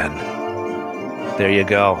Florida Man. There you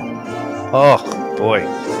go. Oh, boy.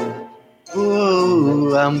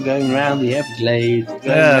 Ooh, I'm going round the Everglades.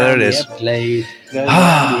 There it is. Going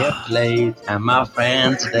round the Everglades. And my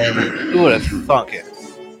friends today. Who would have thunk it?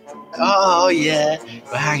 Oh, yeah.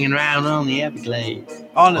 We're hanging around on the Everglades.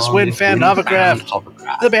 On this wind-fan hovercraft.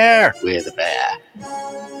 The bear. We're the bear.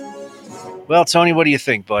 Well, Tony, what do you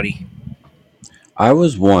think, buddy? I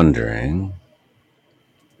was wondering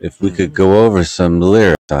if we could go over some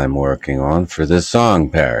lyrics I'm working on for this song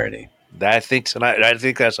parody. I think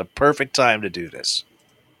that's a perfect time to do this.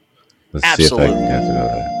 Let's see if I can get to go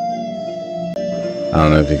there. I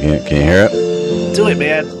don't know if you can you hear it? Do it,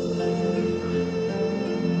 man.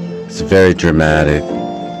 It's very dramatic.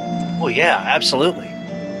 Oh, yeah, absolutely.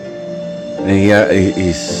 And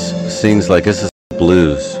he sings like this is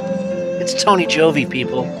blues. It's Tony Jovi,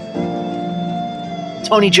 people.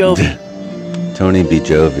 Tony Jovi. Tony B.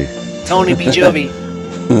 Jovi. Tony B. Jovi.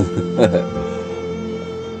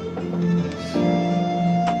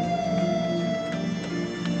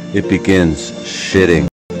 It begins shitting.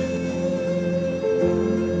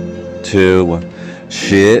 2,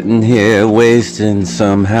 shitting here, wasting,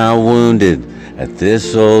 somehow wounded at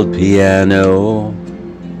this old piano.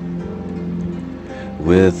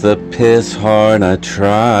 With a piss heart, I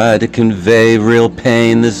try to convey real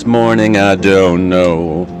pain this morning, I don't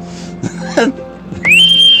know.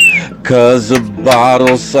 'Cause a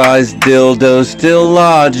bottle-sized dildo still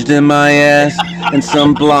lodged in my ass, and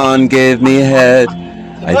some blonde gave me head.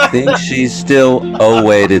 I think she's still... Oh,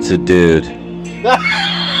 wait, it's a dude.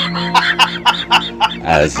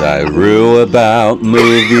 As I rue about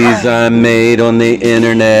movies I made on the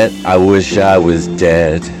internet, I wish I was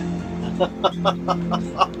dead.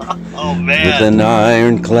 Oh, man. With an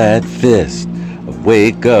ironclad fist, I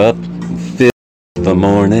wake up and feel the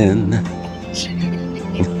morning.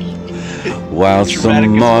 While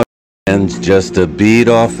some Martians just a beat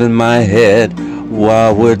off in my head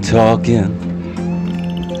while we're talking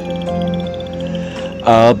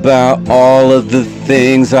about all of the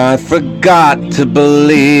things I forgot to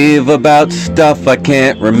believe, about stuff I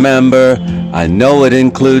can't remember. I know it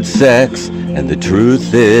includes sex, and the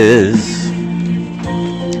truth is,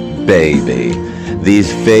 baby,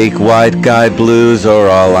 these fake white guy blues are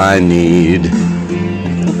all I need.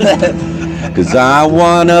 'Cause I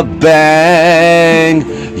wanna bang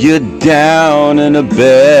you down in a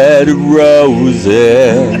bed of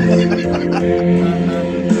roses.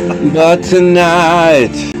 But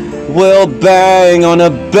tonight we'll bang on a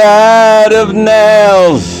bed of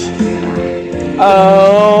nails.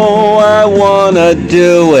 Oh, I wanna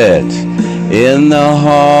do it in the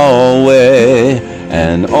hallway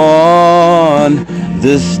and on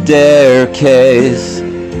the staircase.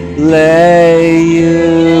 Lay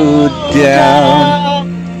you down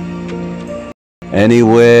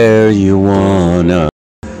anywhere you wanna.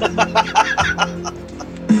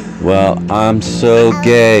 Well, I'm so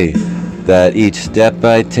gay that each step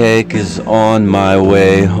I take is on my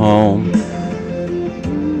way home.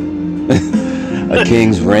 A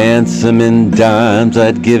king's ransom in dimes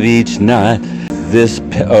I'd give each night.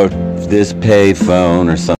 this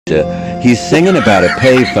payphone or some shit. He's singing about a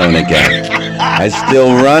payphone again. I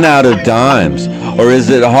still run out of dimes. Or is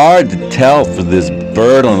it hard to tell for this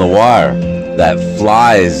bird on the wire that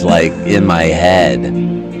flies like in my head?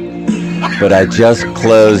 But I just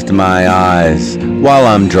closed my eyes while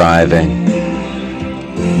I'm driving.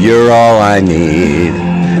 You're all I need.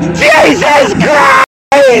 Jesus Christ!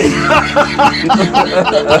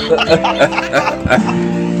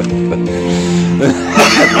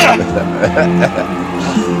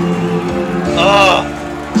 Oh,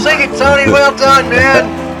 sing it, Tony. Well done, man.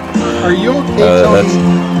 Are you okay, Tony?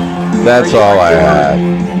 That's all I had.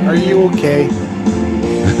 Are you okay?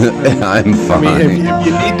 I'm fine. I mean, if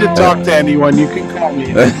you need to talk to anyone, you can call me.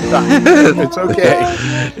 It's okay.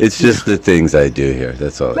 It's just the things I do here.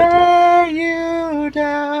 That's all I Bang you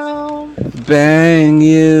down. do. Bang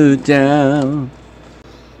you down.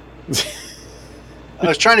 I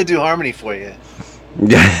was trying to do harmony for you.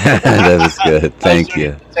 Yeah, that was good. Thank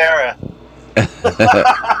you. Sarah.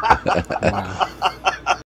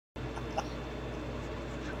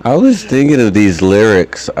 I was thinking of these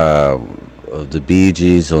lyrics of the Bee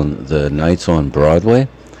Gees on the Nights on Broadway.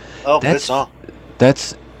 Oh, good song.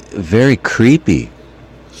 That's very creepy,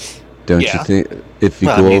 don't you think? If you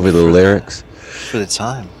go over the lyrics. For the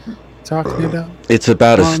time. Talking it up. It's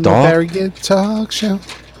about a stalker. Talk show.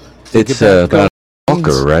 It's about a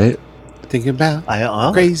stalker, right? Thinking about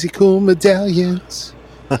crazy cool medallions.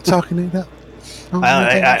 Talking it up.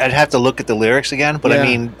 I'd have to look at the lyrics again, but I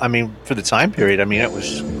mean, for the time period, I mean, it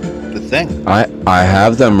was the thing. I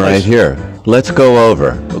have them right here. Let's go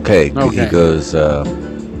over. Okay. He goes a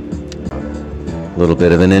little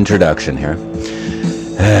bit of an introduction here.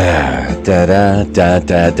 Da da da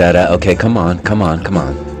da da da. Okay, come on.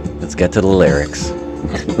 Let's get to the lyrics.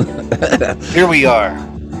 Here we are.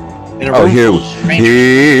 Here we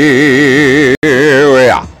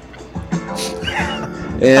are.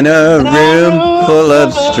 In a room full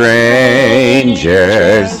of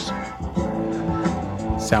strangers.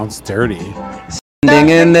 Sounds dirty.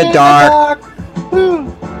 Standing in the dark.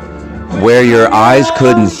 Where your eyes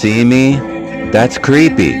couldn't see me. That's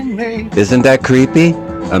creepy. Isn't that creepy?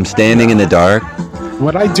 I'm standing in the dark.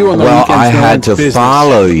 What I do on the Well, weekends, I had to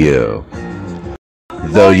follow you.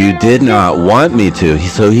 Though you did not want me to.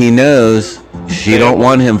 So he knows she don't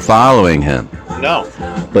want him following him. No.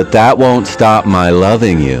 But that won't stop my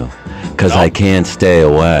loving you, because I can't stay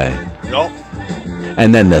away. Nope.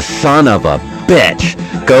 And then the son of a bitch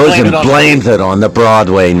goes and blames it on the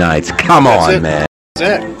Broadway nights. Come on, man.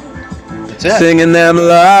 That's it. Singing them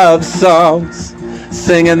love songs,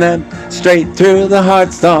 singing them straight through the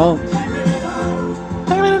heart songs.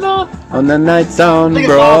 On the nights on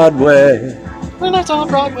Broadway. The nights on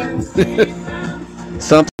Broadway.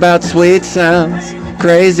 Something about sweet sounds.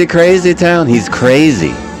 Crazy, crazy town. He's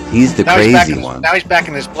crazy. He's the crazy one. Now he's back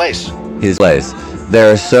in his place. His place.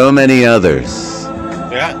 There are so many others.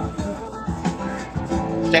 Yeah.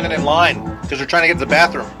 Standing in line because they're trying to get to the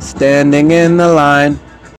bathroom. Standing in the line.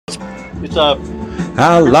 It's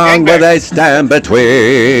How long will they stand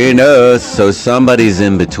between us? So somebody's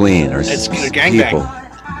in between, or it's a people. gangbang.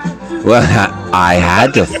 Well, I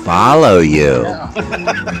had to follow you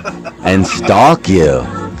and stalk you,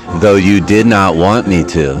 though you did not want me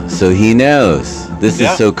to. So he knows. This is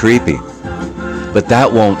so creepy. But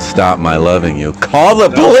that won't stop my loving you. Call the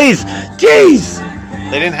police! Jeez!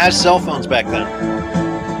 They didn't have cell phones back then.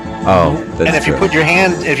 Oh, that's and if true. you put your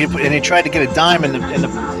hand, and you tried to get a dime in the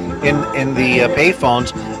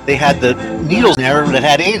payphones, they had the needles in there that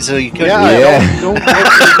had AIDS, so you couldn't.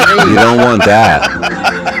 You don't want that.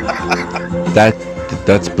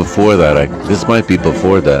 That's before that. This might be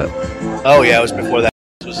before that. Oh yeah, it was before that.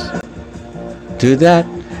 To that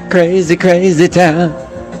crazy, crazy town.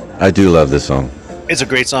 I do love this song. It's a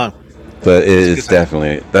great song. But it's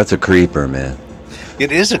definitely, that's a creeper, man.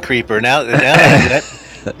 It is a creeper. Now that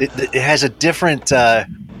it has a different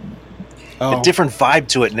vibe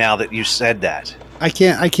to it now that you said that. I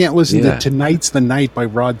can't listen to Tonight's the Night by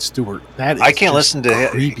Rod Stewart. That is I can't listen to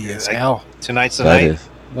creepy as hell. Tonight's the Night.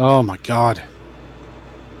 Oh my god.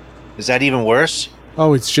 Is that even worse?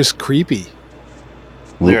 Oh, it's just creepy.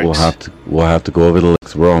 We'll have to go over the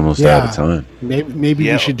lyrics. We're almost out of time. Maybe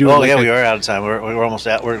we should do. We are out of time. We're almost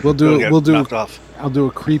out. We'll do knocked off. I'll do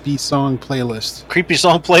a creepy song playlist. Creepy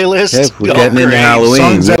song playlist. Yeah, we're getting into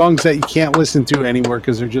Halloween. Songs that you can't listen to anymore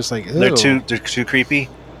because they're just like, ew. They're too creepy.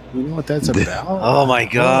 You know what that's about? Oh my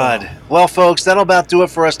god. Well, folks, that'll about do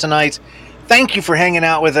it for us tonight. Thank you for hanging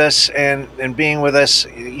out with us and being with us,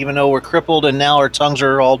 even though we're crippled and now our tongues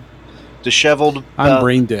are all disheveled. I'm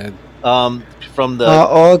brain dead. From the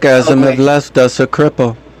orgasm have left us a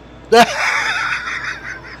cripple. There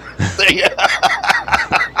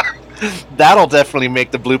That'll definitely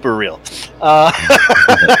make the blooper reel.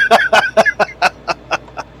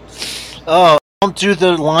 Oh, don't do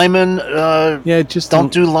the Lyman. Just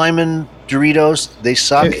don't do Lyman Doritos. They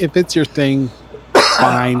suck. If it's your thing,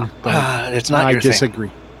 fine. But it's not I your disagree.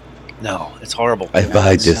 thing. No, it's horrible.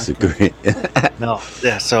 I disagree. No,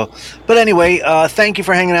 yeah. So, but anyway, thank you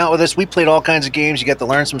for hanging out with us. We played all kinds of games. You got to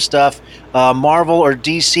learn some stuff. Marvel or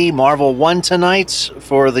DC? Marvel won tonight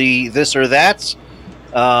for the this or that.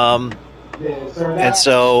 And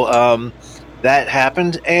so that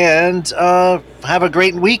happened. And have a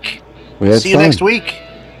great week. See you next week.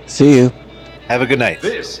 See you. Have a good night.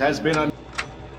 This has been a